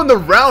 Oh, and the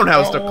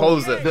roundhouse to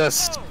close it.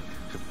 this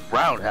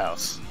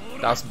roundhouse.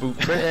 Das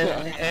Boot.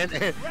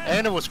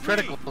 And it was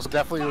critical, so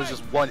definitely it was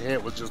just one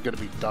hit was just going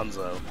to be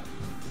Dunzo.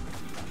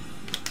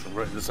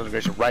 This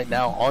integration right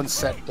now on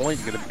set point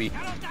going to be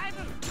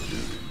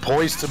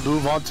poised to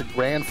move on to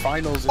grand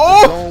finals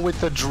and going with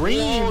the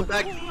dream.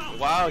 Oh,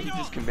 wow, he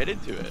just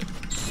committed to it.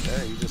 Yeah,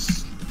 he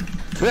just...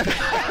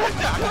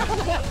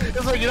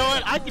 it's like, you know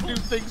what? I can do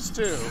things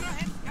too.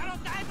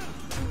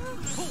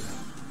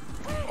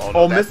 Oh,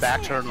 no, that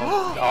back turn.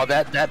 Oh,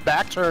 that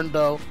back turn,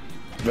 though.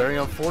 Very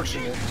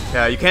unfortunate.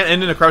 Yeah, you can't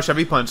end in a crouch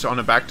heavy punch on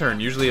a back turn.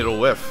 Usually it'll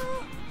whiff.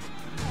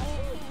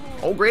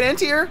 Oh, great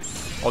anti-air.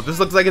 Oh, this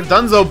looks like it's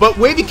Dunzo, but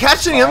Wavy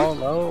catching him. Oh,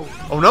 no.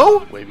 Oh,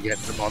 no? Wavy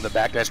gets him on the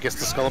back dash, gets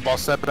the skull ball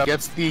set up,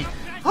 gets the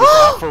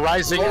for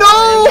rising.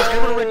 No! He's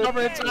able to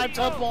recover in time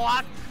to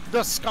block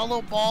the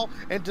skull ball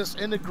and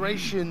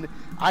disintegration.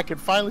 I can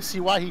finally see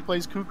why he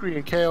plays Kukri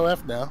and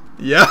KOF now.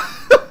 Yeah.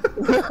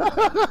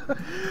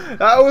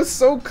 That was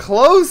so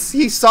close.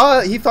 He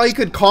thought he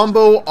could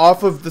combo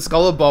off of the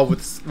Skull Ball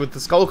with the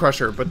Skull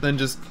Crusher, but then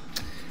just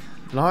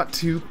not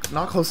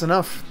close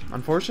enough,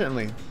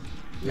 unfortunately.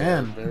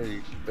 Yeah, Man.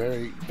 very,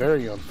 very,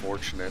 very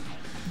unfortunate.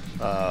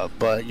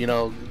 But you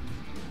know,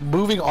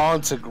 moving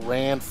on to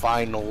grand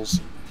finals.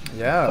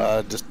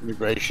 Yeah.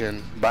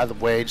 Disintegration. By the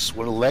way, just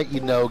want to let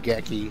you know,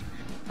 Geki,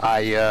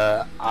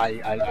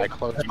 I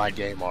closed my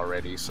game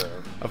already, so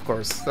Of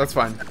course. That's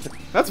fine.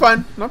 That's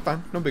fine. Not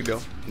fine. No big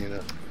deal.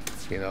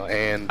 you know,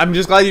 and I'm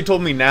just glad you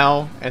told me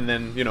now, and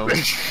then, you know,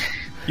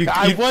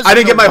 I wasn't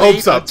didn't get my gonna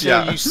hopes wait up. until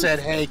Yeah. you said,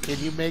 "Hey, can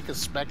you make a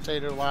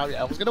spectator lobby?"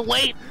 I was gonna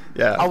wait.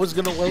 Yeah. I was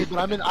gonna wait, but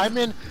I'm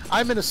in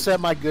a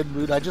semi good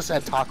mood. I just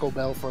had Taco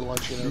Bell for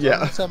lunch, you know. Yeah.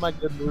 I'm in a semi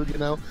good mood, you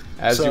know.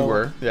 As you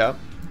were. Yeah.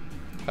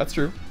 That's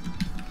true.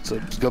 So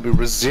it's gonna be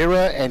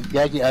Razira and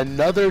Geki,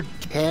 another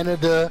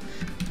Canada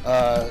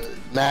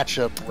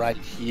matchup right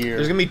here.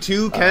 There's gonna be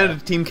two Canada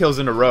team kills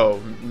in a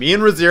row. Me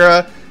and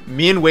Razira,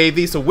 me and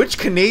Wavy. So which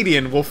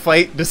Canadian will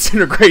fight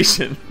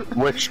Disintegration?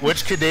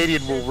 Which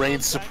Canadian will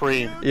reign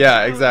supreme?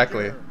 Yeah,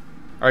 exactly. All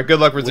right, good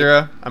luck,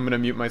 Razira. I'm gonna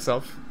mute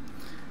myself.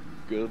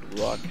 Good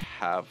luck.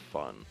 Have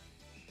fun.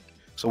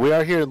 So we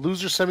are here in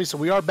loser semi. So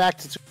we are back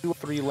to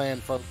 2-3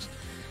 land, folks,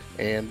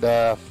 and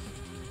I'm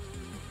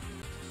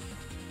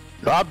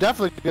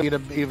definitely gonna be in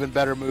an even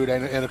better mood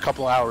in a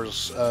couple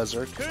hours,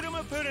 Zerk,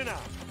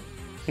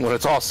 when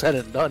it's all said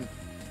and done.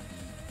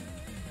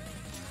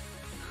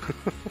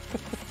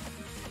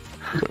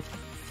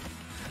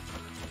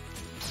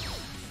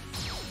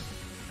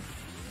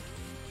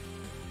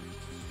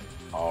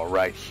 All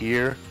right,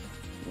 here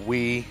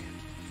we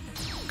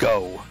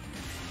go.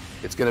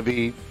 It's gonna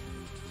be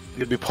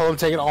Pullum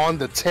taking on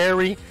the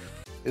Terry.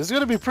 This is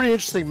gonna be a pretty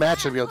interesting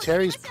matchup. You know,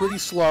 Terry's pretty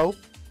slow.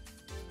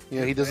 You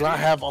know, he does not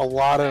have a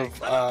lot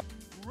of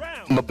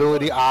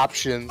mobility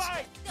options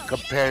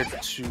compared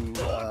to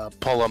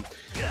Pullum.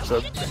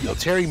 So, you know,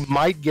 Terry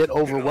might get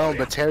overwhelmed,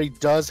 but Terry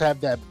does have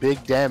that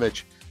big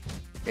damage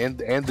and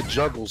the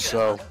juggles.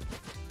 So,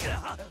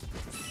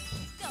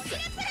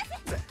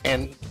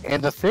 and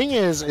the thing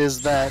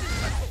is that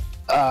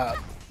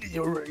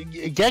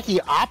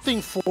Geki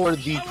opting for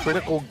the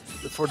critical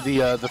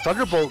the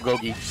Thunderbolt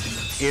Gogi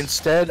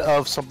instead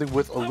of something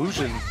with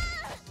illusion.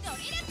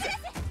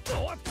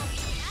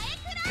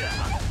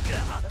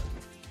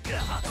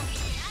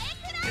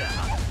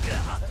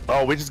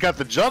 Oh, we just got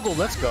the juggle.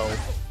 Let's go.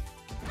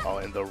 Oh,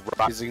 and the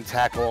rising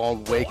tackle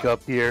on wake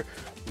up here.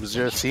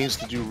 Razira seems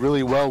to do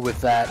really well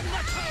with that.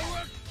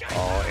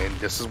 Oh, and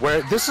this is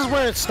where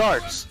it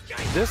starts.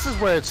 This is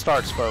where it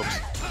starts, folks.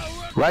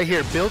 Right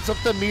here, builds up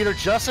the meter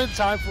just in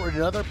time for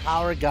another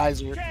power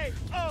geyser.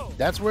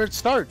 That's where it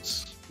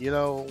starts. You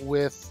know,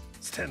 with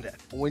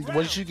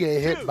once you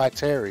get hit by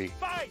Terry,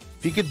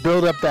 if he could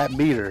build up that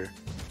meter,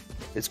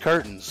 it's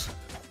curtains.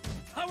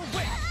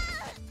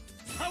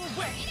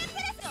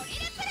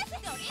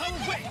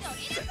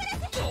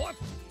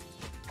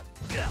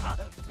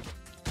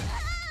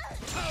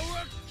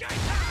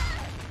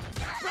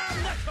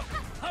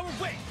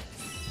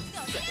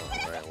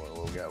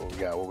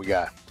 Alright, what we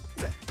got?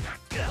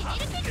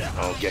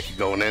 Oh, Geki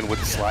going in with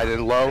the slide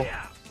in low.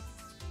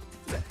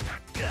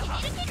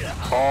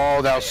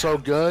 Oh, that was so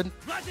good.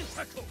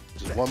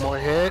 Just one more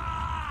hit,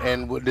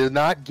 and did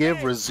not give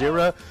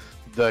Razira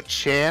the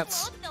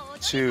chance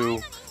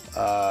to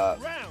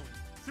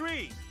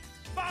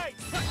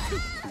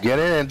get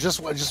in. And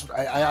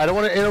I don't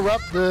want to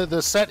interrupt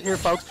the set here,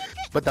 folks,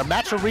 but the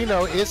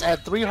Matcherino is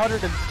at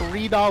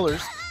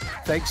 $303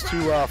 thanks to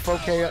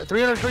FoKO.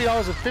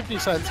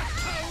 $303.50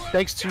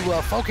 thanks to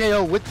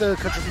FoKO with the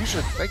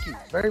contribution. Thank you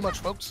very much,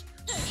 folks.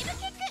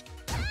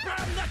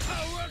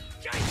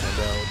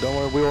 And,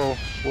 don't worry,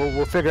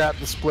 we'll figure out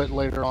the split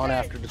later on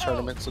after the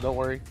tournament, so don't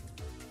worry.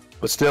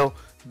 But still,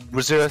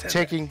 Razira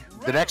taking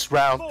the next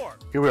round.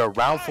 Here we are,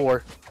 round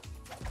 4.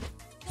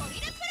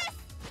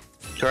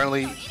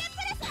 Currently,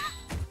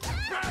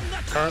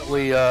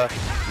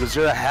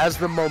 Razira has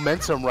the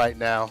momentum right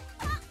now.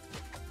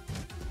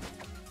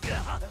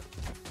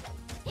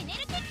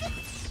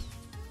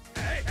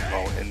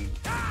 Oh, and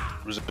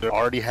Razira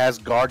already has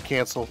guard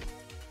cancel.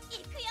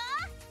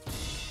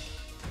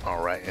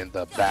 All right, and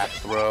the back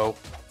throw.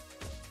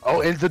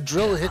 Oh, and the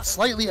drill hit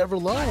slightly ever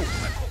low.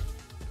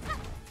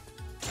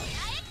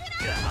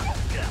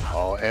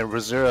 Oh, and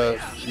Razira,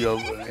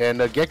 and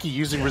Geki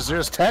using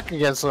Razira's tech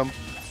against him.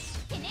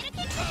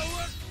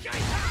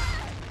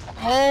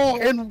 Oh,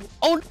 and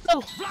oh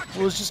no!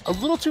 It was just a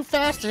little too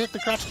fast to hit the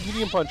crouching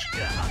medium punch.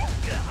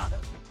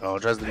 Oh,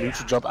 tries the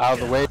neutral jump out of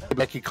the way.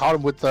 Geki caught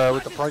him with the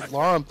front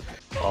arm.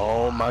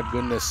 Oh my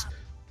goodness!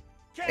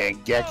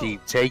 And Geki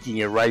taking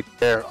it right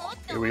there.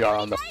 Here we are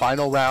on the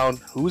final round.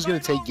 Who's gonna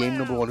take game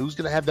number 1? Who's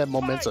gonna have that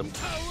momentum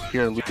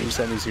here in loose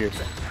semis here?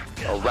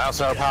 Oh, round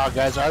star power,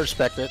 guys. I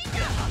respect it.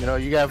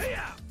 You have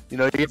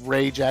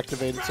rage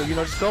activated, so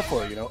just go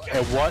for it.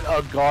 And what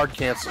a guard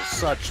cancel!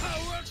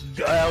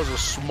 That was a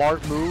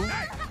smart move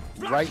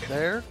right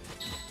there.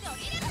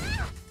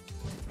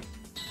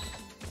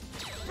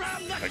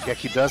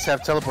 Geki does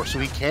have teleport, so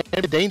he can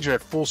get danger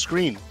at full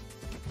screen.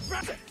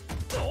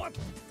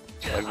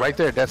 Like right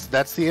there, that's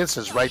the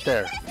instance right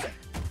there.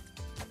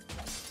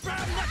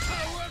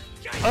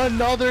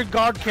 Another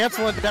guard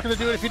cancel, and not gonna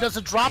do it if he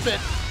doesn't drop it.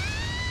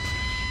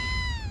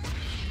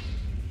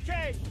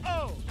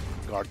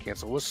 Guard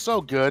cancel was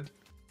so good.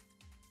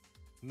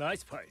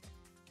 Nice fight.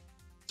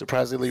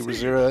 Surprisingly,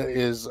 Razira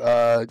is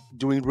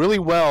doing really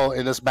well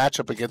in this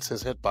matchup against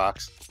his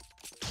hitbox.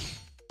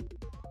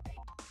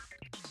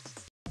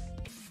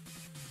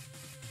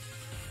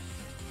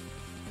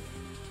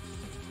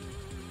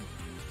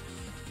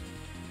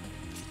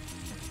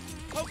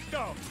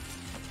 Go.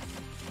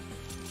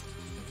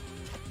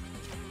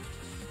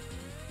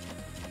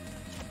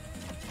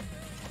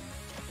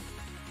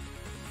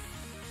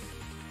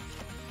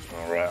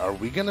 All right, are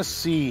we gonna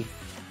see?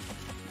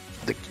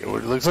 It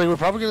looks like we're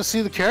probably gonna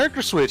see the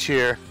character switch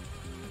here.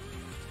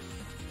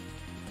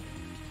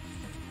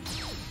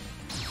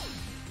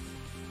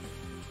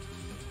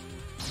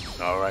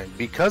 All right,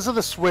 because of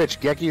the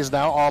switch, Geki is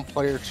now on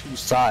player 2's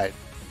side.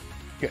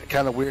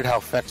 Kind of weird how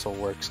effects will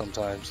work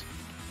sometimes.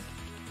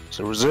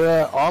 So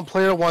Razira on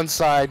player 1's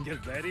side,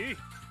 Get ready.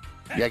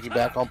 Geki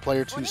back on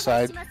player 2's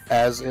side,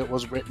 as it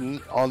was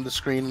written on the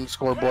screen and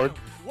scoreboard.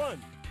 Round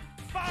 1.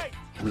 Fight.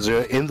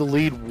 Razira in the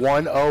lead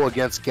 1-0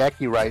 against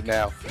Geki right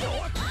now.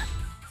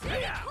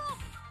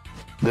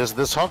 This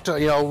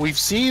Hokuto, we've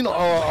seen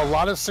a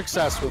lot of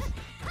success with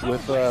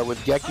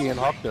Geki and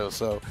Hokuto,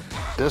 so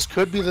this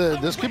could be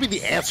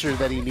the answer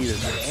that he needed,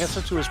 the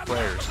answer to his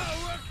prayers.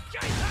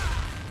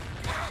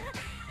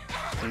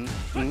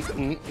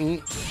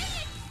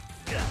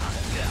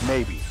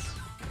 Maybe.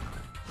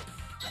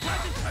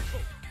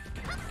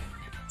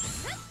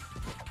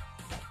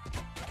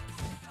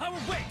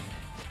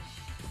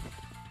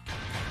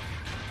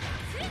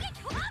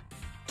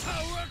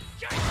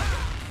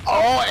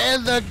 Oh,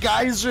 and the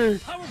geyser!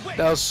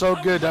 That was so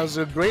good. That was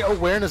a great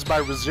awareness by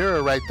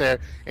Razira right there.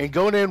 And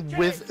going in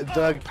with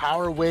the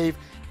power wave,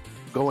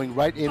 going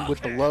right in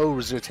with the low,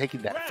 Razira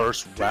taking that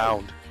first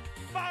round.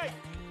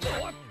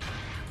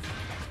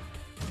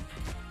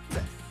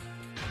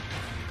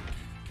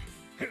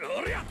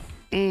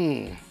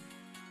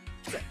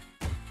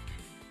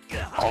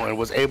 Oh, and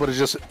was able to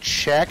just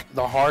check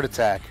the heart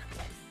attack.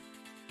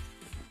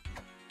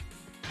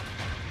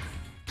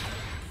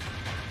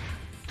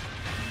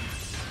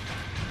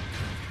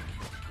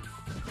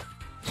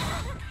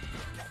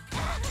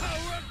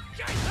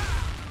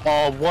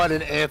 Oh, what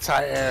an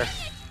anti-air.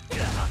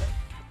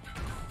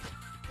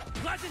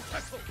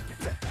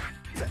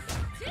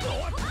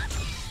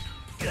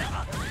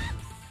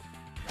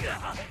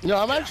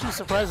 I'm actually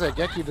surprised that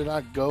Geki did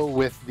not go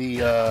with the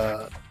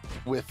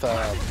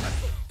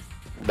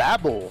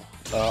Babble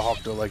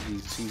Hokuto like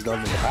he's done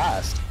in the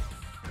past.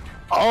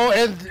 Oh,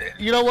 and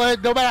you know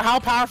what? No matter how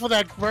powerful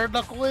that bird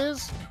knuckle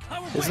is,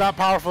 it's not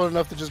powerful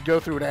enough to just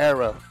go through an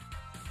arrow.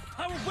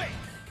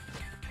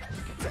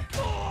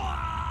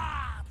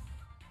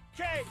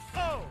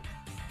 KO.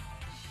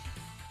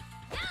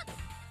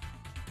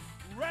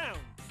 Round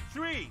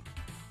 3.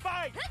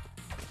 Fight.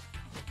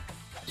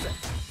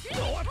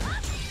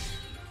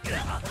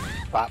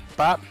 Bop,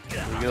 bop. We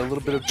get a little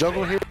bit of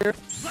juggle here.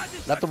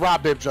 Not the raw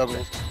bib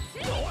juggle.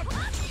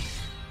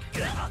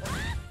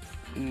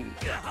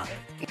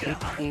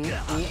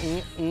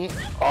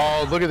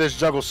 Oh, look at this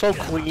juggle. So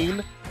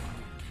clean.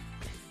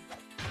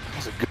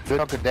 That's a good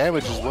chunk of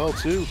damage as well,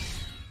 too.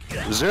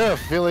 Razira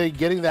feeling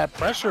getting that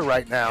pressure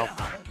right now.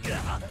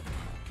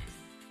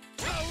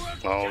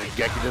 Oh,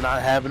 Geki did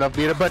not have enough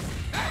beat, but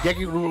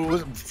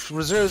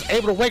Razira is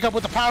able to wake up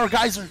with the power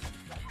geyser.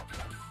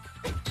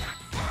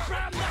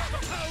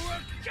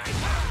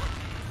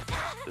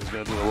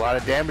 gonna do a lot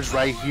of damage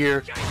right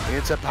here.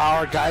 Into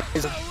power, guys.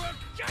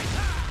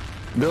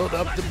 Build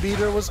up the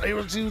beater, was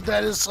able to do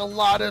that. Is a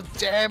lot of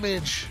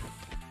damage.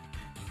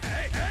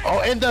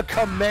 Oh, and the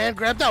command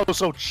grab, that was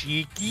so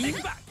cheeky.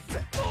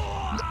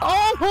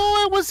 Oh,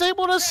 I was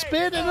able to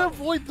spin and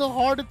avoid the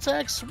heart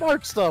attack.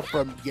 Smart stuff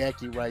from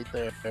Geki right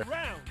there.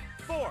 Round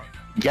 4.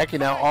 Geki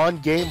now on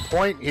game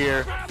point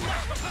here.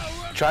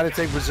 Trying to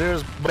take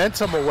Razir's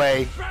momentum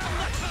away.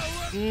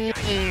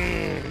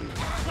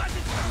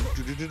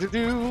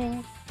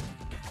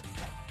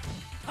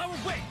 Power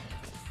wave.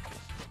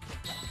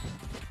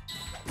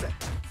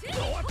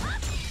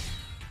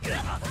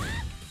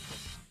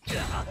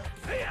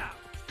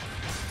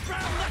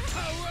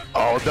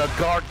 Oh, the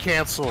guard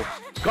cancel.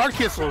 Guard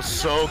cancel is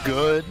so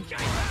good.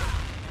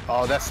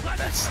 Oh, that's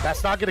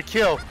not gonna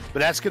kill, but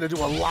that's gonna do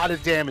a lot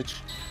of damage.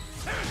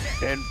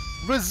 And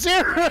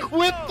Razir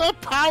with the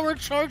power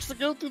charge to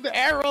go through the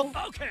arrow.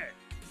 Okay.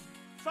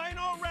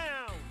 Final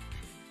round.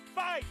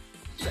 Fight.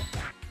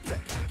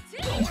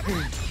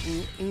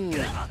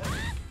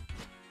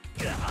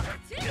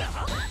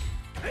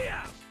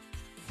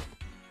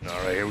 All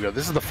right, here we go.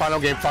 This is the final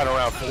game, final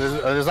round.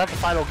 It's not the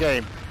final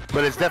game,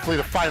 but it's definitely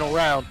the final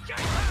round.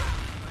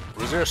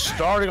 Razir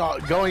starting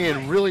going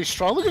in really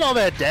strong. Look at all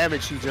that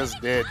damage he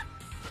just did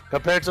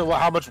compared to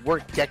how much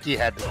work Geki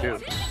had to do.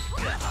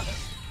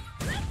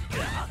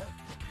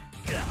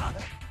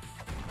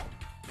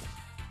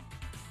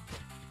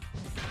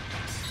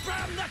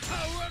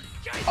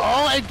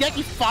 Oh, and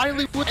Geki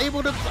finally was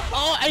able to.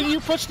 Oh, and you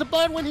pushed the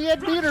button when he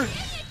had meter.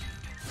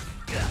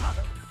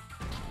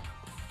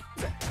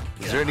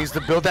 Razir needs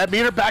to build that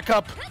meter back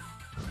up.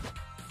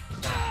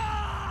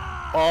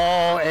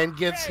 Oh, and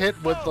gets hit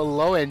with the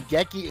low, and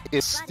Geki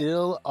is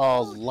still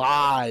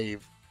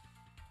alive.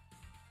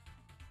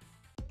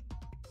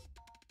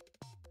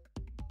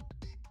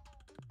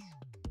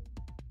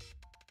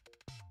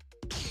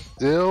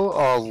 Still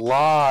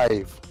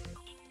alive.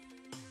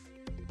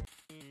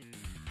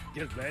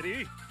 Get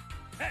ready.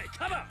 Hey,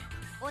 come on.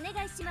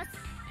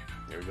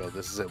 Here we go.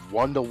 This is at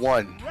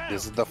 1-1.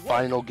 This is the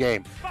final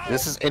game.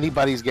 This is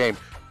anybody's game.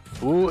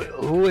 Who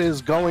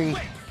is going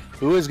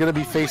to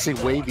be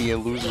facing Wavy in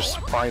losers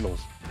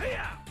finals?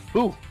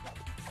 Who?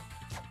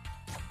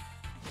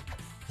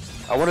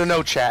 I want to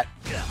know, chat.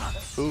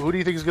 Who do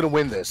you think is going to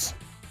win this?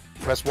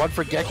 Press 1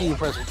 for Geki and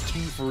press 2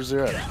 for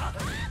Razir.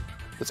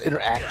 Let's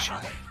interact,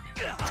 chat.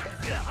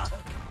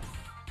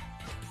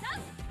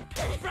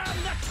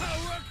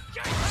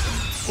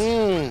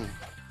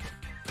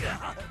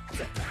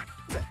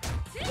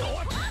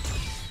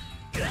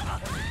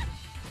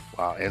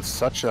 Wow, and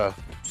such a...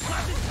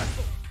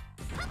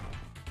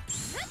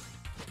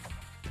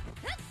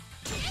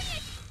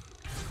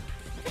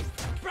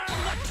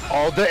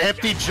 Oh, the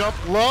empty jump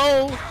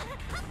low!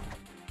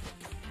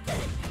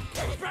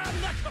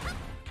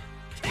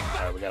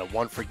 Alright, we got a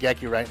 1 for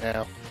Geki right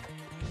now.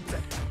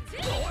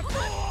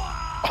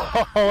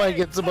 Oh, I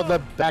get some of the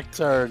back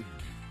turn.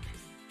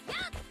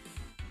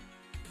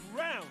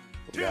 Round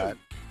 2. God.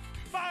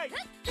 Fight.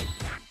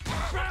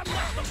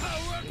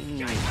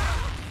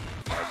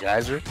 Alright,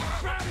 Geyser.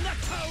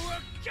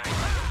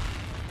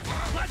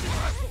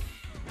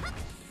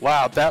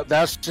 Wow,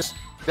 that's just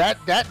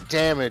that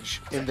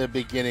damage in the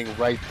beginning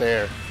right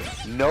there.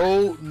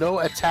 No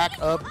attack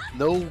up,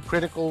 no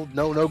critical,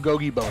 no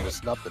Gogi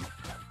bonus, nothing.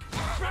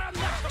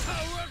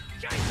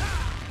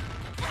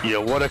 Yeah,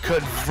 what a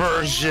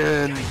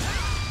conversion!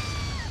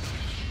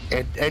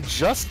 And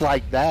just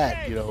like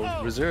that, you know,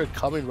 Razir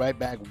coming right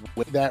back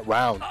with that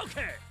round,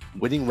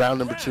 winning round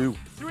number 2.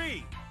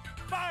 3.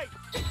 Fight.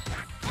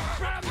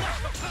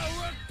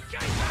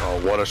 Oh,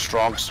 what a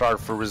strong start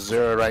for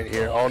Razir right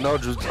here. Oh no,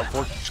 just a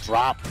unfortunate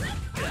drop.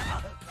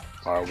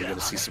 Alright, we're gonna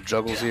see some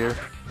juggles here.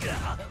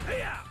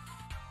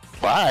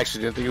 Well, I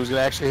actually didn't think he was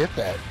gonna actually hit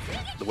that.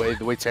 The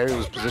way Terry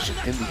was positioned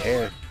in the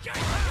air.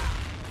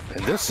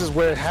 And this is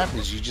where it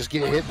happens. You just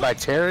get hit by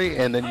Terry,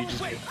 and then you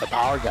just get the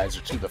power geyser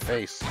to the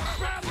face.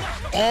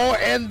 Oh,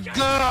 and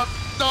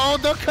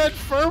the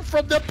confirm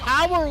from the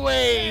power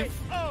wave.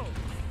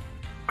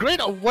 Great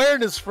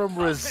awareness from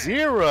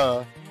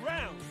Razira.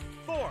 Round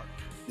 4.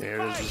 There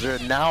it is.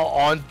 Razira now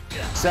on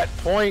set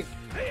point.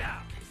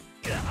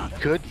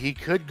 He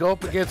could go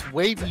up against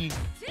Wavy.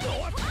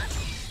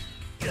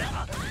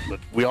 But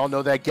we all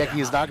know that Geki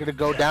is not going to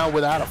go down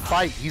without a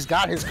fight. He's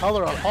got his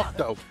color on Hook,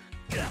 though.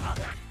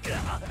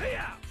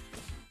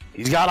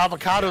 He's got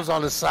avocados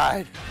on his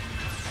side.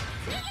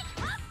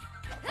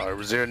 Alright,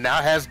 Razir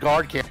now has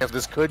guard cancel.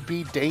 This could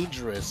be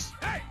dangerous.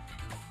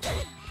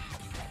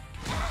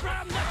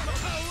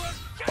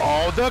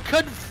 Oh, the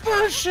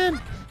conversion!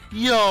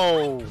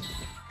 Yo!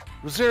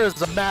 Razir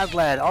is a mad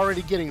lad,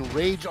 already getting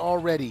rage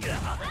already.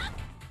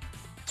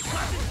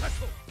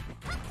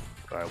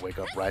 Alright, wake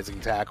up, rising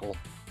tackle.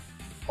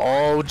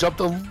 Oh, jumped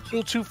a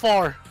little too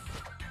far.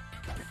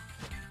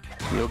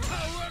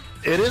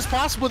 It is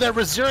possible that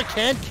Razir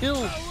can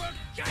kill.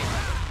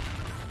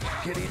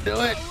 Can he do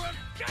it?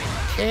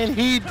 Can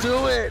he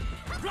do it?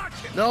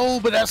 No,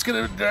 but that's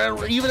gonna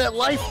even at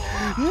life.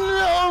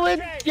 No,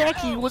 and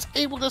Geki was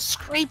able to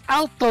scrape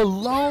out the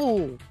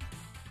low.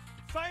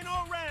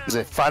 Final round. Is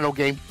it final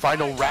game,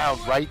 final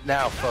round right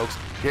now, folks?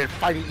 They're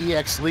fighting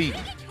EX League,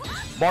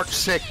 March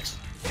 6th.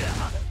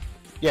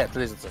 Yeah,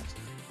 today's the 6th.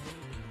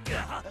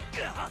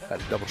 Had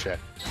to double check.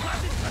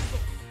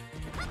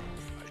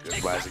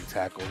 Good rising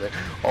tackle there.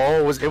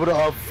 Oh, was able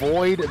to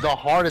avoid the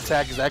heart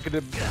attack. That could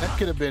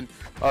have been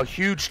a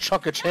huge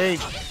chunk of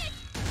change.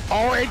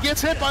 Oh, it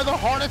gets hit by the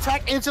heart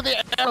attack into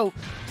the arrow.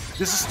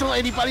 This is still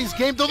anybody's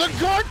game, though. The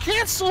guard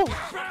cancel.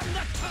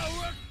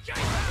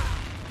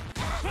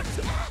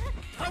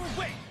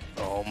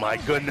 Oh my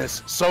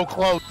goodness, so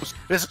close.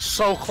 This is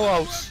so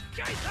close.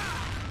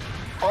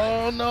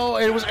 Oh no,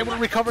 it was able to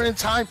recover in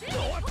time.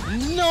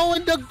 No,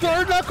 and the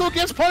guard knuckle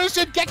gets punished,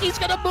 and Geki's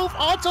gonna move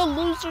on to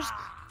losers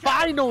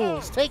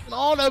finals, taking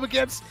on up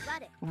against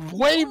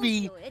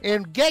Wavy,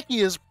 and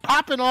Geki is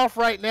popping off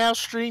right now.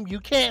 Stream, you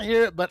can't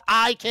hear it, but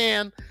I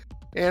can.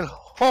 And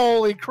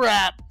holy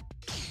crap,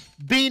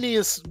 Beanie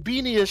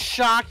is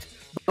shocked.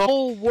 The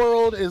whole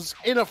world is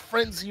in a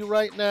frenzy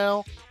right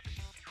now.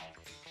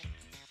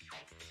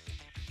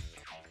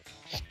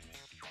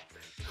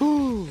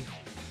 Whew.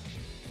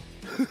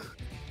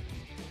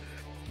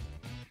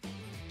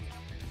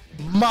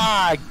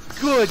 My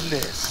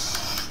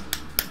goodness.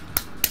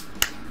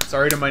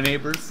 Sorry to my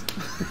neighbors.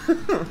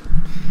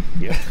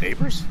 You have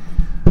neighbors?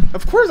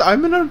 Of course,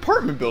 I'm in an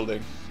apartment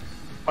building.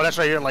 Oh, that's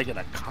right. You're like in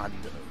a condo.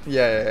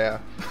 Yeah.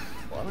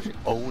 Why would you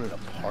own an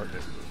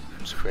apartment?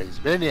 It's crazy.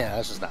 But yeah,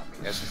 that's just not me.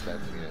 That's just not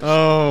me.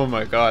 Oh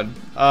my god.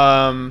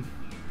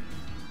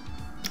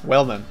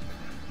 Well then.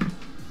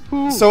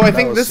 So I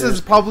think this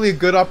is probably a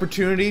good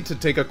opportunity to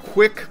take a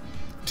quick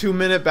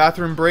 2-minute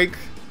bathroom break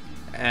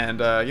and,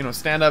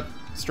 stand up,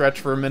 stretch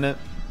for a minute.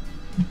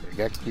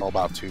 It's all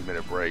about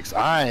 2-minute breaks.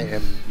 I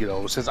am,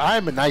 since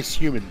I'm a nice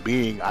human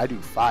being, I do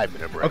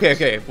 5-minute breaks.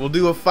 Okay. We'll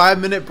do a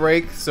 5-minute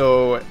break.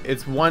 So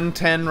it's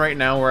 1:10 right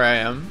now where I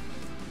am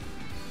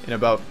in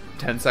about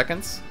 10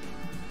 seconds.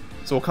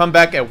 So we'll come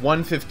back at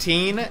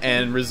 1:15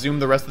 and resume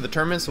the rest of the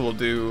tournament. So we'll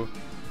do,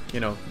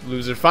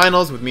 loser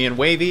finals with me and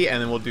Wavy,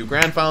 and then we'll do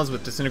grand finals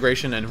with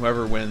Disintegration and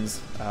whoever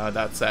wins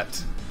that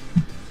set.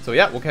 So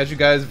yeah, we'll catch you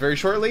guys very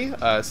shortly.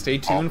 Stay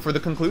tuned for the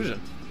conclusion.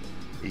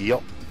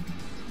 Yup.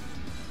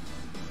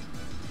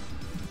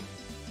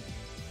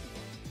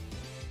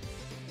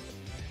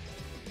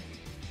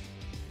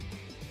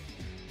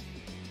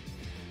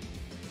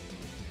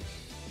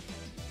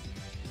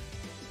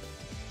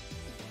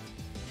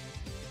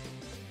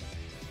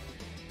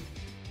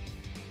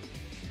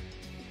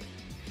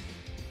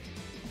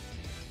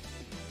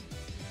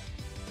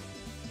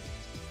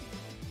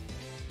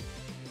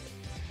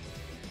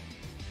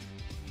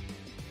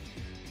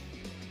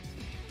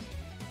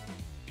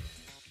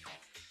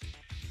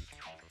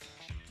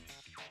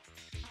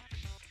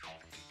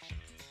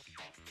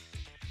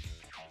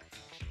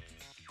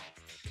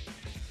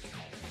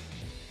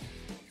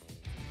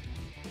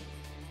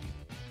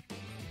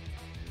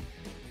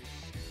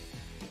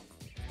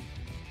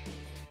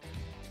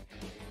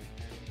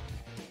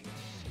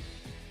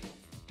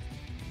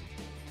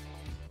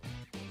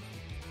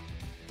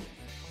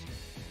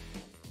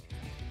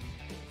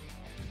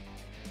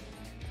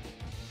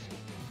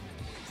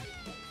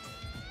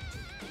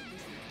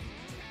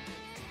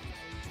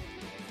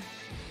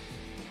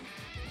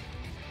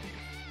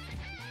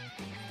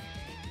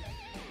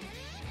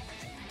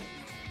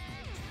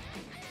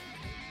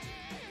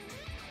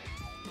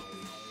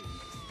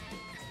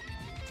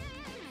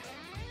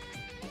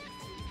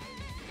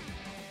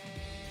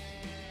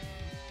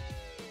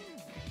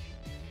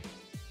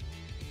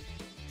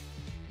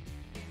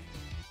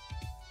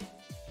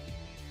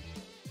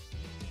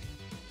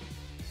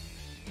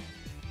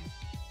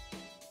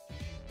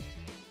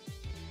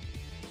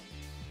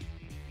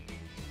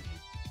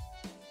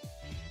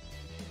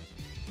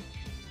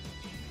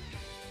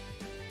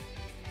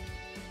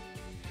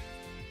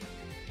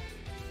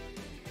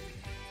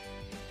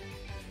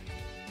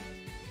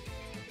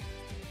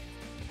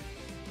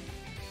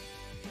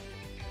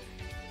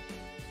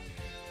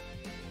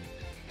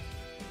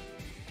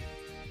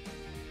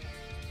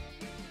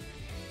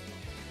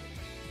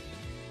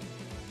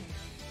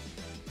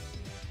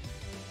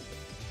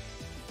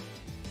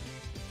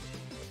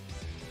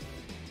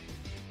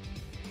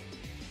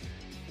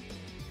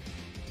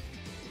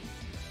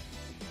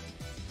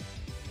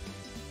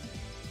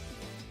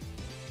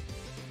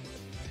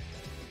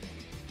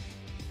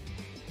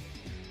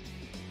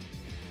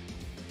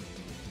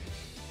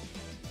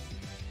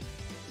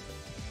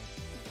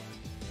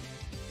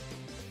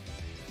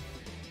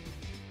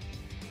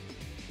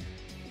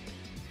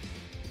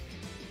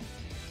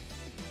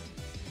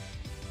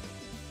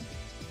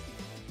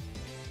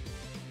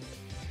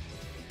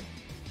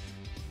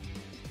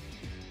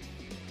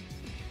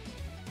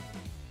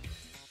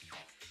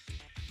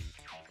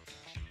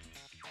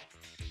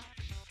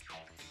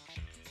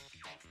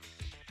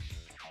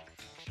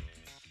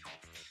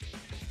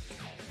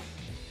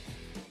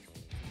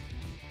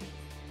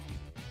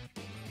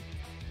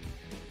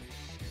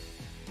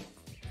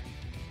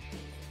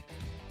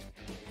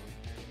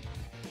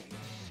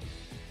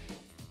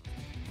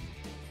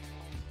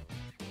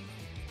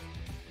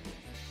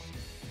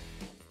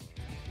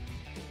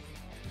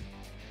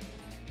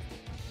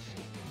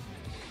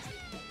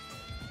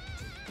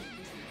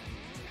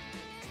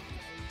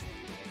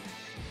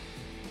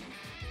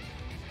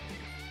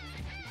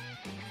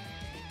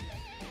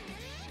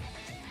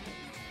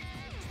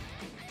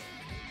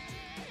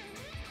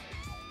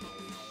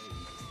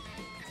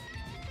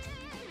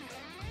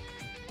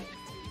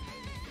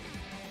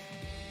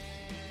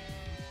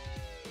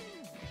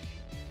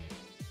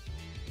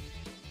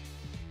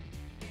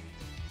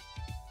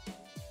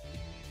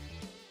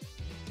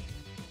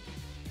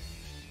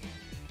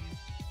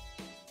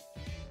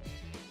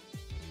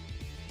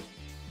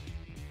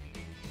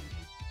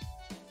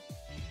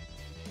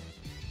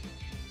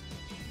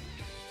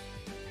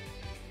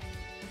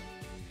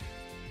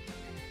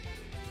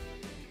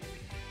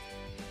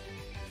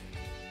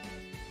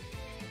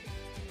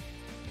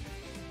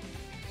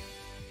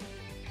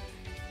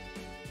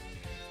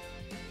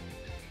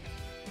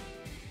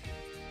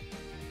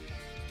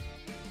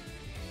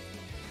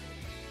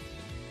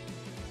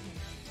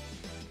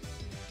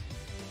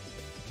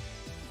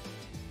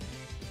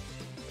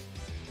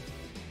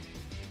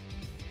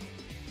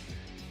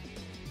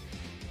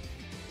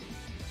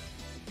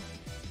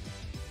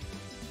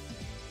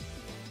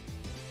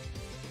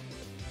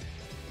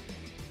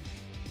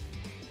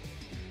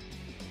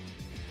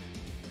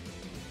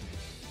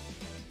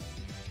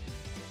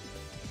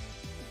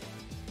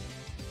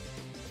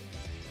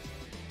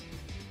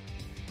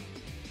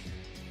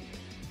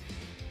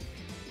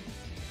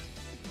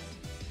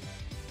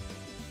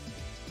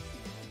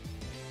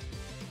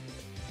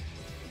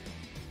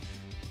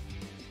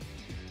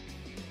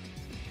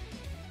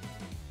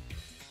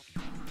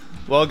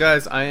 Well,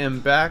 guys, I am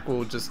back.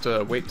 We'll just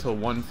wait till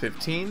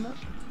 1:15.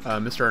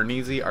 Mr.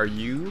 Arneezy, are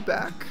you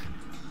back?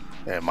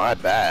 Am I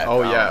back?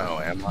 Oh, yeah.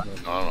 I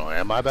don't know.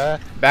 Am I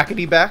back?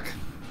 Backity back?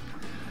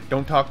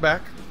 Don't talk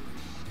back?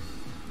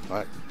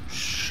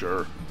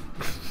 Sure.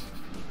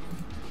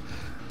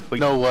 But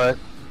you know what?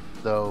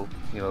 Though,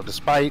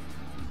 despite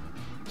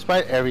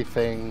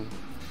everything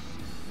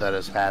that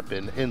has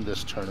happened in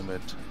this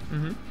tournament,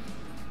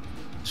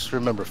 just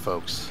remember,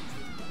 folks,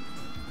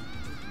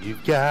 you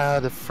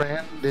got a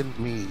friend in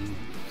me.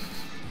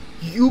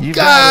 You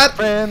got a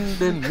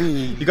friend in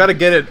me. You gotta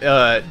get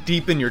it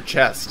deep in your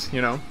chest,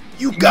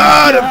 You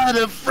got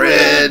a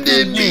friend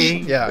in me.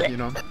 Yeah,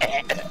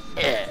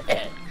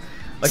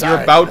 Like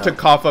you're about to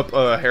cough up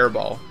a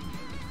hairball.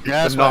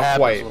 Yeah, that's but not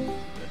quite.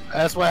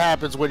 That's what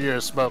happens when you're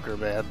a smoker,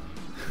 man.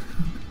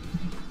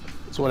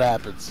 That's what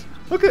happens.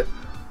 Look at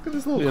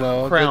this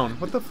little crown.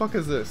 What the fuck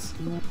is this?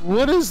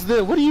 What is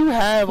this? What do you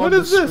have on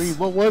the screen?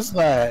 What was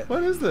that?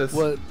 What is this?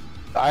 What?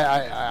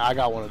 I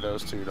got one of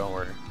those too. Don't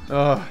worry.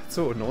 Oh, it's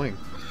so annoying.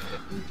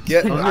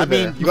 Get under I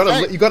there. mean, you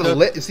gotta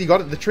lift. See,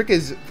 the trick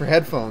is for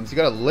headphones. You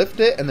gotta lift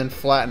it and then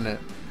flatten it.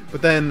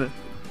 But then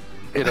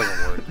it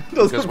doesn't work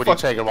because when you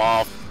take them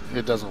off,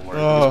 it doesn't work.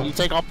 When you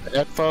take off the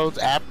headphones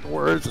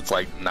afterwards, it's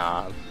like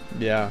nah.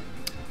 Yeah.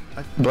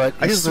 But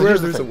I swear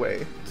there's a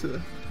way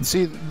to.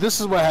 See, this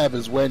is what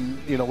happens when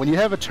when you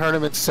have a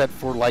tournament set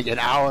for like an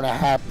hour and a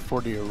half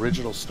before the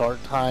original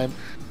start time,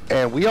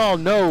 and we all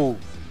know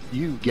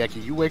you,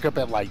 Geki, you wake up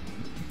at like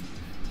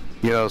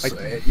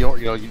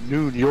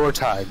noon your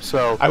time.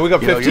 So I wake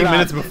up 15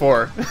 minutes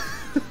before.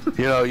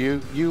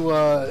 You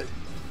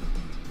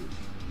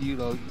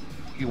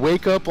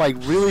wake up like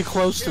really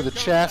close to the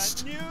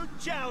chest.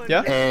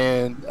 Yeah.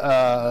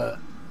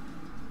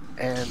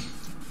 And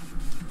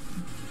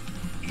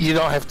you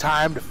don't have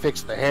time to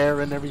fix the hair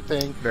and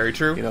everything. Very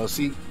true.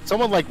 See,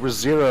 someone like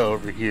Razira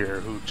over here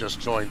who just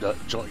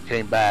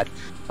came back,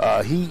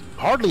 he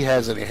hardly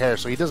has any hair,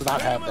 so he does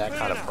not have that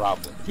kind of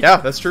problem. Yeah,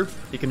 that's true.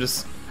 He can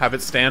just have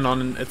it stand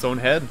on its own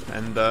head,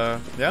 and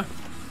yeah.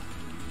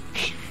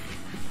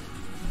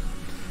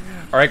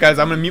 Alright, guys,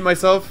 I'm gonna mute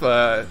myself.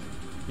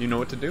 You know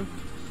what to do.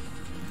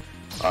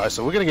 Alright,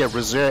 so we're going to get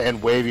Razira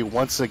and Wavy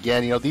once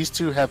again. These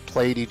two have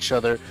played each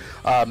other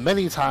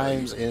many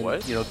times in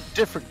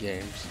different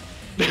games.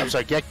 I'm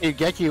sorry,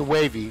 Geki and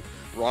Wavy.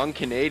 Wrong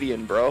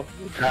Canadian, bro.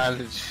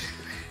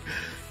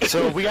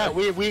 So we have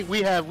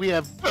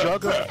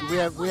jug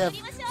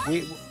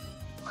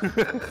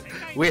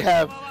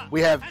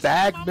we have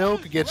bag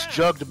milk against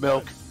jugged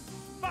milk.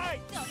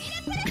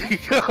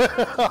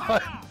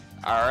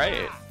 All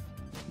right.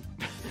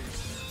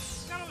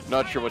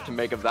 Not sure what to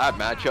make of that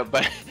matchup,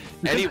 but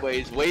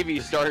anyways, Wavy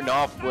starting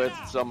off with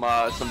some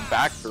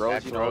back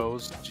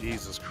throws.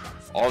 Jesus Christ.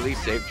 All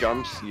these safe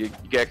jumps, you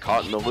get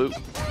caught in the loop.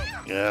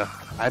 Yeah,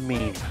 I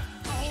mean,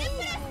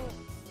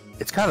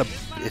 it's kind of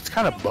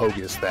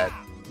bogus that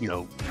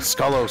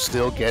Scullo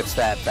still gets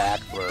that back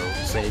throw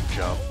safe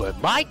jump, but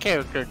my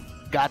character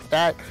got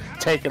that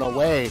taken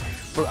away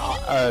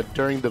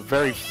during the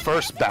very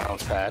first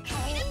balance patch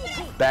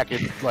back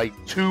in like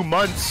 2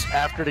 months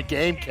after the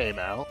game came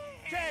out.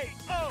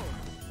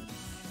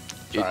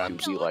 It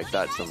do be like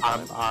that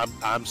sometimes.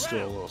 I'm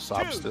still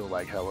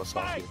like hella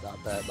salty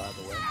about that, by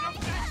the way.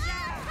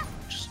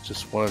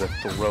 Just wanted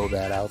to throw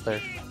that out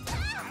there.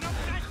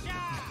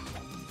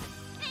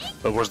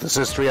 But of course, this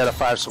is 3 out of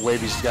 5, so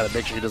Wavy's got to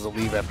make sure he doesn't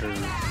leave after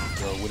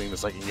winning the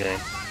second game.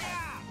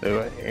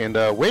 And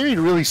Wavy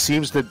really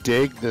seems to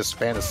dig this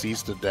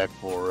Fantasista deck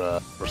for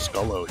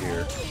Scullo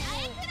here.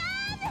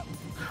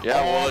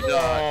 Yeah, well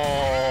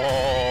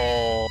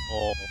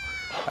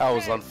that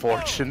was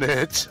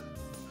unfortunate.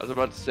 I was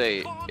about to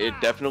say, it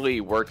definitely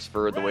works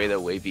for the way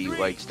that Wavy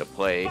likes to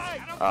play.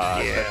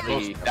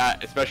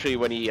 Especially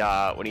when he's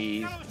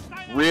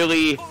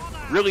really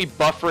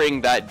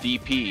buffering that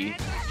DP,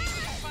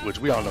 which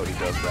we all know he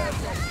does that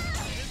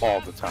all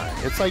the time.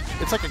 It's like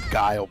a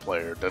Guile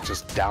player that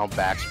just down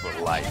backs for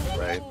life,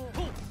 right?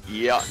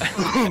 Yeah.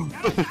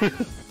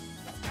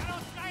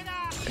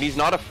 And he's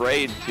not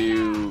afraid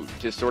to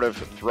sort of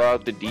throw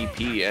out the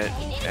DP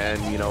and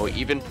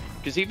even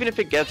if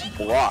it gets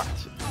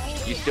blocked,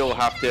 you still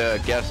have to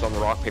guess on the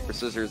rock paper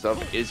scissors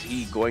of is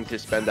he going to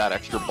spend that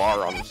extra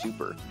bar on the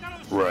super.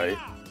 Right.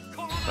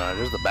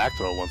 There's the back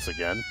throw once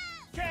again.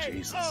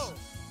 Jesus.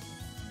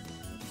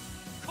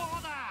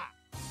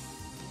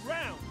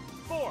 Round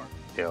 4.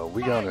 Yo,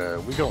 we gonna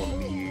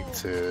need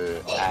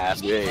to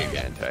ask big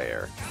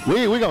anti-air.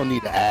 We gonna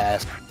need to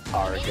ask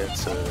Arga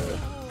to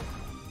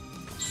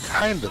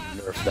kind of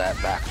nerf that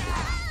back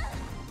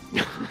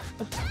throw.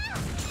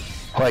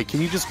 Like,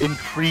 can you just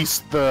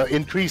increase the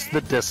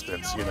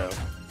distance?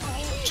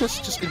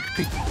 Just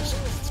increase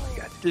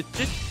the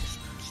distance.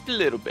 Just a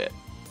little bit.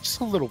 Just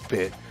a little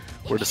bit,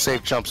 where the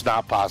safe jump's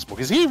not possible,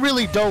 because he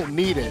really don't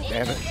need it,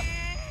 man.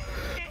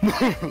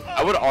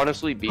 I would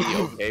honestly be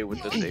okay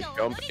with the safe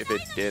jump if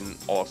it didn't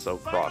also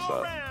cross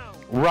up.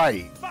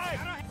 Right.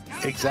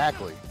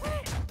 Exactly.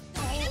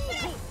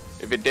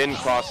 If it didn't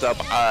cross up,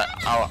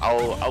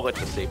 I'll let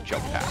the safe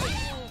jump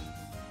pass.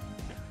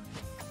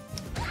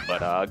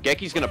 But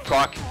Geki's gonna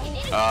proc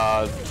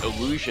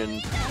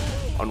Illusion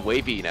on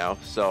Wavy now,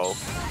 so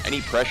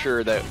any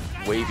pressure that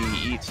Wavy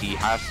eats, he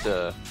has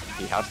to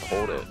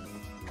hold it.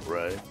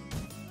 Right.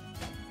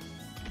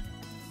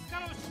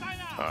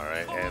 All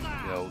right, and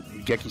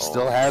Geki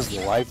still has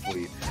the life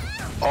lead.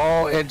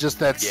 Oh, and just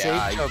that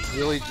safe jump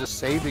really just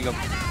saving him.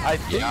 I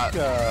think.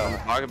 I'm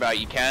talking about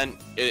you can.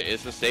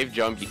 It's a safe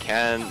jump. You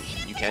can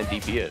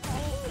DP it.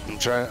 I'm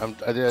trying.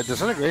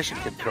 Disintegration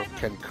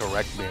can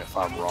correct me if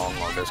I'm wrong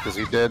on this because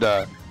he did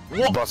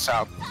bust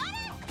out.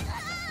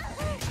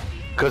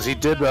 Because he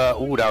did.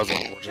 Ooh, that was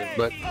unfortunate.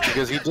 But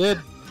because he did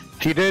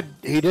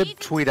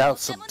tweet out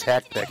some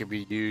tech that could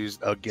be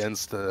used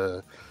against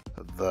the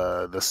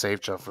safe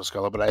jump for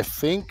Sculla. But I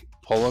think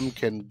Pullum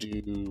can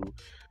do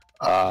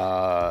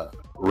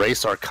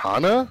Race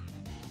Arcana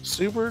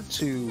Super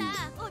to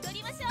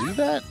do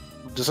that.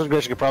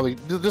 Disintegration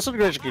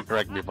can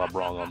correct me if I'm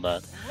wrong on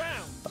that.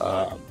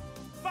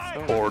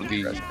 Or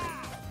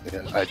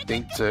I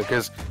think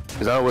because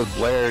I know with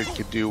Blair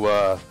could do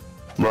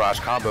Mirage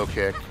Combo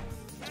Kick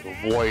to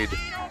avoid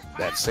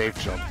that safe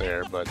jump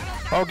there, but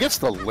gets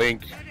the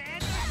link.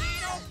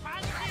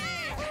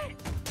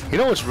 You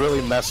know what's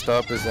really messed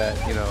up is that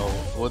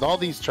with all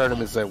these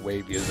tournaments that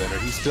Wavy is in,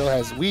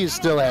 we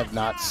still have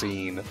not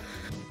seen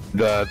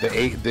the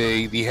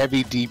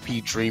heavy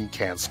DP Dream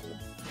cancel.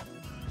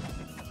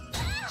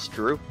 It's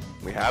true,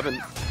 we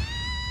haven't.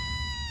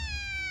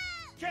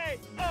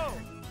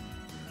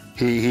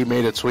 He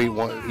made a tweet.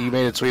 He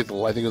made a tweet.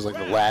 I think it was like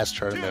the last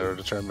tournament or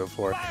the tournament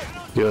before.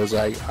 He was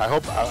like,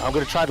 I'm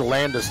going to try to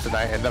land us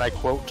tonight," and then I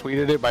quote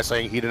tweeted it by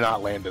saying he did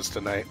not land us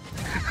tonight.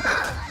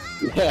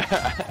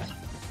 Yeah.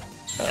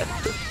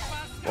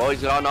 Well,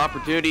 he's got an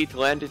opportunity to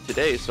land it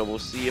today, so we'll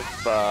see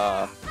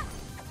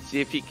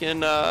if he can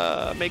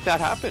make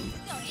that happen.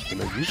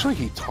 Usually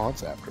he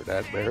taunts after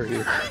that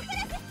barrier.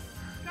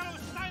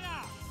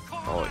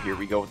 Oh, here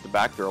we go with the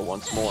back throw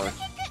once more.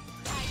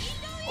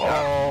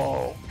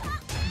 Oh.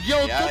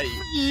 Yo, yeah,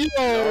 you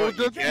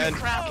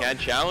can't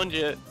challenge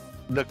it.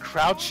 The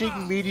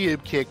crouching medium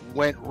kick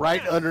went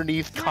right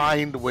underneath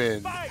Kind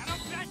Wind.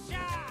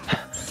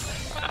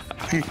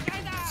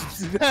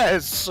 That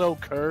is so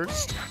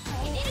cursed.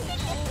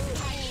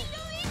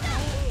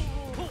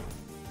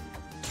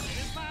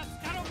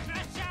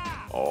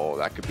 Oh,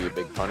 that could be a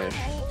big punish.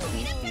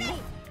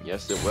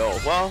 Yes, it will.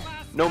 Well,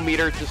 no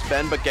meter to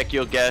spend, but Geki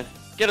will get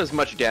as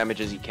much damage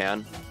as he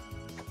can.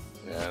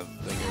 Yeah, the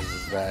thing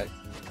is that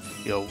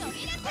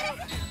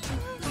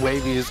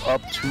Wavy is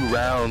up 2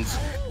 rounds,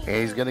 and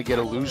he's gonna get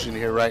Illusion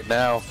here right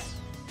now.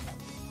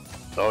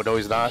 Oh no,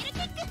 he's not.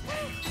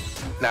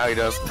 Now he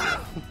does.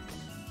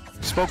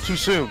 Spoke too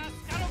soon.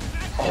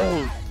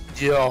 Oh,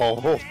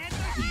 yo,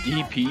 the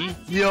DP.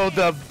 Yo,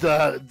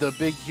 the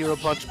big hero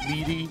punch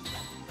meaty.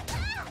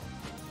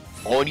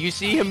 Oh, and you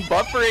see him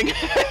buffering.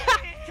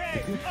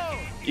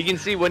 You can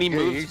see when he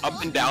moves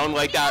up and down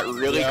like that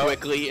really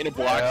quickly in a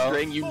block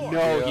string, you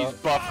know he's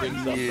buffering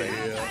something.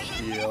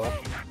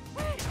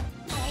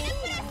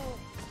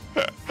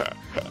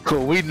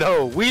 Cool, we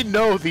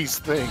know these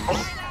things.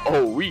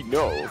 Oh, we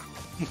know.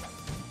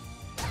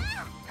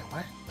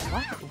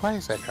 Why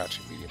is that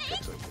crouching medium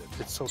kick so good?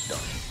 It's so dumb.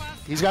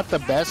 He's got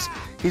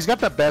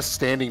the best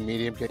standing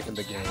medium kick in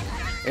the game.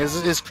 And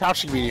his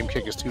crouching medium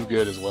kick is too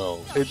good as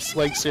well. It's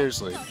like,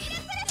 seriously.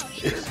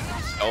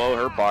 Hello,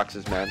 hurt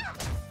boxes, man.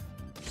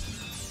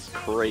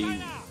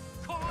 Crazy.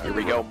 Here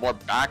we go, more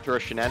back throw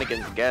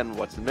shenanigans again.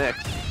 What's the mix?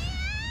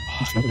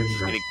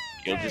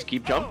 He'll just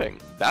keep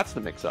jumping. That's the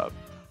mix-up.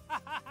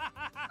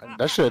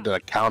 That should have done a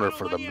counter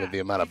for the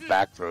amount of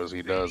back throws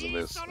he does in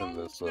this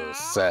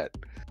set.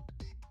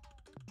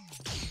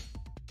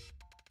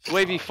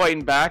 Wavy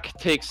fighting back,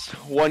 takes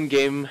 1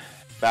 game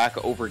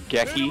back over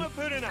Geki.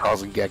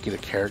 Causing Geki to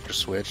character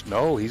switch.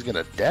 No, he's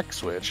gonna deck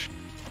switch.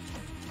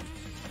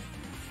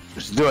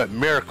 Just do it,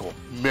 miracle,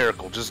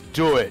 just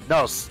do it.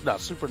 No,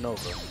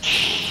 supernova.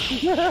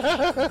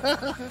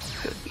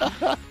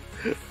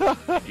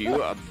 Could you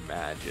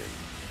imagine?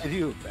 Can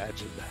you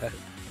imagine that?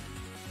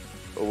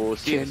 Well, we'll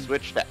see him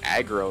switch to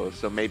aggro,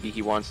 so maybe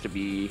he wants to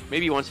be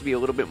a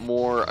little bit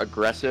more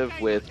aggressive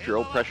with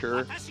drill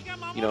pressure.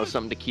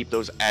 Something to keep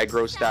those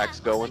aggro stacks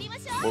going.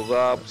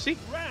 We'll see.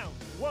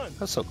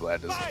 I'm so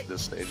glad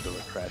this stage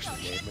doesn't crash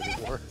the game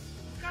anymore.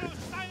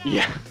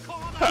 Yeah.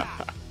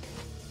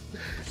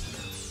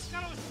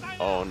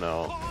 Oh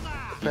no.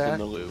 He's in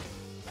the loop.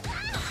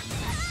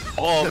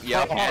 Oh,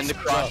 yep, and the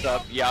cross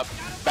up. Yep.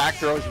 Back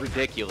throw is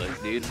ridiculous,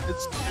 dude.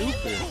 It's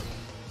stupid.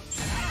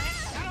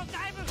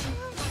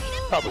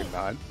 Probably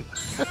not.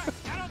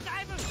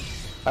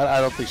 I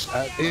don't think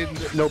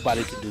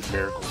nobody can do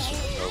Miracle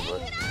Supernova.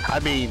 I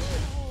mean,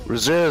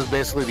 Rizera is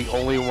basically the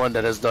only one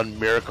that has done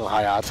Miracle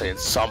Hayate, and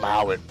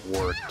somehow it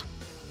worked.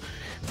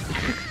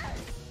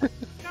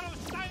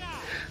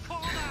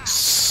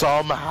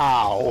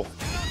 Somehow.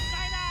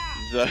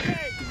 He's a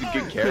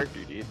good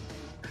character, dude.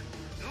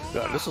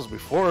 No, this was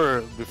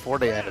before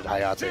they added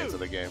Hayate into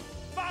the game.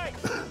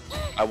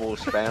 I will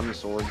spam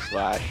sword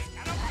slash,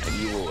 and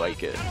you will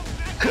like it.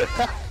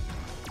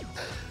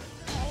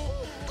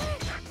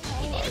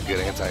 good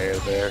anti-air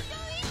there.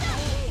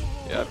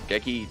 Yeah,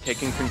 Geki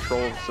taking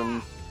control of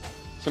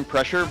some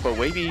pressure, but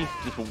Wavy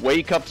just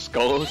wake up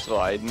Skull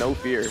Slide, no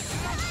fear.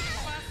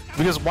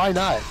 Because why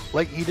not?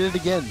 Like, he did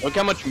it again. Look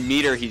how much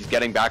meter he's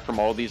getting back from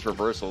all these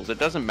reversals. It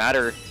doesn't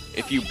matter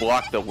if you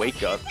block the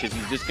wake up, because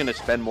he's just going to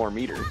spend more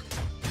meter.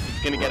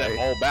 He's going to get it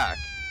all back.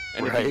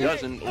 And if he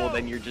doesn't, well,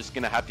 then you're just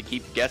going to have to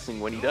keep guessing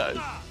when he does.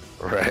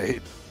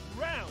 Right.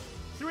 Round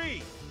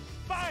 3,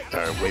 fight. All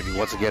right, Wavy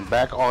once again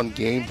back on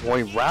game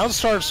point. Round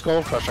start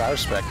Skull Crush, I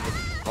respect it.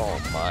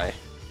 Oh my.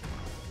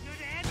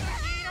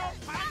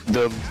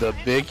 The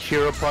big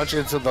hero punch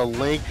into the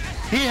link.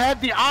 He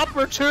had the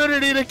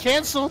opportunity to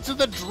cancel to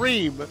the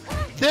dream.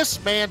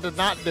 This man did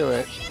not do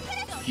it.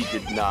 He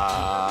did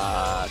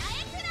not.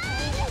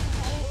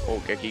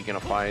 Oh, Geki gonna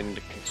find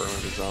confirm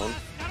his own.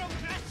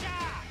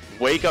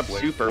 Wake up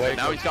super, but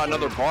now he's got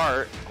another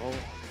bar. Oh,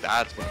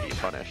 that's gonna be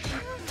punished.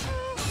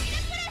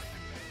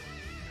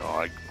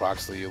 Oh, he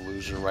rocks the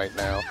illusion right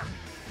now.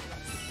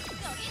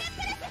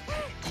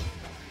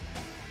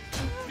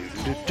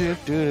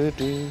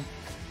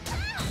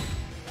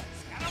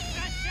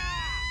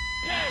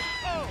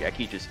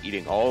 Geki just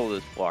eating all of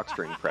this block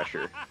string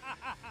pressure.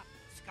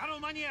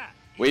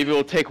 Wavy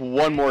will take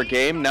one more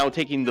game, now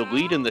taking the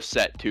lead in the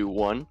set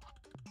 2-1.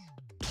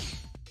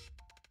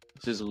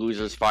 This is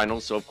losers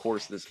finals, so of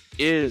course this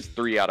is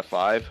 3 out of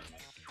 5.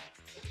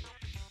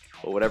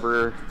 But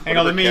whatever. Hang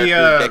on, let me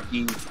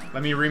Geki...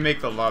 let me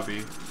remake the lobby.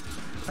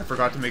 I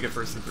forgot to make it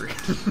first to 3.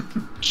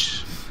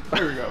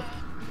 There we go.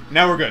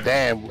 Now we're good.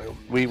 Damn,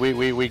 we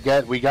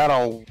got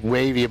on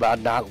Wavy about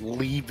not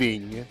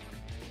leaving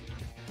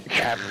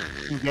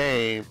after 2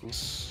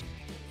 games.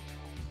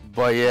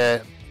 But yeah,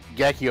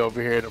 Geki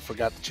over here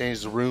forgot to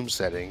change the room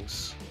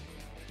settings.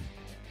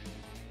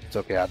 It's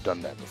okay, I've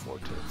done that before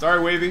too. Sorry,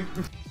 Wavy.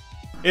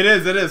 It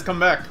is. Come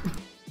back.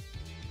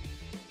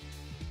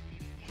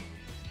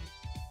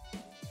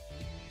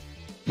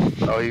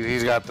 Oh,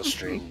 he's got the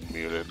string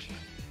muted.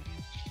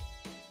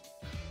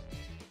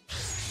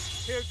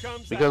 Here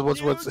comes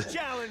Because what's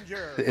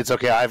challenger. it's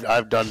okay.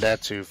 I've done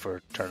that too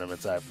for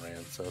tournaments I've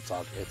ran, so it's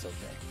okay.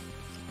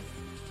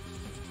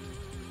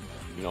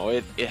 You know,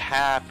 it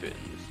happens.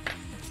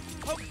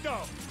 Hooked.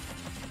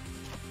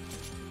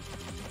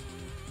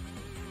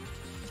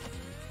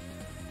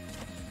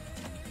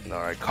 All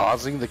right,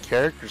 causing the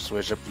character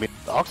switch. I mean,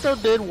 Octo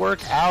did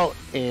work out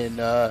in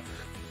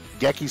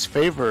Geki's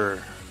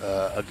favor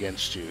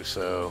against you,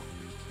 so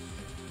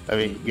I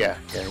mean, yeah.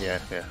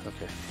 Okay.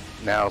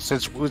 Now,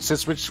 since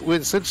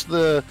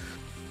the,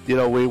 you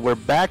know, we're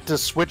back to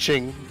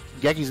switching.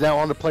 Geki's now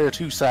on the player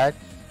 2 side.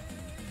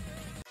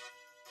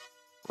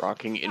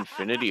 Rocking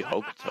Infinity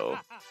Hokuto.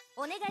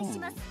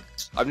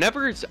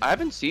 I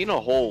haven't seen a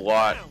whole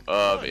lot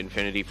of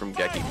Infinity from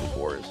Geki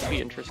before. This would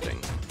be interesting.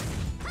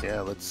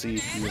 Yeah, let's see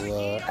if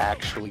he'll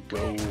actually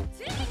go.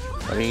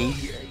 I mean,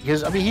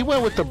 he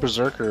went with the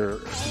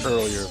Berserker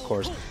earlier, of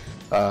course.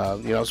 You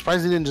know, I'm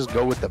surprised he didn't just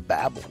go with the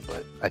Babel,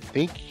 but I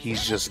think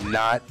he's just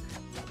not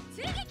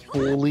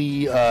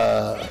fully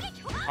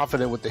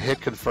confident with the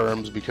hit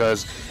confirms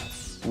because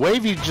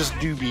Wavy just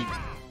do be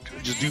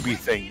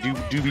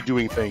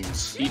doing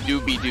things. He do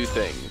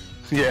things.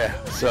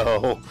 Yeah,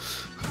 so.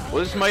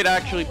 Well, this might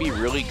actually be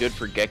really good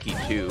for Geki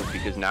too,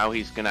 because now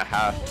he's gonna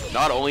have,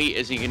 not only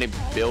is he gonna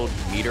build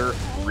meter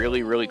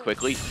really, really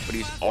quickly, but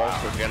he's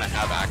also gonna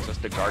have access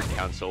to guard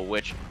council,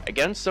 which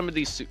against some of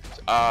these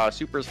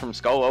supers from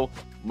Skullo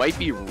might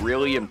be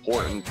really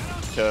important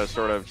to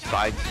sort of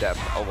sidestep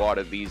a lot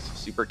of these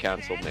super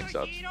council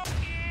mix-ups.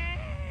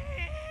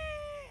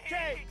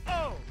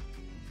 KO.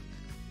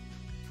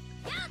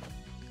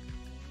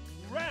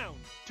 Round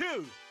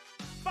 2,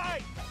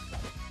 fight.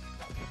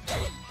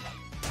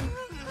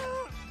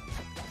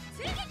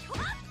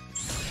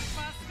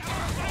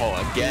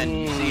 Oh, again,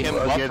 you see him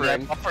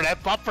buffering.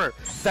 That buffer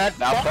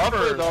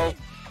though.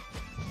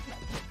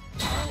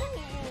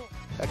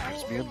 That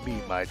gives me a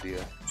meme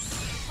idea.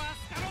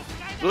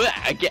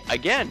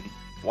 Again,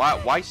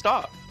 why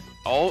stop?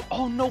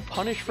 Oh no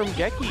punish from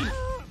Geki.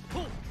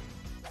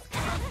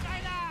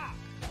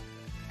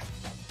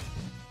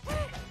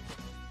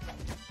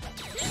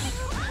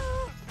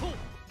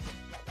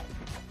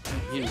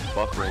 He's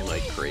buffering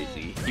like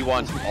crazy. He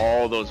wants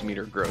all those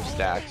meter growth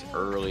stacks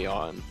early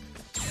on.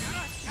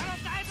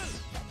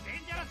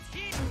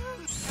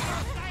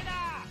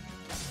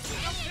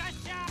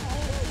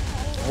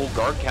 Whole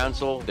guard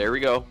council, there we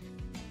go.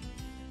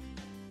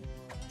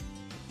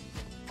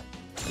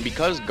 And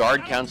because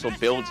guard council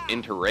builds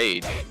into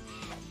rage,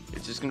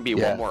 it's just gonna be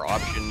one more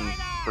option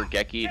for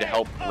Geki to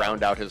help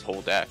round out his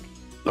whole deck.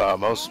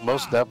 Most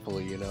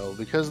definitely, you know,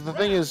 because the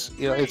thing is,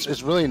 you know,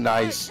 it's really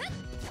nice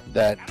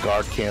that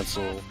guard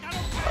cancel,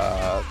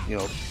 you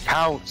know,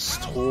 counts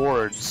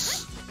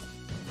towards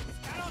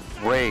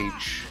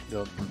rage, you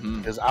know,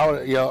 because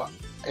you know,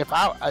 if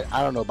I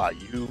don't know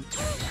about you,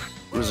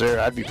 Reserve,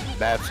 I'd be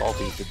mad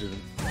salty if it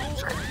didn't.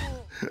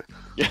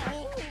 Yeah.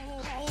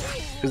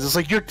 Because it's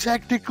like, you're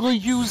technically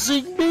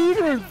using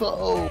meter,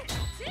 though.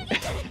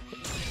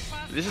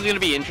 This is going to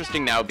be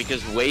interesting now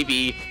because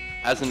Wavy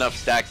has enough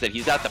stacks that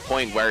he's at the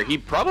point where he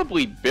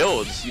probably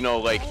builds, you know,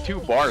 like 2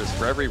 bars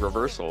for every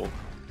reversal.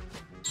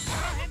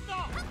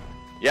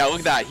 Yeah, look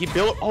at that. He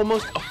built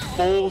almost a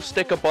full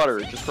stick of butter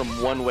just from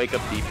one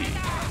wake-up DP.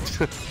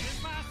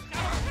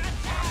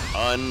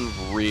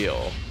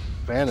 Unreal.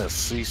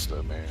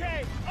 Fantasista,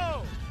 man.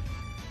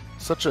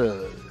 Such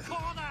a...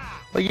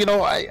 Like, you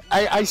know,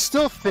 I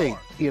still think,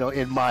 you know,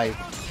 in my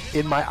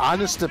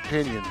honest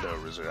opinion, though,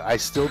 Rizzer, I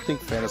still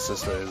think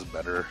Fantasista is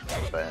better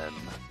than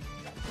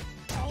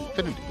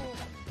Infinity.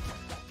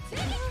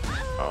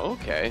 Oh,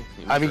 okay.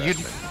 I mean,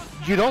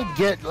 you don't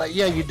get, like,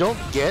 yeah, you don't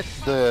get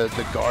the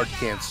guard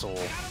cancel,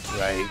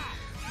 right?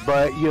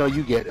 But, you know,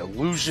 you get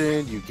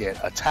illusion, you get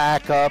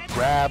attack up,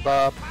 grab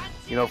up,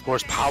 you know, of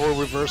course, power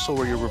reversal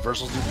where your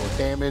reversals do more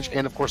damage,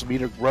 and of course,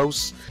 meter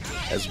gross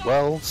as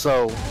well.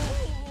 So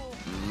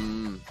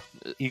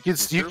you can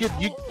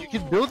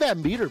build that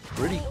meter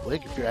pretty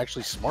quick if you're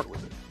actually smart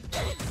with it.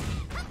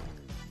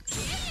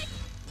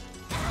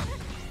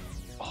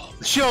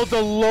 Show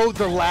the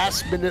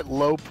last minute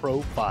low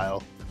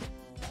profile.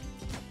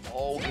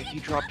 Oh, he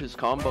dropped his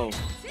combo.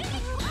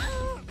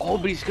 Oh,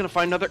 but he's gonna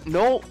find another.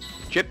 No,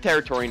 chip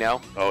territory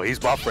now. Oh, he's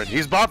buffering.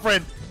 He's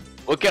buffering.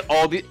 Look at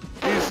all the.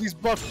 He's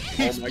buffering.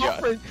 He's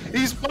buffering.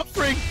 He's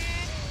buffering.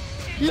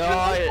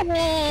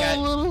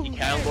 No, you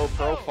can't low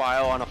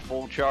profile on a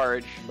full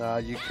charge. No,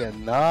 you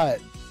cannot.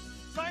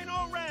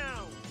 Final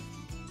round.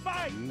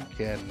 Fight. You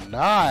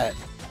cannot.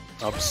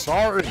 I'm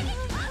sorry.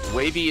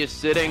 Wavy is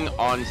sitting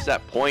on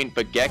set point,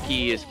 but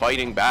Geki is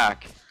fighting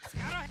back.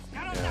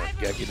 Yeah,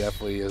 Geki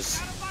definitely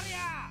is.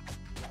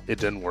 It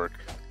didn't work.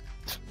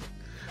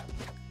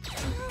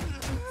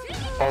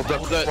 Oh,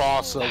 the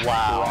cross up.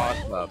 Wow.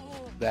 Cross up.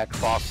 That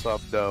cross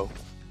up, though.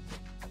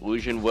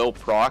 Illusion will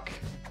proc.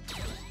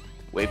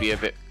 Wavy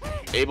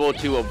able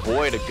to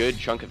avoid a good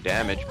chunk of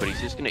damage, but he's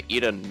just gonna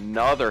eat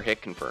another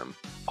hit confirm.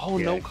 Oh,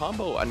 yeah. No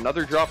combo.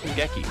 Another drop from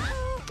Geki.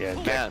 Yeah,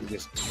 and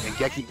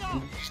Geki,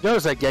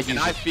 notice that Geki. And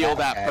I feel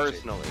that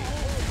personally.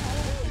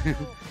 You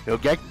know,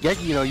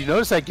 Geki, you know, you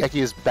notice that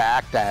Geki is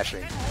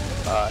backdashing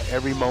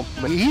every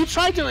moment. He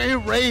tried to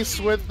erase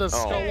with the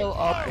solo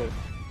upper.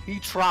 He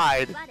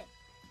tried.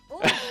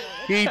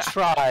 He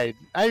tried.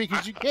 I mean,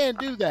 because you can't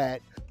do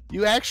that.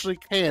 You actually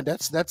can.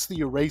 That's the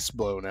erase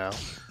blow now.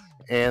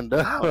 And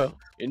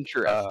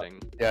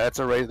interesting. Yeah, that's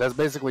a race. That's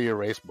basically a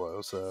race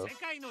blow. So.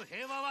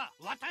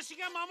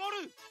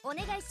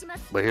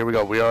 But here we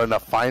go. We are in the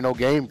final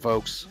game,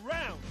 folks.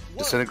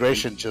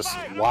 Disintegration, just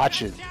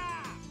watching.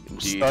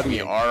 Indeed,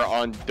 we are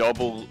on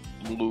double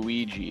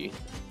Luigi.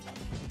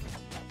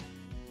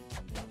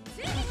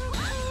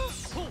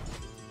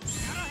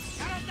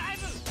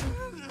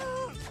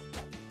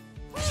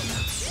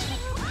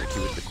 Ricky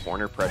with the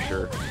corner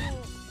pressure.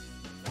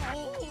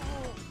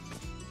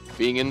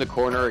 Being in the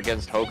corner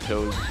against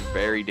Hokuto is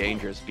very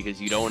dangerous because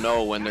you don't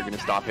know when they're going to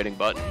stop hitting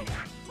buttons.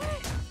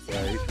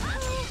 Right.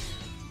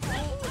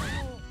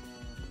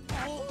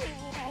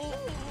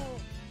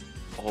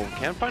 Oh,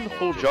 can't find the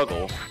full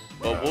juggle,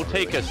 but we'll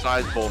take a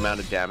sizable amount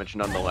of damage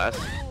nonetheless.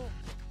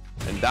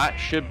 And that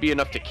should be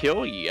enough to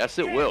kill? Yes,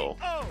 it will.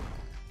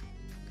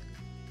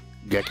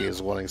 Geki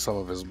is wanting some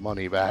of his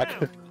money back.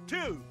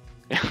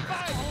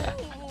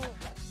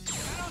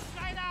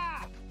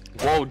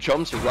 Whoa,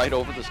 jumps right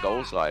over the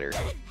skull slider.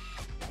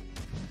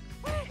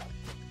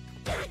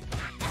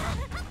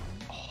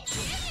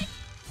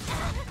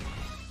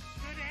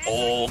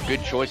 Oh,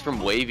 good choice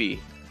from Wavy.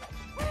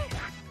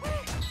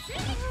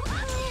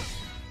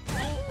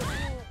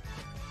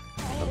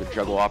 Another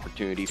juggle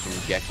opportunity from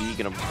Geki.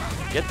 Gonna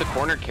get the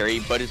corner carry,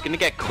 but is gonna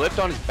get clipped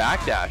on his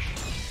backdash.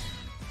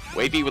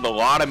 Wavy with a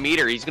lot of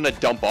meter. He's gonna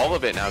dump all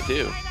of it now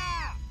too.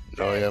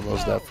 Oh yeah,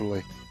 most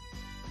definitely.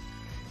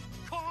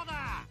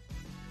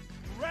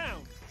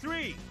 Round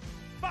 3.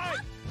 Fight.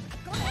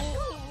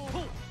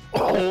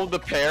 Oh, the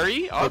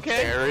parry. Okay.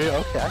 The parry.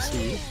 Okay, I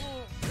see you.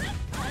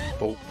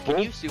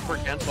 Can you super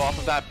cancel off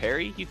of that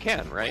parry? You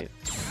can, right?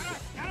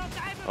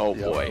 Oh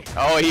boy.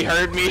 Oh, he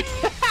heard me.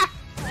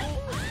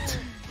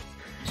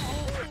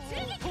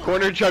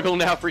 Corner juggle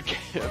now for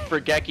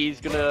Geki.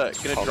 He's gonna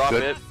drop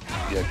good. it.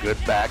 Yeah, good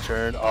back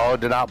turn. Oh,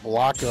 did not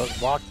block though.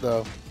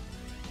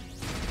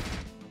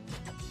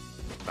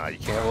 No, you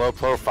can't low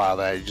profile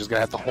that. You're just gonna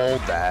have to hold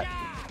that.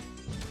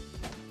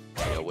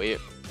 Yeah,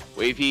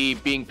 Wavy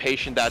being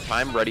patient that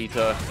time, ready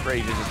to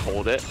just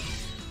hold it.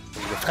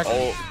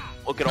 Oh.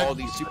 Look at all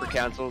these super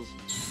cancels.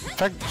 In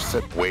fact, you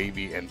said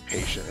Wavy and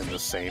patient in the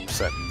same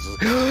sentence.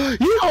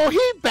 You know,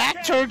 he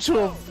back turned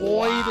to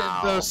avoid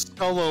the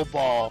solo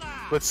ball,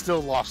 but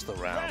still lost the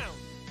round.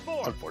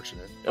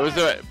 Unfortunate. It was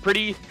a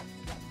pretty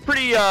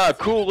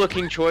cool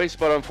looking choice,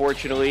 but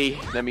unfortunately,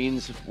 that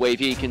means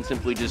Wavy can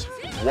simply just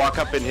walk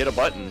up and hit a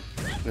button.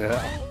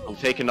 Yeah. We'll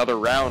take another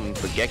round,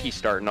 but Geki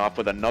starting off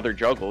with another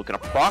juggle. Gonna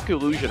proc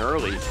illusion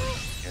early.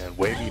 And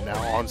Wavy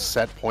now on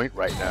set point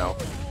right now.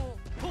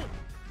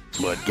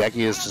 But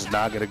Geki is just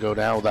not going to go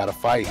down without a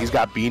fight. He's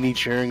got Beanie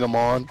cheering him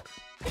on.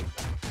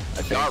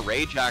 Got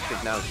Rage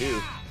active now, too.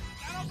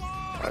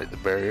 Alright, the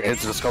barrier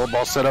into the skull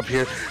ball set up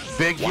here.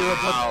 Big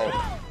hero.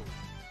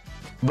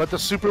 But the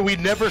super we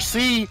never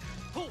see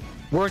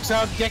works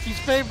out in Geki's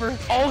favor.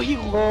 Oh, he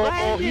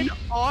landed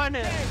on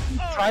it. He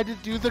tried to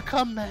do the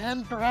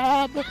command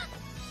grab.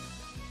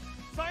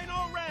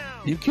 Final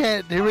round. You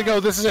can't. Here we go.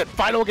 This is it.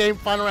 Final game,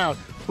 final round.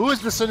 Who is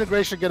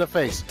Disintegration gonna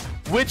face?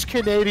 Which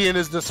Canadian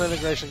is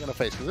Disintegration gonna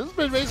face? Because this has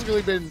been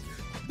basically been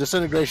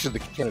Disintegration, the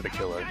Canada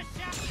killer.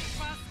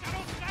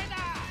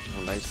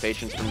 Oh, nice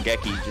patience from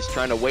Geki, just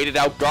trying to wait it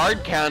out.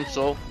 Guard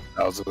cancel.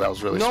 That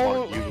was really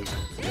No. smart.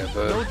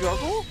 No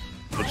juggle?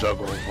 No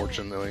juggle,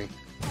 unfortunately.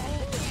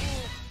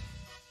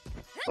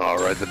 All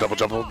right, the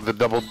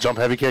double jump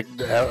heavy kick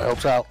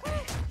helps out.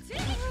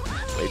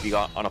 Wavy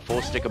got on a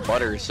full stick of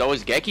butter. So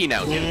is Geki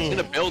now. He's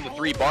gonna build the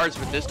 3 bars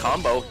with this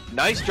combo.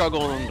 Nice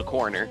juggle in the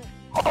corner.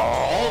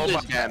 All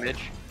this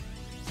damage.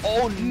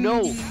 Oh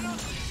no!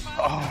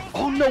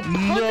 Oh no!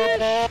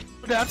 No,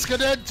 that's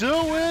gonna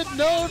do it.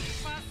 No.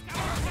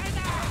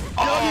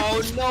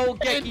 Oh no!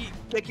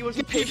 Geki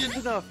wasn't patient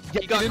enough.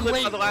 He got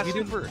clipped by the last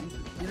super.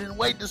 He didn't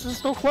wait. This is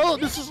so close.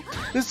 This is.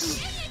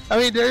 I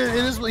mean, it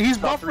is. He's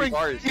buffering.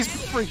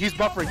 He's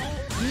buffering.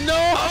 No!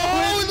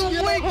 Oh, the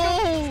wake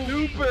up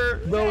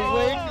super! The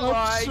wake up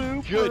my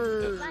super!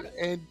 goodness.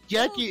 And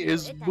Geki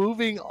is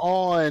moving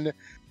on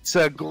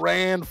to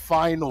grand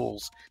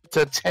finals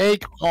to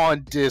take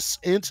on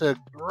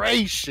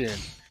Disintegration.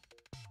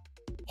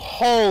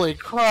 Holy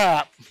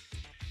crap!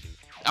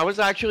 That was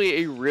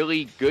actually a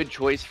really good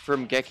choice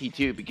from Geki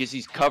too, because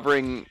he's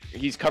covering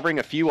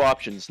a few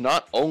options.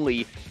 Not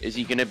only is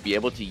he going to be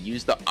able to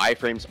use the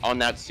iframes on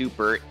that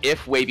super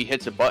if Wavy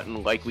hits a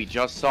button like we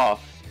just saw,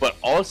 but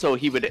also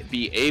he would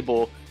be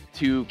able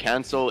to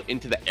cancel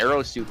into the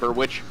arrow super,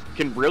 which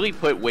can really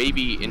put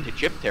Wavy into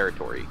chip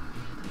territory.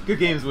 Good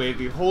games,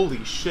 Wavy.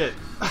 Holy shit.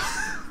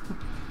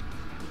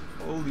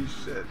 Holy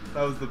shit.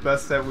 That was the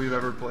best set we've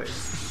ever played.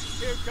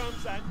 Here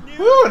comes a new.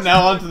 Woo, and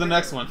now on to the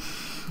next one.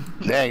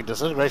 Dang,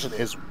 Disintegration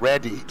is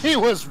ready. He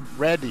was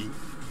ready.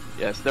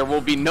 Yes, there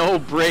will be no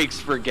breaks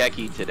for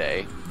Geki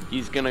today.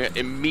 He's gonna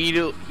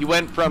immediately. He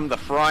went from the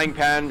frying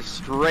pan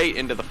straight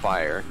into the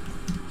fire.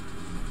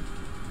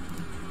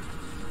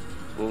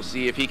 We'll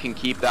see if he can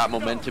keep that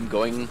momentum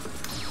going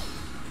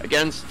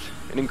against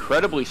an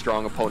incredibly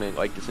strong opponent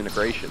like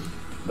Disintegration.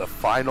 The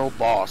final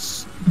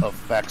boss of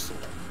Fexel.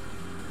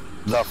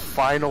 The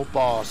final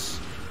boss.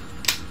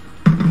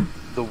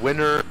 The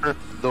winner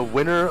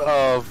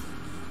of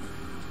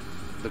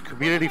the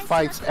Community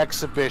Fights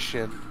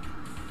exhibition.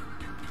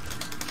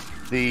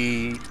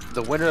 The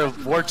winner of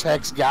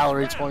Vortex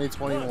Gallery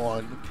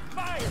 2021.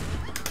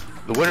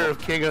 The winner of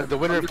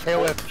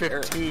KOF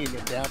 15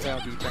 in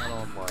Downtown B-Town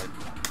Online.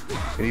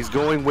 And he's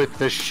going with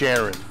the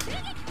Sharon.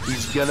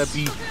 He's gonna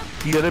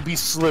be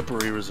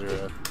slippery,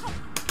 Razura.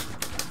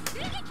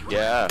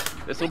 Yeah,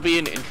 this will be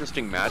an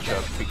interesting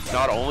matchup.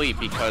 Not only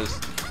because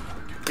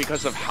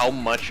of how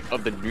much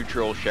of the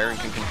neutral Sharon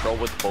can control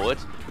with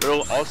bullets, but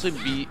it'll also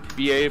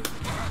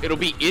it'll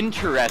be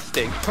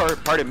interesting, or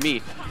pardon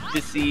me,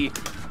 to see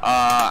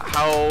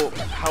how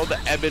the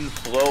ebb and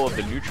flow of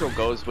the neutral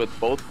goes with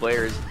both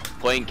players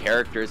playing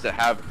characters that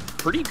have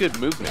pretty good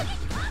movement.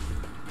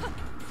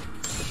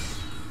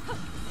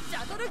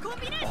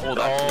 Oh,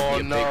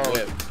 that's no. Big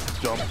whip.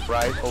 Jump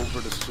right over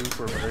the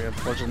super, very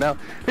unfortunate. Now,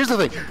 here's the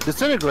thing: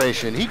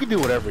 Disintegration, he can do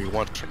whatever he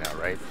wants for now,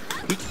 right?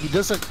 He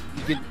doesn't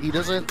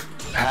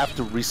have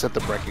to reset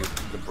the bracket.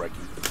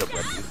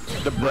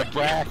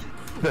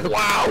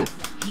 Wow!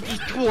 He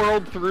just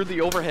twirled through the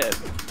overhead.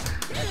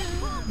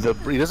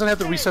 He doesn't have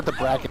to reset the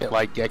bracket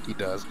like Geki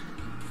does.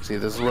 See,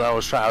 this is what I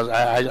was trying.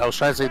 I was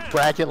trying to say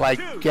bracket like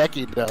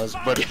Geki does,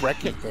 but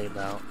bracket came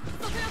out.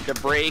 To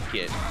break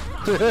it.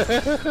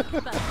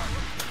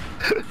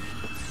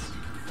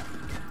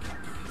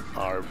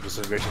 Our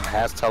Disintegration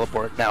has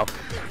teleport. Now,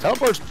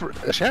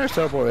 Sharon's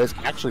teleport is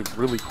actually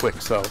really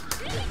quick, so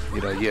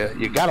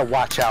you gotta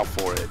watch out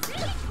for it.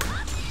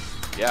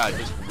 Yeah,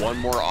 just one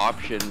more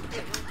option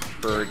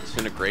for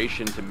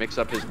Disintegration to mix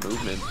up his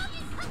movement.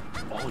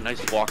 Oh,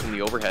 nice block in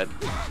the overhead.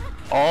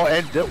 Oh,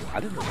 and I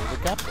didn't know there was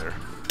a gap there.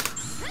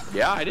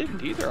 Yeah, I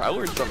didn't either. I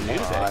learned something new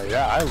today.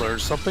 Yeah, I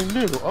learned something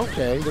new.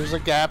 Okay, there's a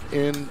gap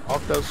in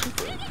Octo's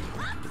super.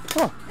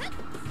 Huh.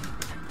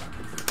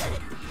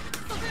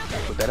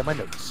 Put that in my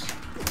notes.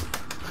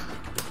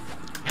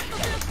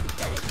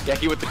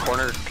 Geki with the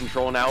corner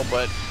control now,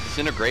 but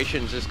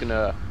Disintegration's just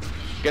gonna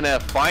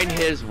find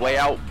his way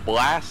out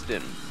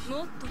blasting.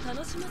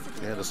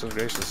 Yeah,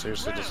 Disintegration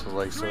seriously just was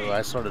like, so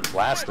I started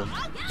blasting.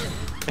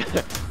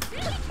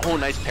 Oh,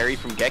 nice parry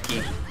from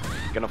Geki.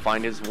 Gonna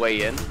find his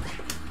way in.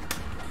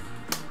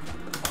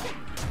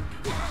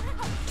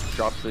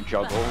 Drops the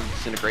juggle.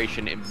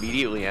 Disintegration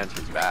immediately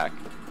answers back.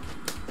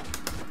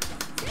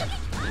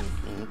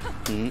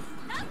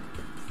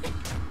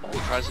 Oh,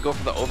 tries to go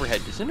for the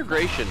overhead.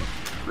 Disintegration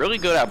really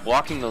good at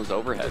blocking those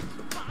overheads.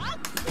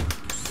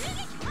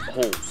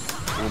 Oh,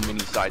 little mini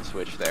side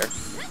switch there.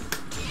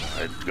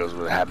 It goes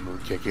with a half moon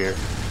kick here.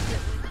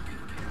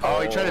 Oh,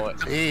 he tried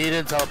to. He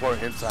didn't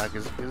teleport inside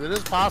because it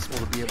is possible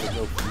to be able to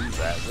go through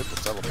that with the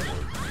teleport.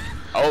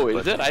 Oh,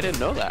 is it? I didn't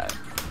know that.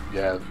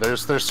 Yeah,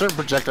 there's certain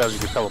projectiles you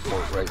can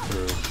teleport right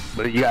through,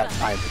 but you got to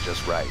time it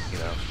just right, you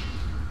know.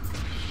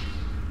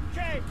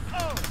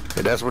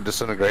 And that's what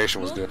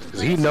Disintegration was doing,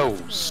 because he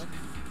knows.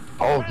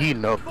 Oh, he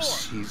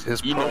knows.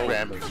 His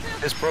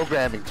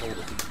programming told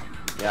him.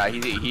 Yeah,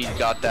 he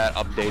got that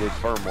updated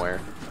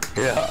firmware.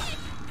 Yeah.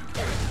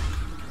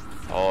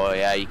 Oh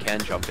yeah, you can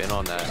jump in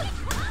on that.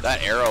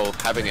 That arrow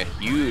having a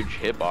huge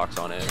hitbox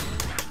on it.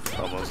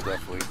 Almost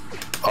definitely.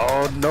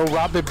 Oh, no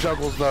Robin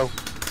juggles though.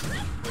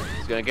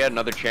 He's gonna get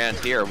another chance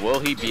here. Will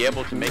he be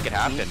able to make it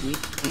happen?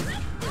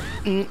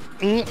 He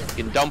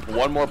can dump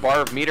one more bar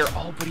of meter.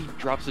 Oh, but he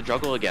drops the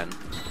juggle again.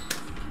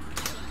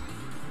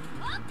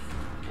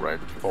 Right,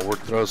 forward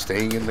throw,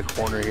 staying in the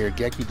corner here.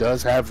 Geki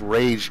does have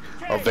rage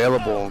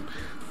available.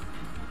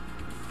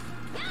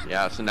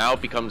 Yeah, so now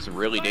it becomes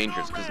really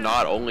dangerous, because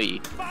not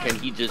only can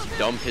he just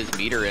dump his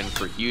meter in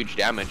for huge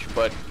damage,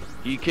 but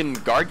he can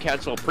guard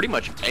cancel pretty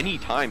much any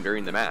time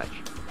during the match.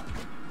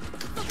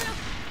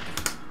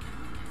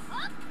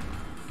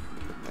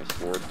 Nice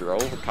forward throw.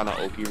 What kind of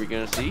Oki are we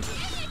going to see?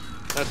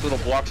 Nice little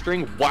block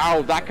string.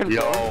 Wow, that can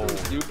go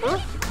super.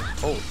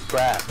 Holy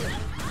crap.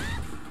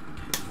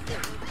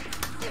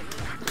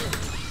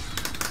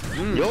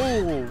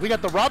 Yo, we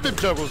got the Robin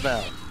juggles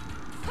now.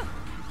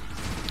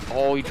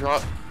 Oh, he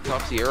drops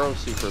the arrow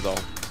super though.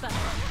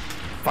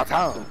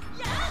 Fatal.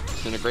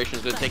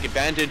 Disintegration's gonna take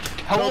advantage.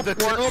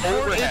 Teleport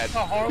overhead.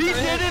 He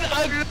did it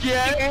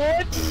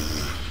again.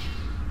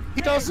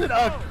 He does it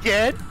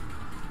again.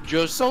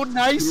 Just so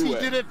nice. He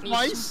did it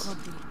twice.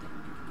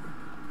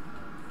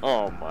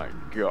 Oh my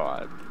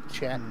god.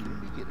 Chat,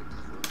 can we get it?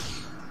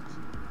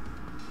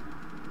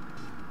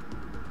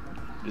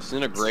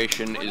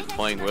 Disintegration is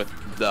playing with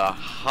the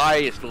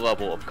highest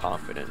level of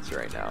confidence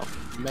right now.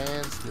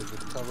 Mans did the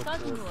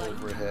teleport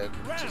overhead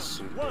to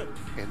super,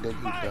 and then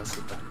he does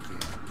it again.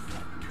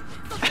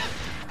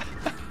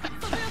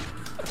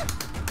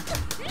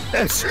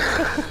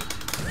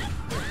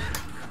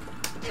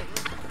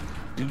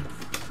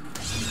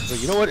 So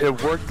you know what?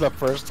 It worked the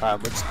first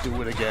time. Let's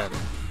do it again.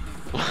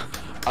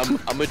 I'm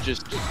gonna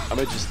just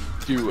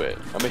do it.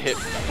 I'm gonna hit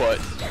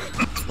butt.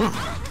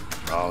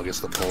 Oh,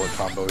 gets the bullet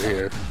combo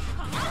here.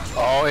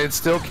 Oh, and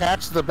still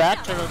catch the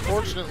back turn,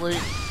 unfortunately.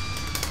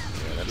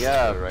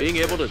 Yeah, right being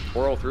able to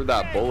twirl through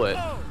that bullet,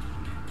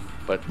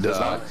 but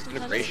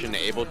Disintegration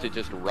able to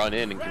just run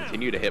in and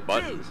continue to hit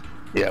buttons.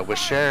 Yeah, with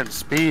Sharon's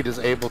speed is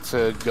able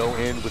to go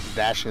in with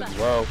dash in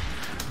low.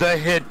 The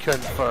hit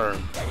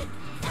confirmed.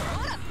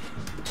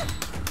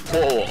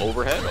 Whoa,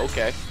 overhead?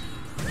 Okay.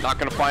 Not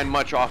gonna find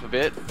much off of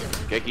it.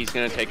 Geki's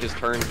gonna take his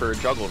turn for a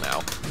juggle now.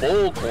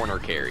 Full corner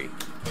carry.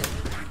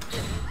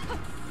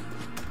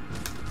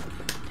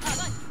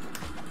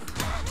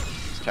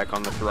 Tech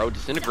on the throw.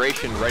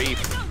 Disintegration ready.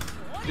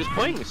 Just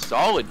playing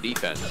solid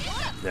defense.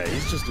 Yeah,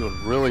 he's just doing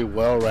really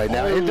well right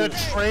now. And the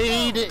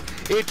trade,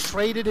 it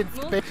traded in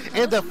space.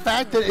 And the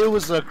fact that it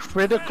was a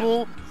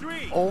critical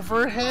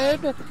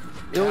overhead,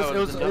 it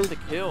was enough to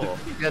kill.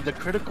 Yeah, the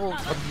critical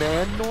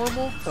command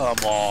normal. Come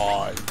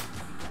on.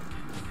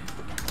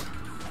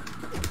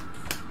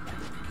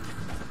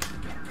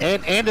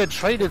 And it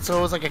traded, so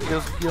it was like it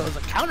was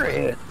a counter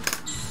hit.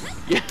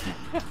 Yeah.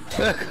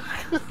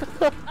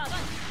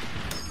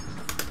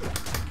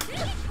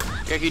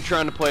 Geki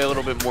trying to play a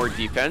little bit more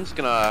defense,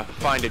 gonna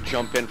find a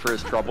jump in for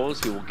his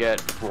troubles. He will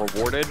get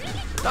rewarded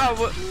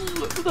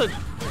with a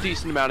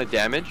decent amount of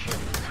damage.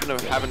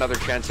 Gonna have another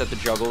chance at the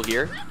juggle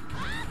here.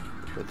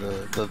 But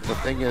the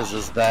thing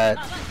is that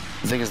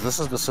this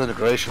is the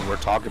Disintegration we're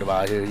talking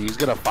about here. He's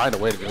gonna find a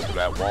way to go through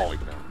that wall,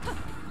 you know.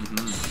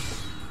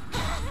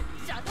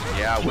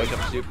 Yeah, wake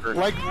up super.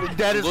 Like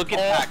that is look at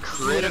that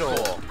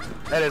critical.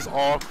 That is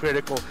all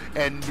critical,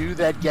 and knew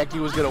that Geki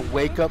was gonna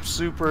wake up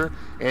super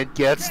and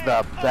gets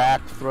the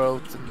back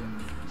throw.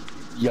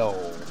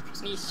 Yo,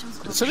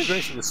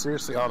 Disintegration is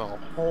seriously on a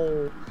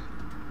whole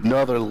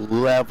another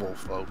level,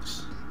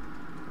 folks.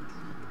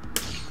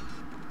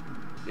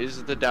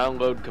 Is the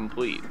download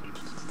complete?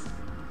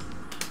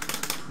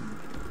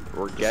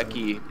 Or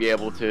Geki be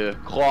able to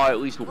claw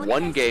at least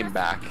one game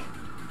back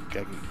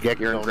Geki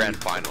here in Grand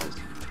Finals?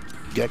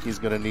 Geki's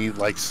gonna need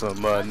like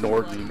some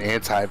Norton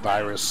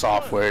antivirus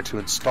software to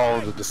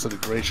install the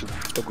Disintegration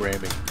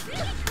programming.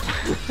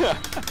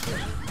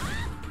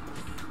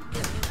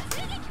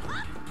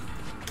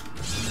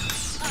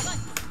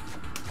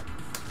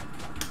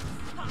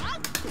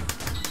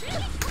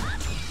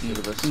 Bit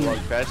of a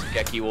slugfest.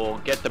 Geki will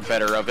get the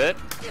better of it.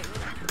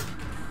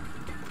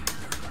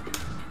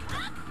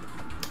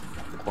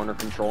 Corner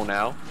control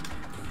now.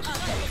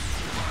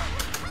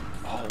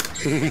 Oh,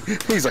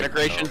 he's like,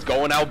 Integration's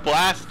going out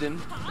blasting.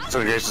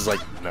 Integration's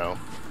like, no.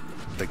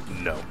 Like,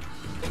 no.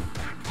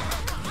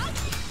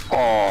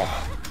 Oh.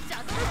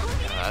 Yeah,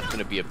 that's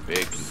gonna be a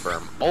big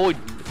confirm. Oh,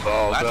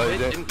 that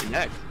didn't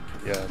connect.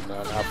 Yeah,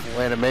 not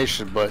full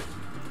animation, but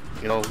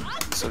you know,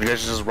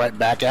 Integration's just right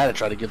back at it,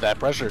 trying to get that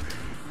pressure.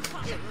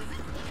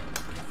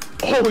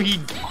 Oh, he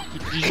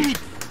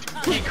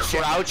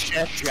crouch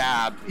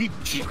jab. He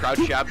crouch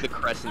jab the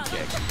crescent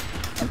kick.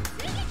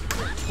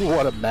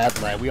 What a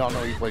madman. We all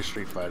know he plays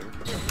Street Fighter.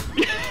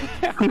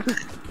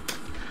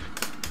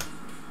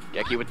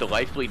 Geki with the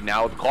life lead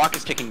now. The clock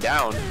is ticking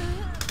down.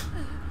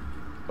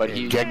 But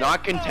he's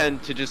not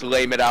content to just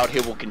lame it out. He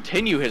will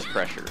continue his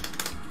pressure.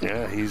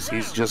 Yeah, he's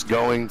just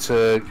going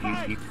to...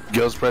 He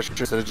goes pressure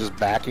instead of just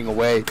backing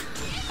away.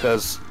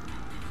 Because...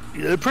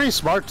 They're pretty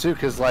smart, too,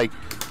 because, like...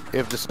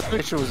 If the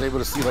Disintegration was able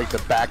to see, like, the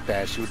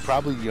backdash, he would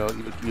probably, you know,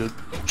 he would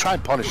try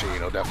and punish it, you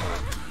know,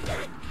 definitely.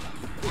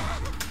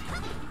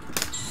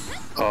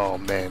 Oh,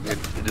 man.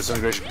 And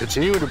Disintegration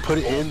continuing to put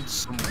in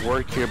some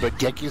work here, but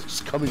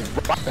Geki's coming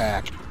right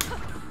back.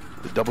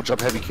 The double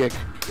jump heavy kick.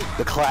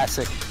 The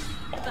classic.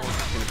 Oh,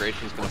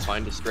 Disintegration's going to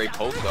find a stray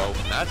poke, though.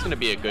 And that's going to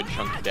be a good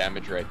chunk of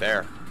damage right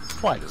there.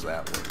 Why does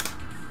that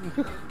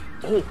work?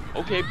 Oh,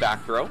 okay,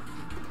 back throw.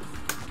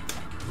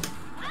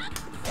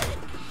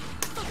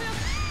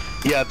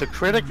 Yeah, the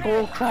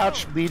critical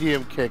crouch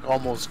medium kick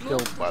almost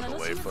killed, by the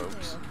way,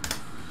 folks.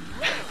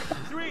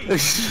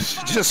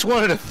 Just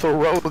wanted to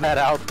throw that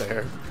out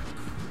there.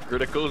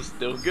 Critical's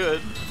still good.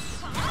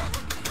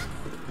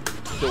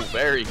 Still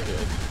very good.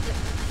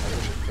 I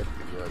wish I kept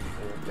the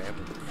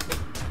damage.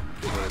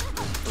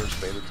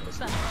 First beta test.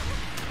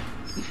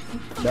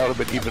 That would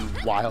have been even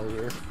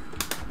wilder.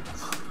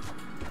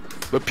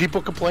 But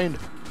people complained.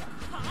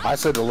 I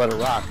said to let it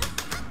rock.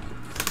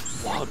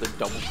 Wow, the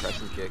double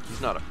crescent kick.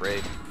 He's not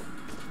afraid.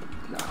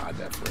 Nah,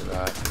 definitely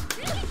not.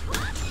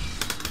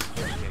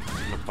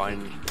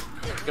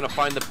 He's gonna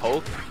find the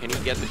poke. Can he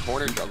get the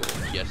corner juggle?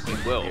 Yes, he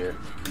will. Yeah,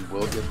 he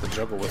will get the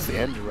juggle. What's the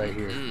end right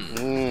here?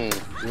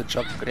 Good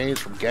chunk of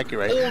grenades from Geki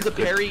right here. Oh, the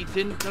parry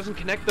doesn't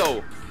connect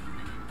though.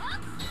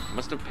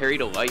 Must have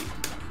parried a light.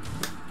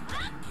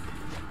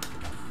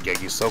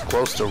 Geki's so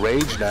close to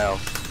rage now.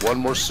 One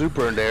more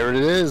super and there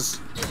it is.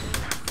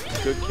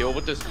 Good kill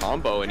with this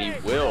combo and he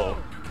will.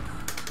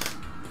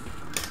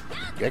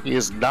 Geki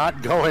is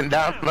not going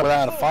down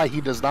without a fight.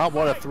 He does not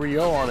want a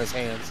 3-0 on his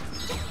hands.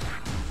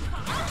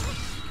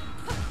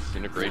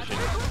 Disintegration.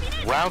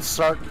 Round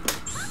start.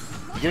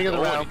 Beginning of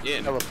the round.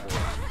 Again.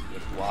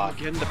 Block.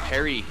 Again, the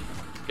parry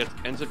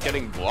ends up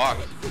getting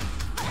blocked.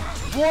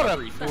 What a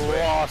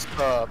cross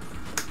up.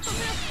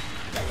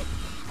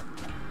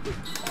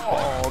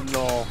 Oh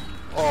no.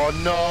 Oh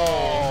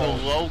no. The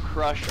low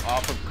crush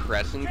off of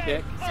crescent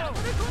kick.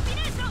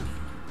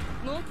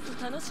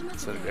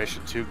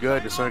 Disintegration too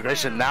good.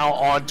 Disintegration now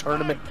on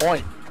tournament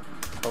point.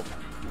 Oh,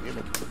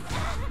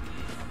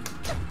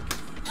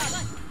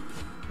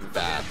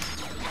 bad.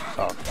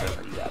 Oh,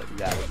 you got it. You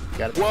got it. You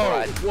got it.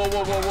 Whoa! Whoa!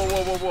 Whoa! Whoa!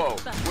 Whoa! Whoa! Whoa!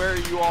 Whoa! Where are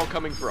you all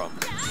coming from?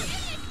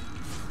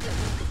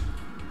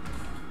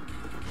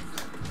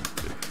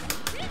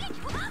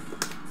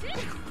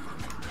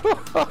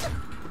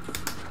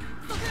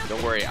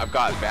 Don't worry, I've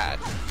got bad.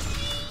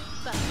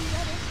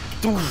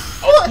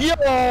 Oh,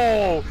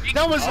 yo!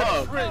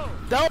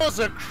 That was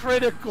a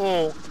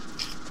critical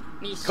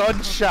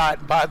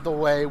gunshot, by the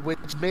way, which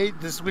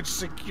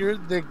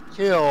secured the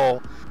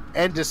kill,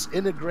 and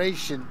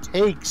Disintegration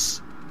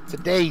takes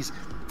today's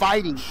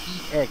Fighting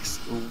EX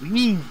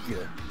League.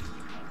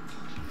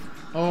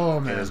 Oh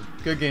man,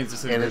 good games,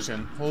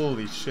 Disintegration.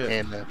 Holy shit!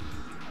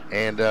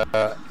 And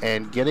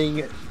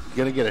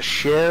gonna get a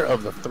share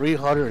of the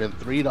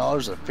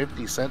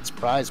 $303.50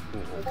 prize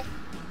pool.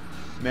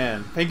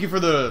 Man, thank you for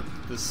the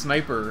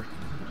sniper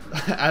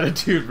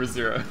attitude,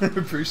 Razira. I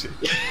appreciate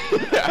it.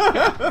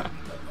 I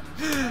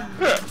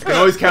can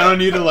always count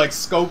on you to like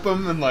scope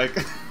them and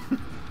like.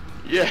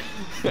 Yeah.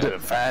 Did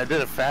it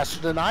faster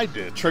than I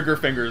did. Trigger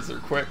fingers are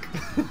quick.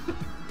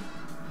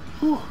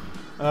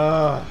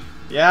 Yeah,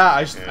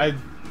 I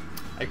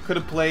could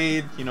have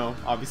played, you know,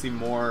 obviously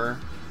more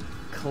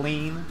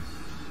clean.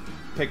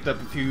 Picked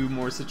up a few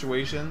more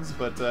situations,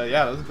 but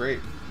yeah, that was great.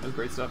 That was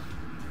great stuff.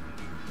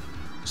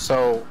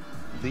 So,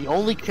 the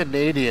only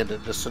Canadian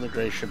that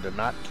Disintegration did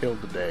not kill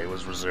today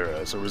was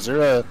Razira. So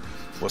Razira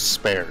was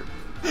spared.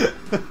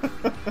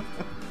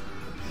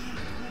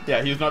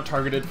 Yeah, he was not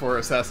targeted for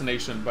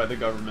assassination by the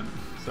government.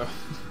 So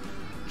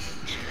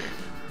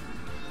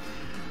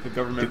the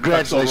government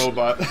pretzel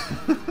robot.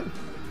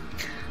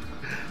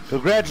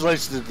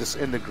 Congratulations to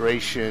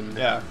Disintegration.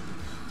 Yeah.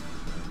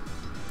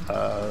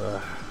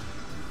 Yeah.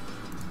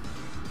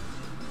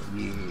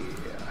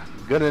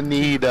 Gonna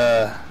need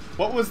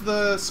What was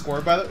the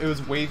score by the? It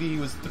was Wavy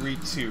was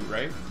 3-2,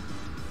 right?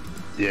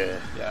 Yeah.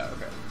 Yeah,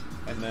 okay.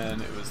 And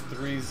then it was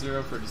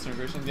 3-0 for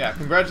Disintegration. Yeah,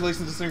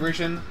 congratulations,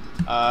 Disintegration.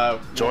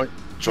 Join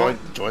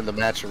the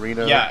match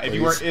arena. Yeah, please. if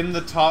you were in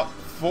the top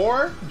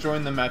 4,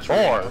 join the match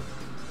arena.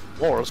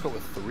 4. Let's go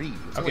with 3.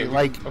 Okay,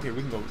 we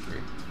can go with 3.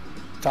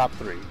 Top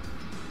 3.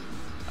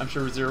 I'm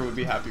sure Zero would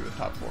be happy with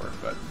top 4,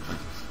 but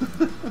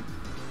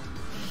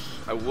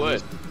I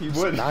would. He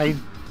would.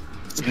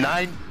 It's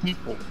 9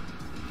 people.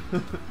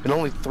 And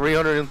only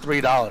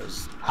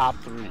 $303. Top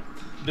 3.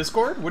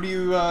 Discord? What do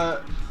you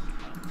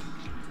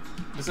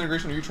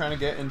Disintegration, are you trying to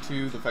get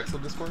into the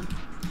Fexel Discord?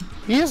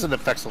 He is in the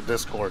Fexel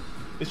Discord.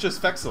 It's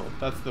just Fexel.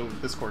 That's the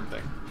Discord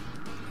thing.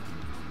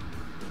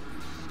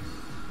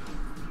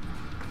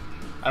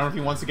 I don't know if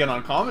he wants to get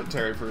on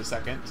commentary for a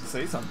second to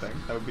say something.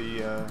 That would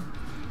be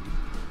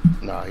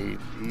No,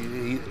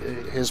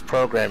 his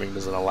programming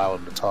doesn't allow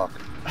him to talk.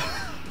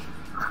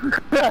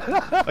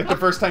 Like the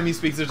first time he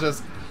speaks, it's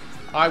just,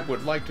 I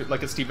would like to,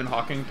 like a Stephen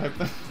Hawking type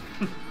thing.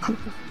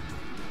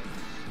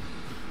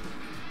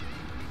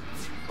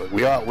 But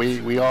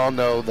we all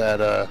know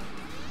that.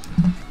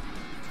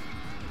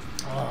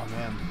 Oh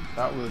man,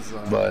 that was.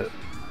 But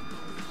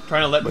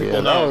trying to let people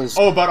yeah, know. was,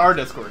 Oh, about our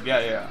Discord.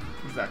 Yeah,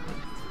 exactly.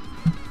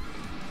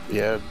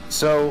 Yeah.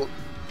 So,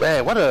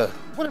 man, what a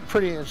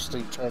pretty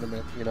interesting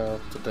tournament,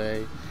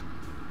 today.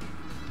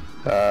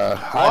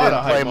 I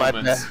didn't play my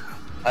best.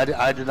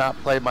 I did not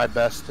play my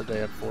best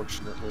today,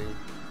 unfortunately.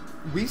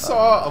 We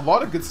saw a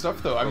lot of good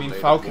stuff, though. I mean,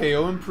 foul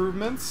KO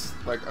improvements,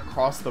 like,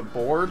 across the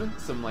board.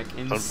 Some, like,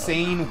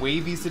 insane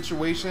wavy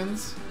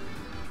situations.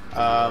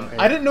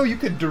 I didn't know you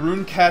could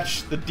Darun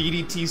catch the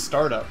DDT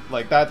startup.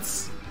 Like,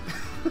 that's...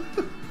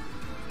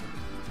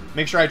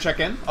 Make sure I check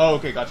in? Oh,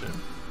 okay, gotcha.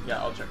 Yeah,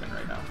 I'll check in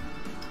right now.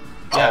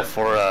 Yeah. Oh,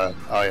 for,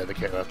 the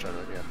KOF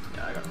tournament, yeah.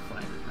 Yeah, I gotta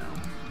find it now.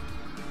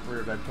 Where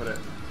did I put it?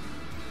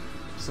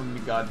 Some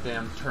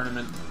goddamn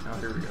tournament. Oh,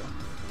 here we go.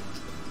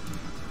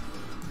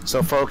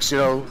 So, folks,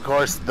 of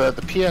course, the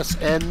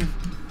PSN,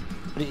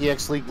 the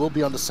EX League, will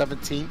be on the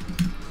 17th.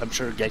 I'm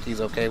sure Genki's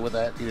okay with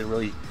that. He didn't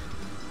really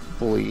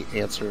fully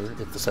answer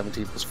if the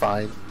 17th was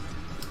fine.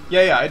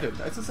 Yeah, I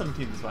did. I said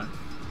 17th is fine.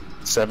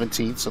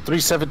 17th, so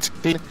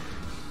 3/17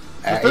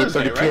 at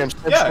Thursday, 8:30 p.m. right?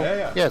 Central.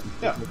 Yeah.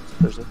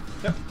 Thursday.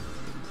 Yep.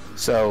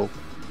 So,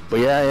 but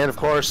yeah, and of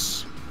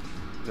course,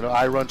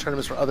 I run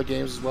tournaments for other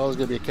games as well. There's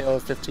going to be a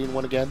KOF 15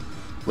 one again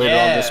later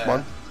on this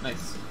month.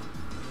 Nice.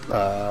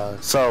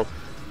 So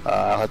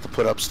I'll have to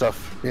put up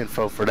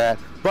info for that.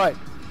 But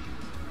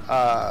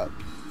I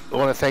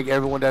want to thank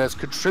everyone that has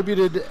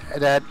contributed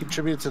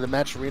to the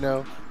Match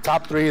Reno.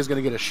 Top 3 is going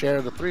to get a share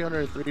of the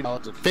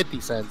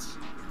 $303.50,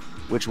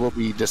 which will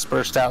be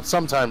dispersed out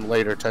sometime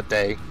later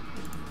today.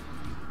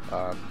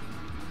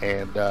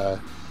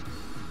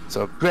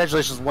 So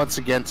congratulations once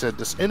again to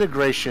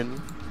Disintegration.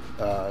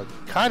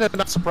 Kind of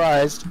not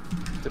surprised,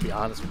 to be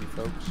honest with you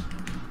folks.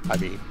 I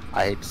mean,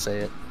 I hate to say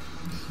it,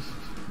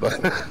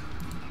 but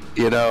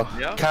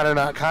kind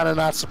of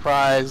not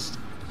surprised.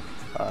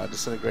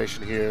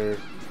 Disintegration here,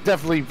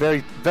 definitely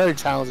very, very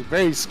talented,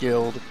 very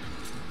skilled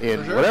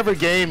in whatever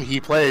game he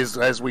plays,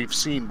 as we've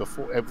seen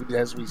before.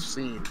 As we've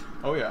seen.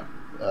 Oh yeah.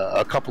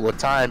 A couple of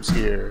times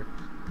here,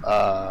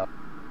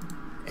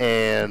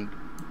 and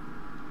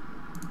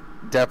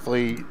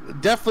definitely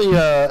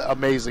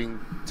amazing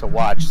to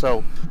watch.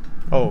 So,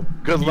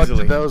 good luck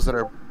to those that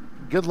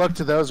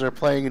are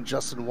playing in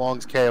Justin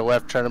Wong's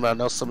KOF tournament. I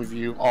know some of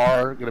you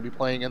are going to be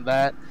playing in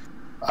that,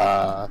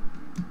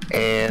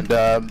 and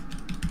of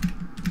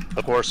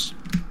course,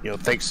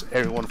 thanks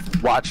everyone for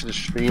watching the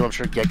stream. I'm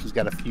sure Geki's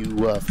got a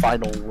few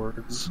final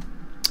words.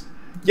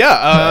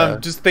 Yeah,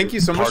 just thank you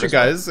so much, you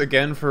guys,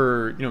 again,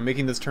 for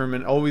making this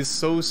tournament always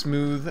so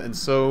smooth and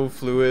so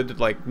fluid.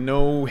 Like,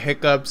 no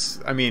hiccups.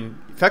 I mean,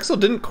 Fexel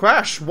didn't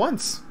crash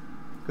once,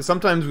 because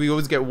sometimes we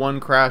always get one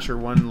crash or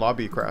one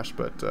lobby crash,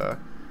 but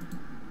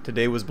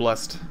today was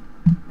blessed,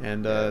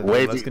 and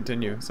let's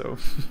continue. So,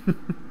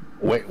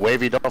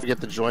 Wavy, don't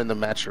forget to join the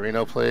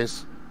Matcherino,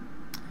 please.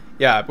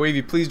 Yeah,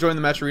 Wavy, please join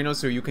the Matcherino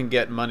so you can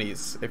get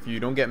monies. If you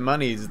don't get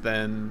monies,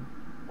 then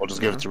we'll just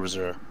give it to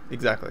Reserve.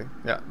 Exactly.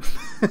 Yeah.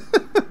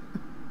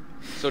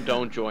 So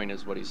don't join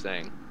is what he's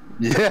saying.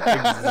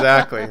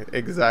 Yeah.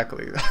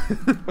 Exactly.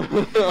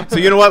 So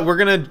you know what? We're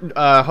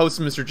gonna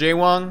host Mr. J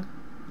Wong,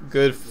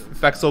 good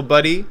Fexel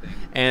buddy,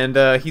 and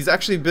he's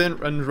actually been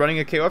running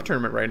a KOF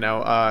tournament right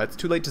now. It's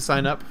too late to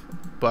sign up,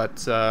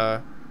 but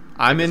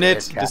I'm in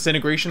it.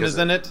 Disintegration is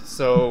in it.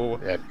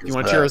 So you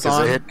want to cheer us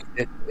on?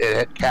 It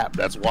hit cap.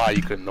 That's why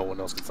no one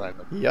else can sign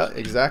up. Yeah,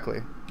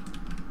 exactly.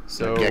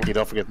 So Genki,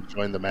 don't forget to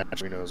join the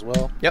match Reno as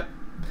well. Yep.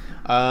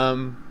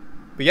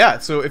 But yeah,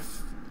 so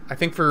I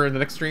think for the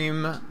next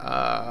stream,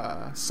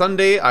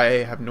 Sunday,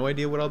 I have no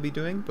idea what I'll be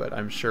doing, but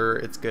I'm sure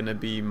it's gonna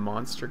be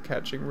monster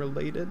catching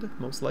related,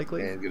 most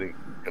likely. And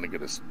gonna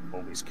get his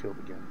homies killed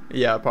again.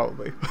 Yeah,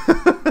 probably.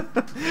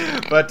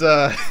 But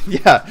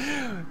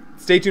yeah,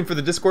 stay tuned for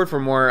the Discord for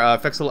more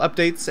Fexel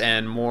updates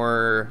and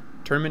more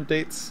tournament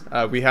dates.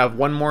 We have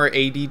one more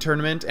AD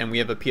tournament, and we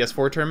have a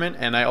PS4 tournament,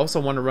 and I also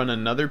want to run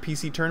another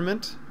PC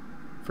tournament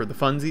for the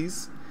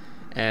funsies.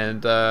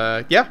 And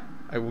yeah,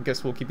 I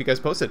guess we'll keep you guys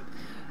posted.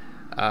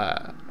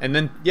 And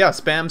then, yeah,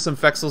 spam some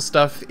Fexel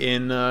stuff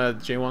in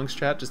Jaywong's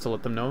chat just to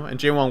let them know. And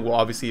Jaywong will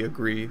obviously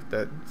agree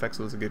that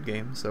Fexel is a good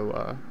game,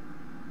 so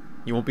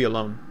you won't be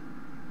alone.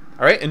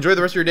 Alright, enjoy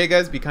the rest of your day,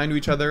 guys. Be kind to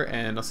each other,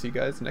 and I'll see you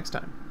guys next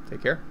time.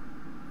 Take care.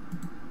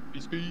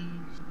 Peace.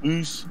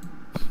 Peace.